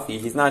very healthy,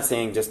 he's not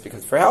saying just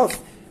because for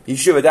health. And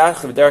he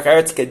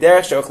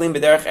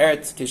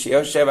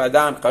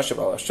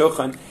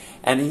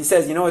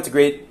says, it's a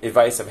great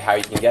advice of how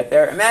you can get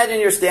there. Imagine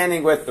you're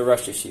standing with the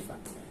Rosh Yeshiva,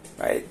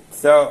 right?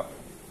 So,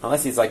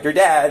 unless he's like your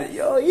dad,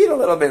 you'll eat a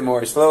little bit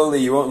more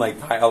slowly. You won't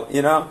pile,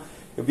 you'll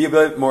be a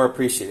bit more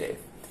appreciative.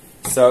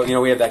 So,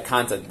 we have that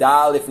concept,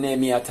 da lifnei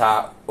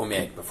mi'ata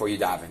omed, before you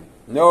daven.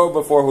 Know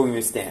before whom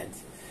you stand.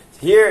 So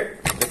here,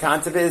 the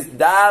concept is,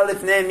 da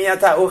lifnei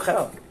mi'ata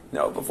uchel.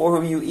 Know before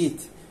whom you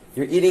eat.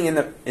 You're eating in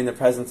the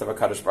presence of a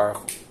Kadosh Baruch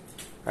Hu.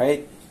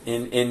 Right?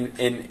 In Levi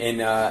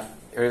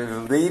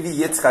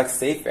Yitzchak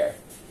Sefer,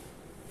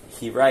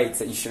 he writes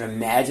that you should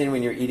imagine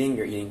when you're eating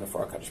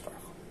before a Kadosh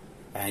Baruch Hu.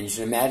 And you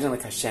should imagine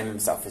like Hashem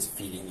himself is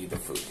feeding you the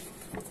food.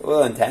 It's a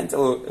little intense,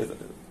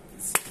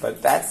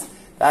 but that's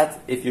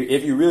if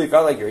you really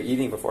felt like you're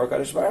eating before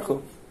Kadosh Baruch Hu,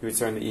 you would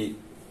certainly eat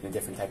in a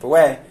different type of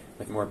way,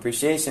 with more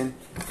appreciation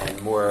and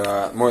more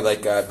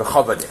like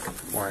bechovadik,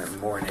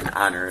 more in an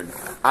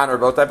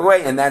honorable type of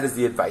way. And that is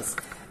the advice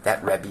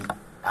that Rabbi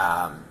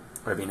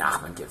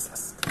Nachman gives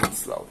us: to eat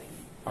slowly.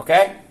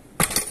 Okay.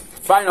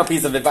 Final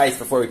piece of advice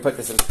before we put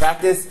this into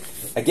practice.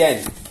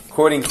 Again,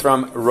 quoting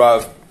from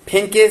Rav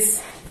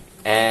Pincus,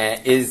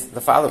 is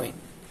the following.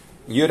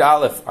 Yud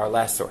Aleph, our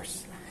last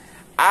source.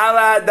 Al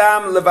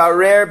Adam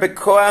levarer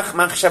bekoach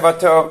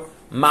machshavato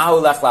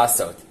mahu lech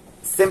lasot.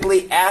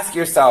 Simply ask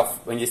yourself,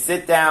 when you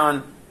sit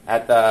down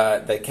at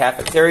the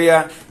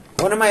cafeteria,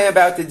 what am I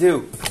about to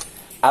do?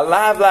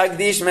 Alav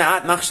lagdish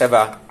me'at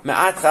machshava,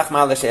 me'at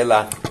chachma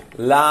l'she'ela,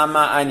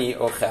 lama ani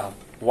ochel.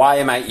 Why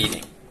am I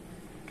eating?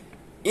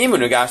 Imu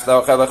nugash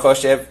la'ochel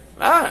v'choshev,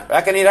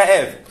 rakani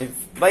ra'ev.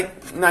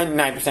 Like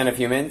 99% of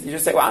humans, you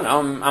just say, well, no,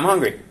 I'm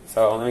hungry,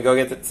 so let me go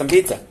get some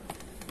pizza.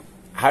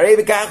 So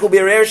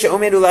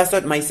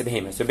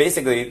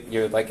basically,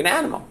 you're like an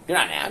animal. You're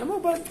not an animal,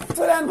 but that's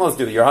what animals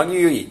do. You're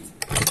hungry, you eat.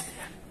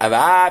 Even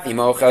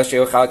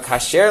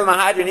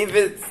if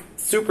it's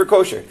super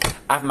kosher.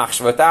 All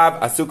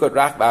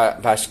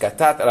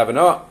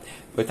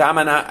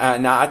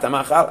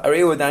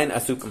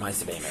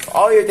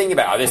you're thinking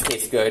about, this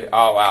tastes good,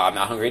 oh wow, I'm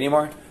not hungry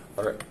anymore,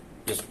 or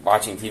just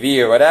watching TV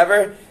or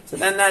whatever, so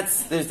then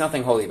there's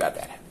nothing holy about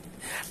that.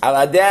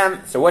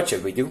 Aladem, so what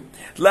should we do?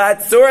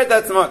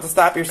 To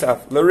stop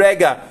yourself.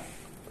 L'rega,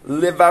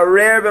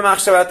 levarer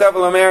b'machshavatav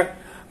v'lomer,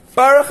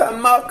 baruch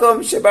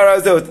hamakom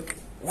shebarazot.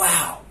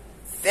 Wow,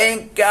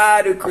 thank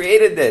God who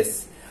created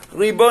this.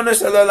 Ribono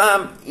shel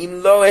olam,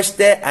 im lo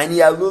eshte ani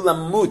alul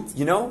lamut.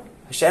 You know,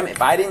 Hashem,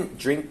 if I didn't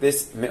drink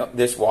this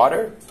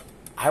water,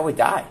 I would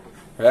die,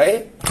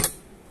 right?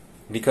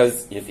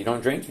 Because if you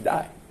don't drink, you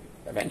die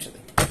eventually.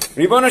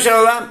 Ribono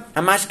shel olam,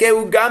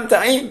 hamashkeu gam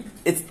ta'im.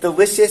 It's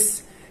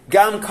delicious.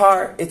 Gam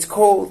kar, it's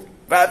cold.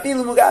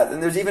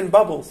 And there's even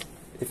bubbles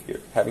if you're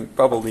having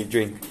bubbly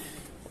drink.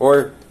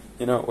 Or,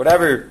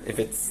 whatever, if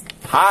it's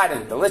hot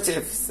and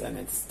delicious and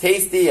it's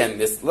tasty and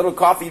this little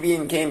coffee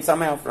bean came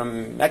somehow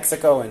from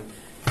Mexico and,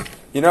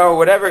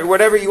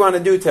 whatever you want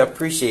to do to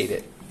appreciate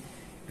it.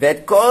 You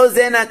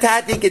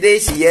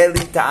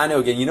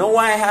know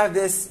why I have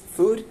this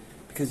food?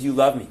 Because you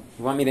love me.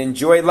 You want me to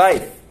enjoy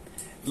life.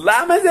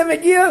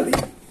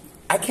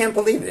 I can't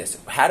believe this.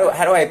 How do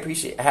I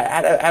appreciate?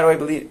 How do I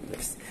believe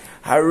this?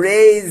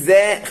 This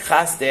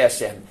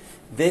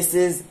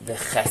is the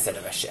chesed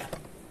of Hashem.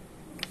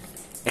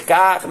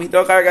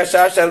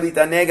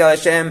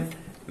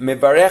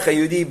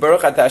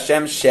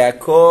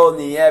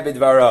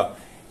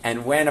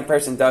 And when a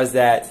person does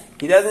that,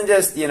 he doesn't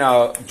just,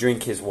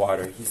 drink his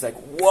water. He's like,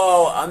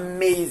 whoa,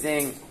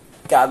 amazing.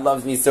 God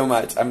loves me so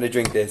much. I'm going to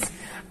drink this.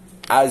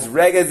 As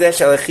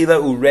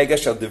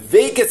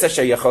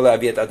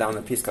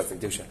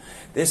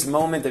this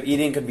moment of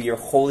eating could be your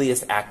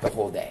holiest act the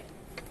whole day.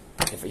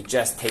 If we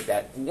just take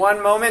that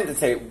one moment and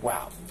say,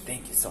 wow,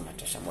 thank you so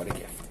much, Hashem, what a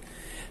gift.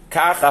 You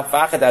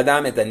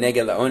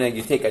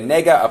take a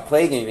nega, a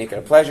plague, and you make it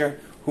a pleasure.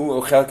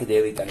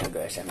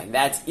 And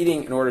that's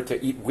eating in order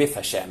to eat with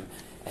Hashem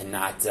and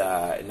not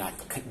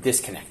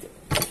disconnected.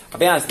 I'll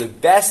be honest, the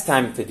best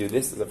time to do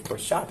this is, of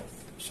course, Shabbos.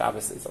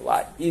 Shabbos is a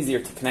lot easier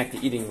to connect to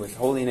eating with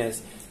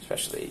holiness,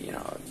 especially,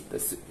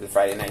 the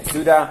Friday night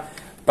Suda.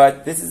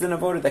 But this is an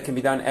avodah that can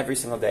be done every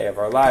single day of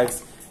our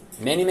lives,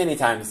 many, many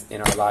times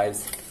in our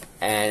lives.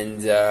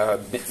 And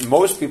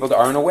most people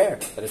aren't aware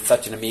that it's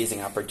such an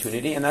amazing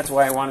opportunity. And that's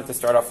why I wanted to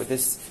start off with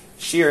this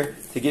shir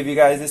to give you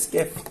guys this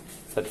gift.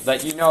 So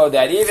that you know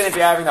that even if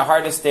you're having the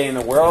hardest day in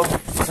the world,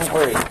 don't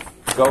worry.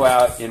 Go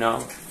out,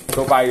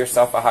 go buy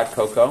yourself a hot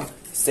cocoa,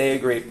 say a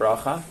great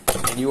bracha,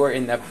 and you are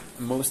in the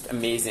most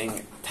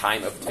amazing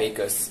time of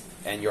dveikus,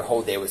 and your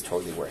whole day was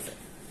totally worth it.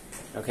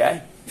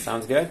 Okay?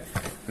 Sounds good?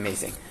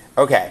 Amazing.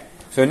 Okay,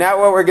 so now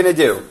what we're going to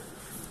do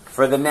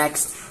for the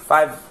next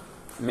 5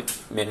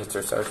 minutes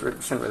or so,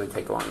 it shouldn't really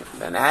take longer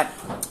than that,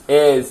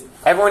 is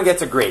everyone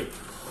gets a grade.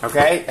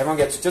 Okay? Everyone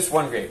gets just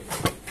one grade.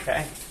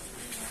 Okay?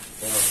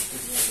 So,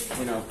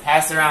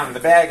 pass around the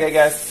bag, I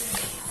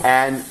guess.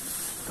 And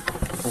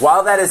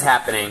while that is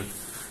happening,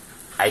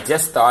 I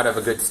just thought of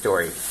a good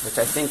story, which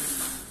I think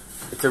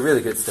it's a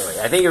really good story.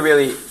 I think it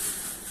really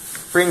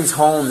brings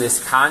home this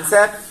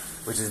concept,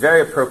 which is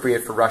very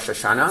appropriate for Rosh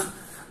Hashanah,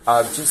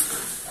 of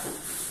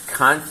just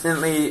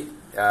constantly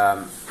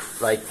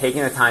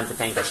taking the time to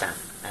thank Hashem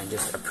and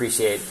just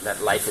appreciate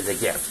that life is a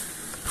gift.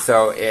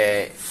 So,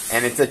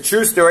 and it's a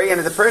true story and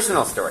it's a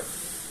personal story.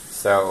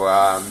 So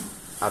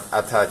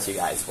I'll tell it to you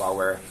guys while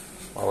we're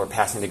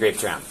passing the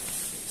grapes around.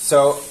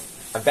 So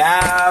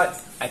about,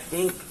 I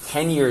think,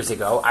 10 years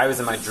ago, I was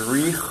a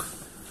madrich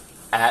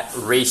at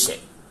Reshit.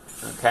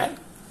 Okay?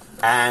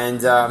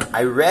 And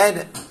I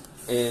read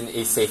in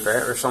a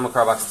sefer, or Shlomo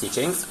Carlebach's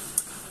teachings,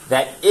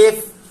 that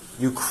if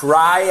you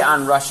cry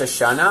on Rosh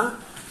Hashanah,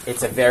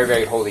 it's a very,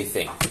 very holy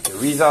thing. The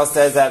Rizal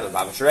says that, the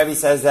Baba Rebbe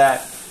says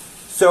that.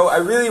 So I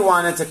really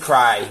wanted to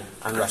cry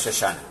on Rosh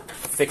Hashanah,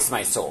 fix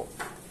my soul.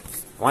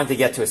 I wanted to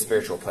get to a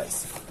spiritual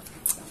place.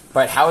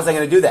 But how was I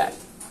going to do that?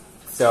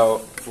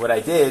 So what I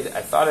did,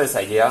 I thought of this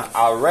idea.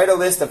 I'll write a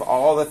list of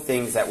all the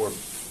things that were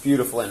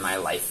beautiful in my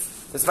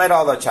life, despite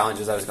all the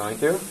challenges I was going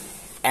through,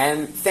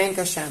 and thank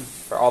Hashem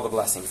for all the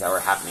blessings that were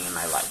happening in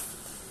my life.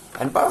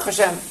 And Baruch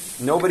Hashem,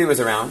 nobody was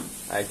around.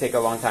 I take a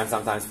long time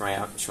sometimes for my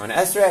Shemona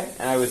Esrei,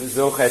 and I was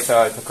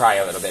zoche to cry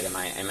a little bit in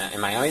my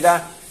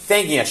Amidah,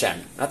 thanking Hashem.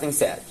 Nothing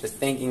sad. Just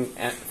thanking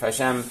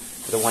Hashem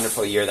for the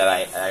wonderful year that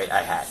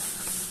I had.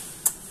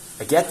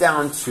 I get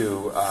down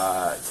to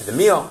the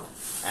meal,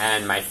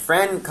 and my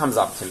friend comes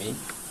up to me.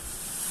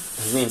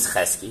 His name's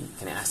Chesky.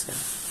 Can I ask him?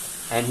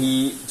 And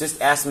he just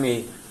asked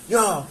me,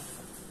 yo,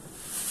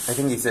 I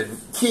think he said,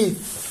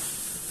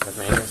 Keith, that's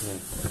my English name.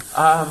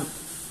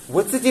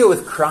 What's the deal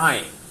with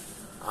crying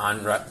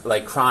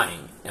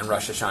crying in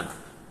Rosh Hashanah?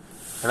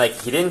 And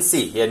he didn't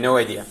see. He had no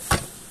idea.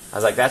 I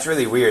was like, that's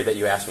really weird that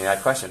you asked me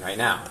that question right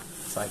now.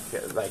 It's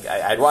like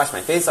I'd washed my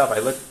face off. I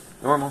looked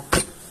normal.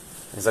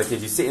 He's like,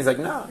 did you see? He's like,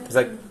 no. He's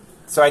like,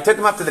 so I took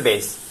him up to the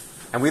base,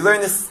 and we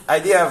learned this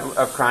idea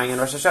of crying in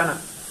Rosh Hashanah.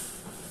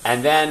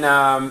 And then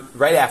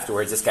right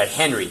afterwards, this guy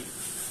Henry,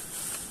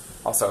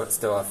 also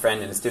still a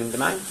friend and a student of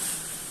mine,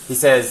 he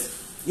says,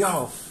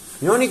 yo,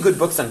 you know any good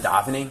books on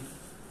davening?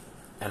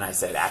 And I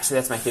said, actually,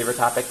 that's my favorite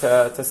topic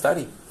to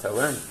study, to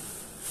learn.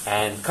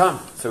 And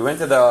come. So we went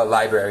to the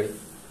library,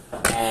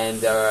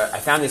 and I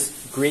found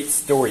this great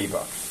story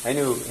book. I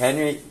knew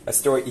Henry, a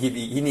story.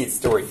 He needs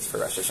stories for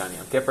Rosh Hashanah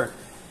Yom Kippur,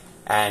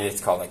 and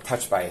it's called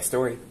Touched by a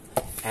Story.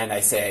 And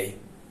I say,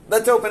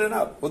 let's open it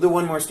up. We'll do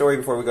one more story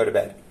before we go to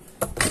bed.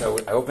 So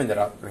I opened it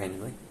up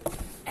randomly,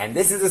 and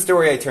this is the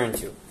story I turned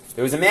to.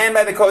 There was a man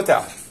by the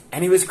kotel,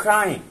 and he was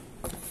crying.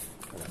 I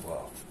was like,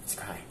 whoa, he's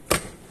crying.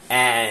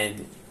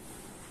 And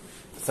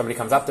somebody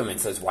comes up to him and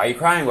says, why are you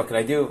crying? What can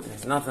I do? And he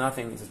says,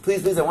 nothing. He says,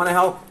 please, I want to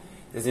help.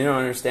 He says, you don't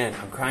understand.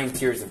 I'm crying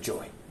tears of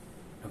joy.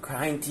 I'm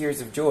crying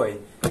tears of joy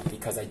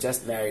because I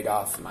just married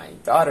off my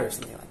daughter or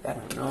something like that. I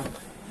don't know.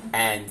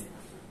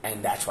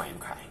 And that's why I'm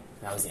crying.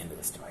 That was the end of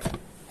the story.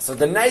 So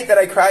the night that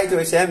I cried to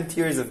Hashem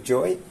tears of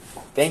joy,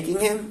 thanking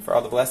Him for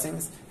all the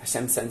blessings,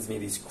 Hashem sends me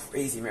these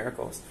crazy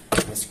miracles,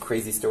 this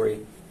crazy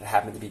story that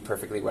happened to be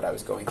perfectly what I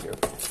was going through.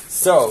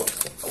 So,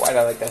 why do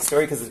I like that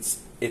story? Because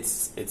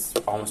it's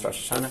almost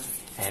Rosh Hashanah,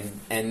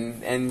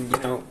 and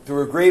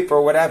through a grape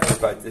or whatever,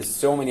 but there's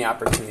so many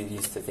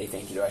opportunities to say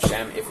thank you to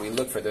Hashem if we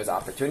look for those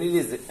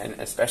opportunities, and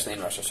especially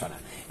in Rosh Hashanah.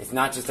 It's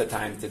not just a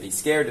time to be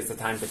scared, it's a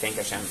time to thank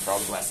Hashem for all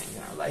the blessings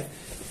in our life.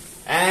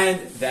 And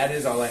that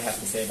is all I have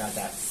to say about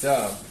that. So,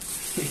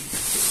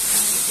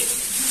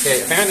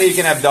 okay, apparently you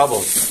can have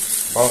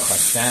doubles. Baruch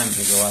Hashem,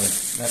 there's a lot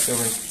of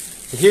leftovers.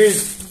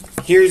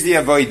 Here's the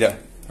avoida,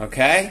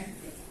 okay?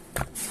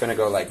 It's going to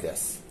go like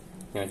this.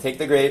 You're going to take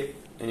the grape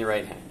in your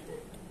right hand,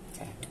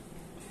 okay?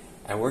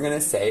 And we're going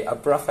to say a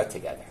bracha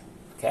together,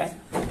 okay?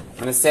 I'm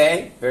going to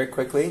say, very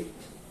quickly,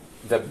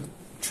 the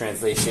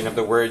translation of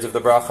the words of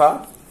the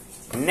bracha.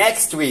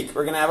 Next week,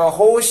 we're going to have a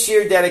whole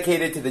shiur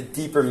dedicated to the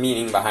deeper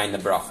meaning behind the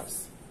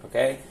brachas.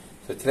 Okay?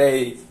 So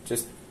today,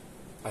 just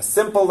a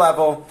simple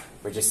level.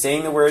 We're just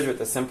saying the words with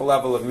a simple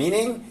level of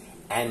meaning.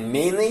 And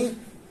mainly,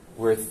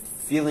 we're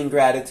feeling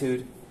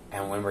gratitude.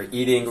 And when we're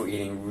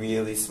eating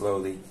really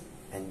slowly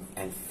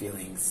and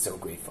feeling so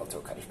grateful to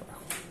HaKadosh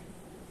Baruch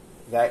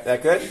Hu.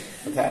 That good?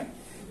 Okay?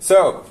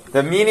 So,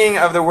 the meaning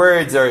of the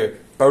words are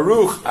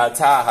Baruch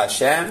Atah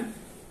Hashem.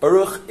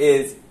 Baruch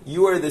is,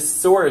 you are the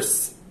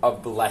source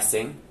of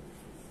blessing.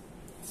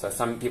 So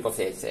some people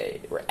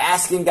say we're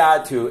asking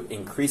God to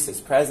increase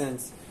His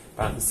presence,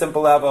 but on the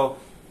simple level,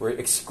 we're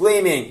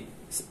exclaiming,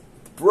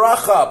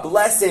 bracha,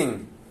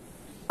 blessing.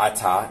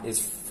 Atah is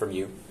from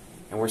you,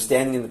 and we're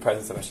standing in the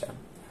presence of Hashem.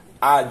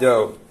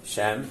 Ado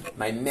Shem,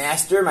 my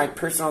master, my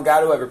personal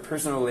God, who I have a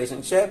personal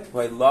relationship, who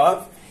I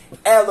love.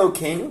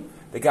 Elokeinu,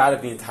 the God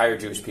of the entire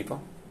Jewish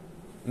people.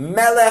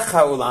 Melech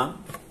haolam,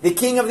 the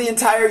King of the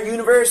entire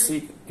universe. So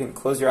you can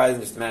close your eyes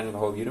and just imagine the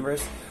whole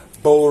universe.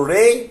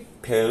 Borei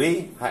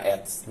peri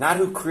ha'etz. Not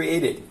who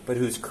created, but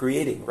who's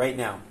creating right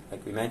now,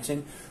 like we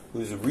mentioned,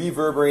 who's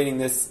reverberating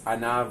this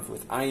anav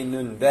with ayin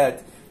nun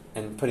bet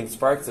and putting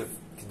sparks of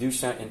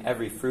kedusha in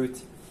every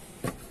fruit.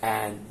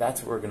 And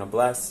that's what we're going to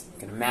bless. You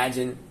can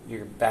imagine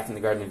you're back in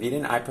the Garden of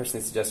Eden. I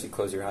personally suggest you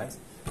close your eyes.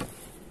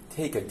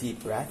 Take a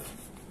deep breath.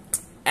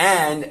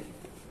 And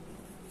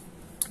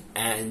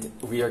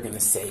we are going to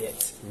say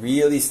it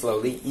really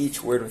slowly,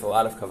 each word with a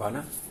lot of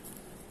kavanah,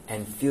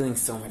 and feeling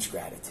so much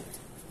gratitude.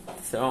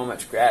 So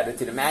much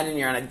gratitude. Imagine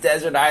you're on a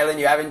desert island,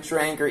 you haven't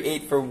drank or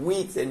ate for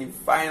weeks, and you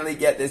finally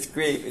get this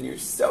grape, and you're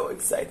so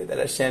excited that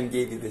Hashem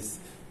gave you this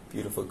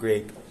beautiful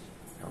grape.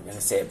 And we're going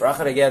to say a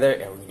bracha together,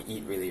 and we're going to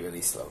eat really,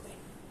 really slowly.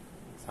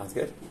 Sounds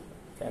good?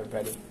 Okay,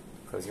 everybody,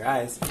 close your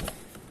eyes.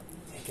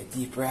 Take a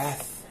deep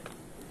breath.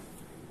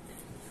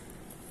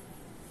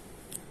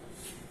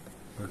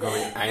 We're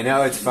going. I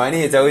know, it's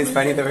funny. It's always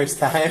funny the first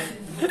time.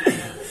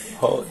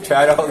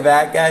 Try to hold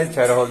back, guys.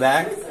 Try to hold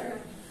back.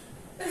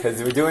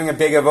 Because we're doing a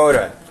big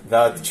avoda.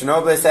 The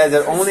Chernobyl says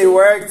it only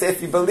works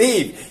if you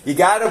believe. You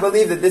got to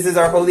believe that this is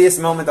our holiest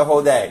moment the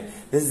whole day.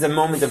 This is a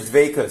moment of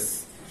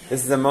dveikus.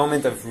 This is a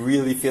moment of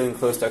really feeling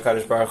close to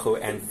HaKadosh Baruch Hu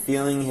and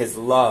feeling His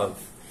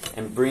love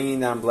and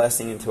bringing down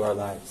blessing into our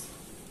lives.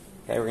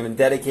 Okay, we're going to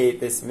dedicate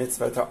this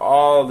mitzvah to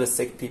all the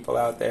sick people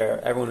out there,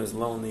 everyone who's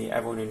lonely,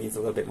 everyone who needs a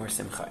little bit more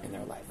simcha in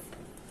their life.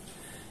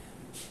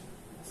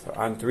 So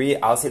on 3,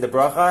 I'll say the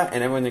bracha,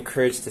 and everyone's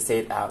encouraged to say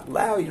it out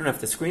loud. You don't have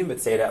to scream, but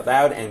say it out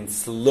loud and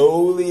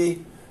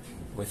slowly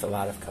with a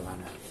lot of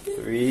kavanah.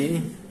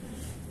 3,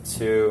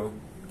 2,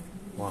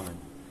 1.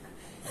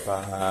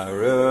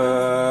 Baruch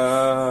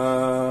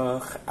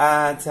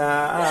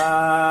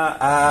atah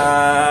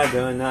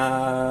Adonai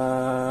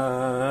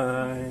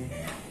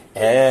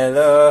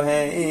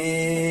Eloheinu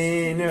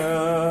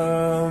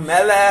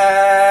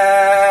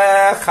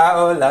melech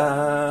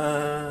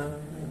haolam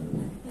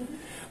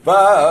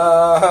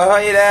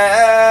ba'irei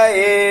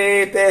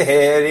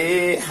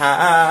peri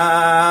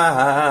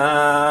ha'etz.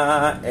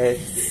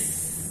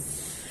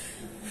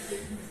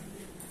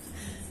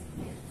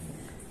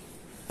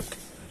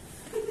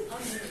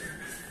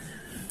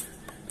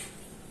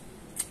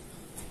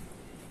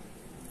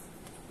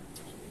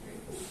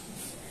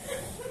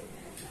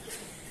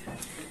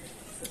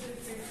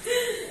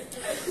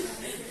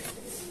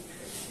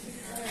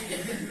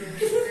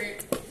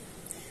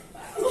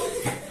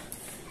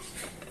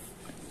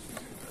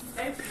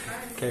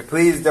 Okay,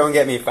 please don't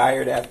get me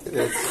fired after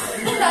this. This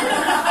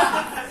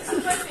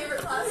is my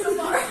favorite class so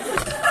far.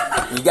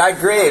 You got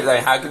grades.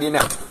 Like, how could you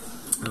know?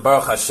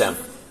 Baruch Hashem.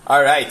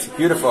 All right,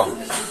 beautiful.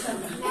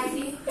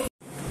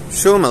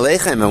 Shalom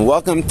Aleichem, and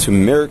welcome to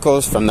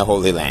Miracles from the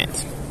Holy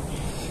Land.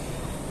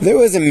 There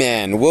was a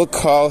man, we'll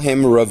call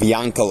him Rav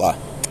Yankala.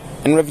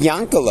 And Rav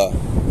Yankala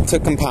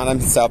took upon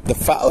himself the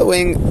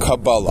following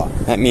Kabbalah.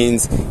 That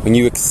means when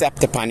you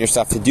accept upon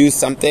yourself to do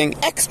something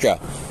extra,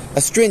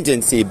 a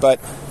stringency, but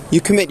you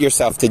commit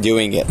yourself to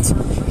doing it.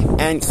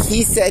 And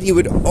he said he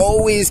would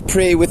always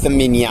pray with a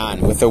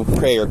minyan, with a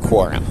prayer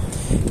quorum.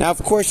 Now,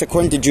 of course,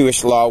 according to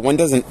Jewish law, one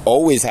doesn't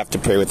always have to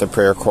pray with a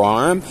prayer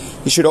quorum.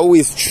 You should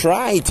always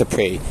try to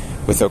pray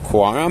with a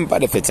quorum,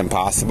 but if it's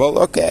impossible,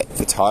 okay.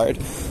 If it's hard,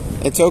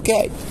 it's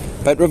okay.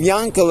 But Rav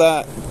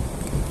Yankala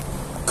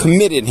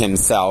committed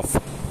himself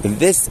to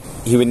this.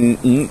 He would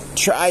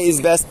try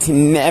his best to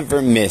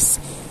never miss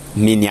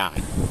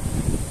minyan.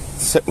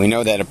 So we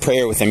know that a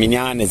prayer with a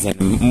minyan is a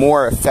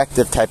more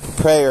effective type of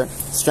prayer,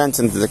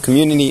 strengthens the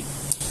community.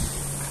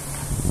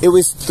 It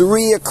was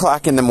 3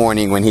 o'clock in the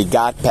morning when he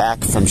got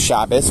back from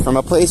Shabbos, from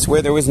a place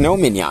where there was no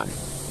minyan.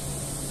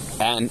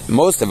 And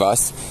most of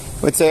us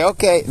would say,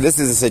 okay, this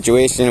is a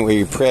situation where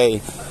you pray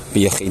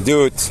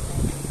b'yechidut,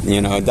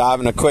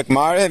 daven a quick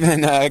mariv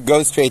and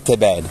go straight to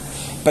bed.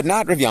 But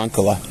not Rav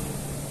Yankala.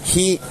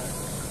 He,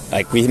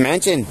 like we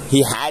mentioned,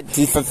 he had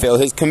to fulfill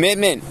his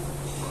commitment.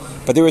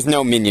 But there was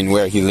no minyan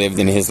where he lived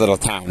in his little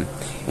town.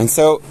 And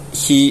so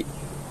he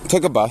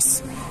took a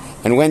bus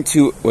and went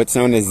to what's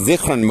known as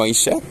Zichron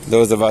Moshe.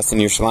 Those of us in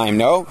Yerushalayim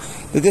know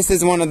that this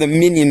is one of the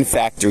minyan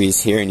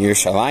factories here in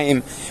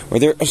Yerushalayim, where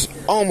there is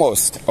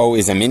almost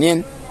always a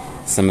minyan,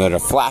 similar to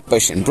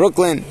Flatbush in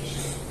Brooklyn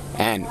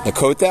and the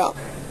Kotel.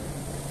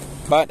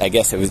 But I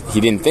guess he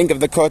didn't think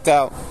of the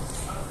Kotel.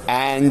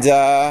 And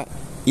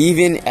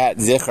even at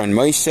Zichron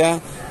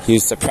Moshe, he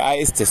was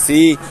surprised to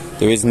see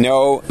there was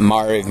no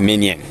Mariv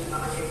minyan.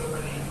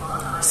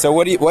 So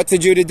what's a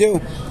Jew to do?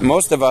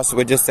 Most of us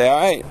would just say, all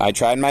right, I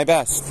tried my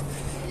best.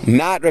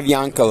 Not Rav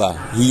Yankala.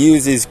 He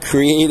uses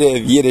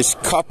creative Yiddish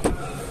cup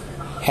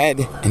head,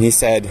 and he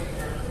said,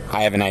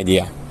 I have an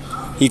idea.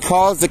 He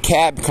calls the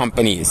cab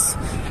companies,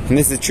 and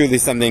this is truly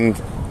something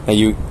that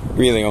you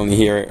really only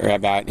hear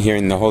about here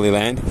in the Holy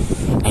Land,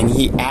 and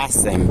he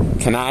asked them,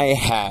 can I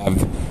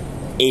have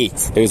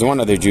 8, there's one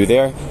other Jew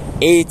there,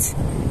 8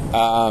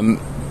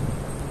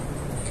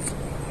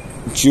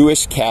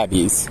 Jewish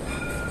cabbies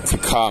to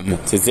come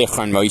to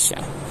Zichron Moshe.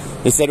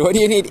 They said, what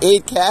do you need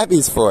 8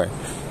 cabbies for?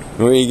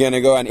 Were you going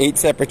to go on 8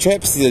 separate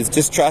trips? He says,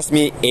 just trust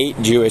me,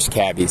 8 Jewish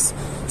cabbies.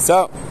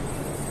 So,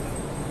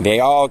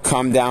 they all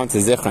come down to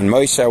Zichron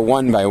Moshe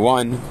one by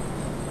one,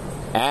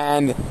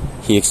 and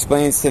he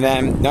explains to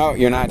them, no,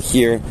 you're not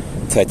here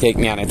to take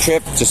me on a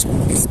trip, just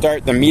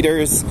start the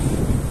meters.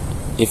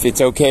 If it's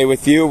okay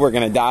with you, we're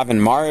going to daven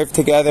Mariv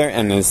together,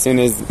 and as soon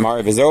as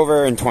Mariv is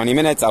over in 20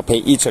 minutes, I'll pay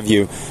each of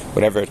you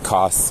whatever it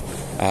costs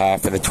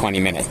for the 20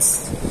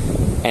 minutes.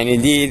 And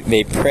indeed,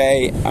 they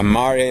pray a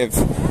Mariv,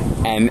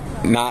 and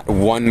not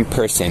one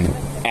person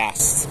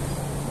asked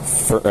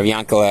for Rav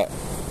Yankala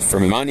for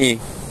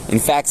money. In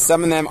fact,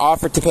 some of them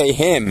offered to pay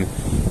him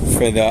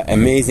for the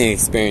amazing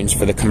experience,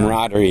 for the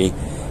camaraderie,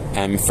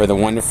 and for the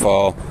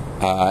wonderful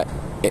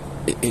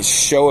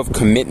show of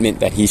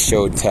commitment that he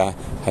showed to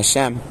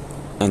Hashem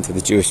and to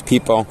the Jewish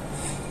people.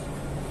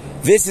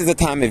 This is the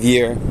time of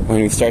year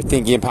when we start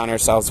thinking upon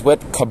ourselves, what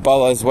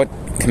Kabbalahs, what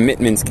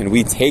commitments can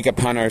we take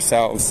upon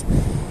ourselves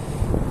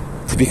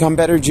to become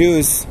better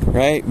Jews,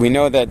 right? We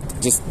know that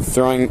just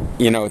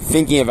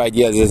thinking of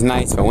ideas is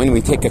nice, but when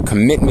we take a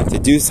commitment to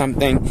do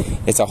something,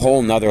 it's a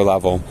whole nother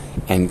level,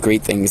 and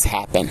great things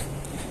happen.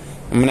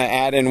 I'm going to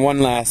add in one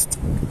last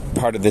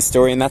part of this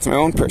story, and that's my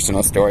own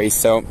personal story.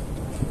 So,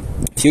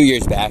 a few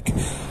years back,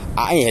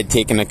 I had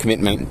taken a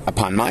commitment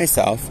upon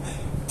myself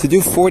to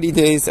do 40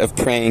 days of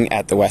praying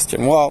at the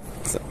Western Wall.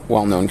 It's a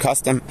well-known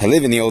custom. I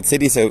live in the old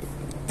city, so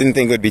didn't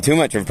think it would be too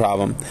much of a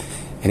problem.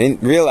 I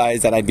didn't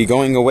realize that I'd be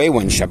going away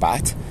one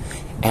Shabbat,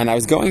 and I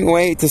was going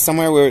away to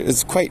somewhere where it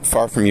was quite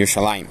far from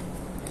Yerushalayim.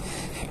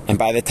 And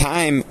by the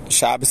time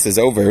Shabbos is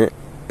over,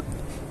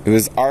 it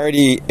was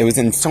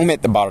in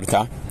Somet the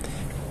Barta,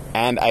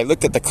 And I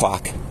looked at the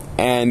clock,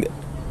 and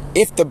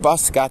if the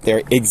bus got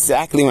there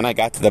exactly when I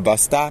got to the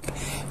bus stop,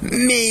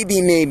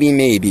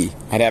 maybe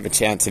I'd have a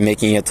chance of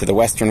making it to the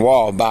Western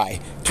Wall by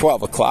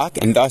 12 o'clock,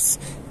 and thus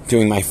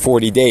doing my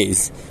 40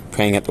 days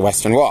praying at the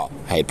Western Wall.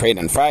 I had prayed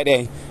on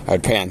Friday, I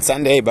would pray on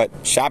Sunday, but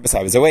Shabbos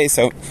I was away,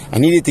 so I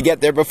needed to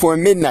get there before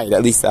midnight.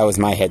 At least that was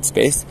my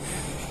headspace.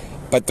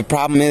 But the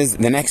problem is,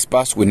 the next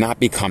bus would not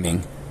be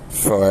coming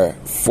for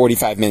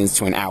 45 minutes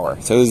to an hour.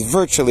 So there was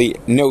virtually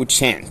no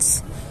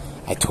chance.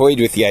 I toyed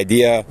with the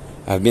idea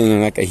of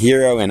being like a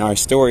hero in our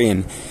story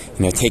and,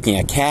 taking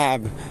a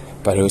cab,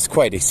 but it was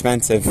quite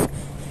expensive.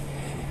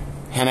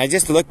 And I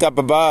just looked up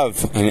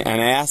above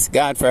and I asked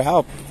God for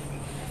help.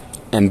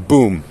 And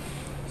boom,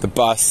 the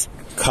bus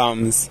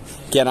comes.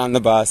 Get on the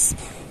bus.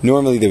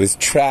 Normally there was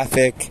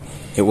traffic.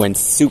 It went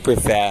super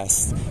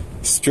fast,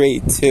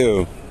 straight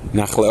to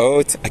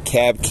Nachlaot. A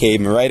cab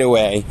came right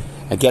away.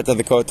 I get to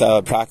the Kotel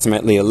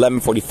approximately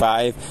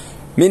 11:45.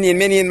 Minyan,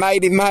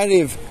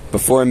 Ma'ariv.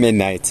 Before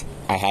midnight,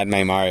 I had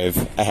my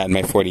Mariv. I had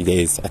my 40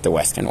 days at the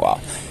Western Wall.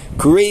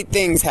 Great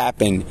things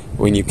happen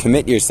when you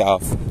commit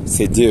yourself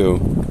to do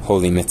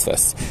holy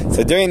mitzvahs.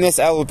 So during this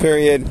Elul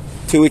period,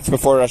 2 weeks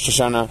before Rosh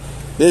Hashanah,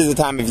 this is the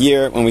time of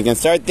year when we can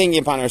start thinking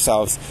upon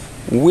ourselves,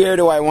 where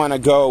do I want to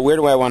go? Where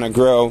do I want to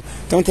grow?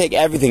 Don't take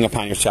everything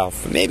upon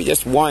yourself. Maybe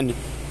just one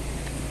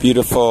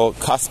beautiful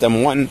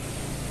custom, one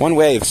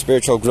way of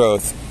spiritual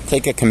growth.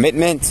 Take a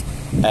commitment,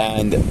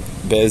 and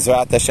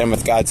Be'ezrat Hashem,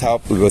 with God's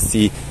help, we will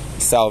see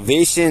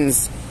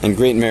salvations and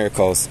great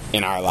miracles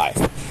in our life.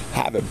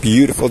 Have a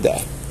beautiful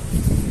day.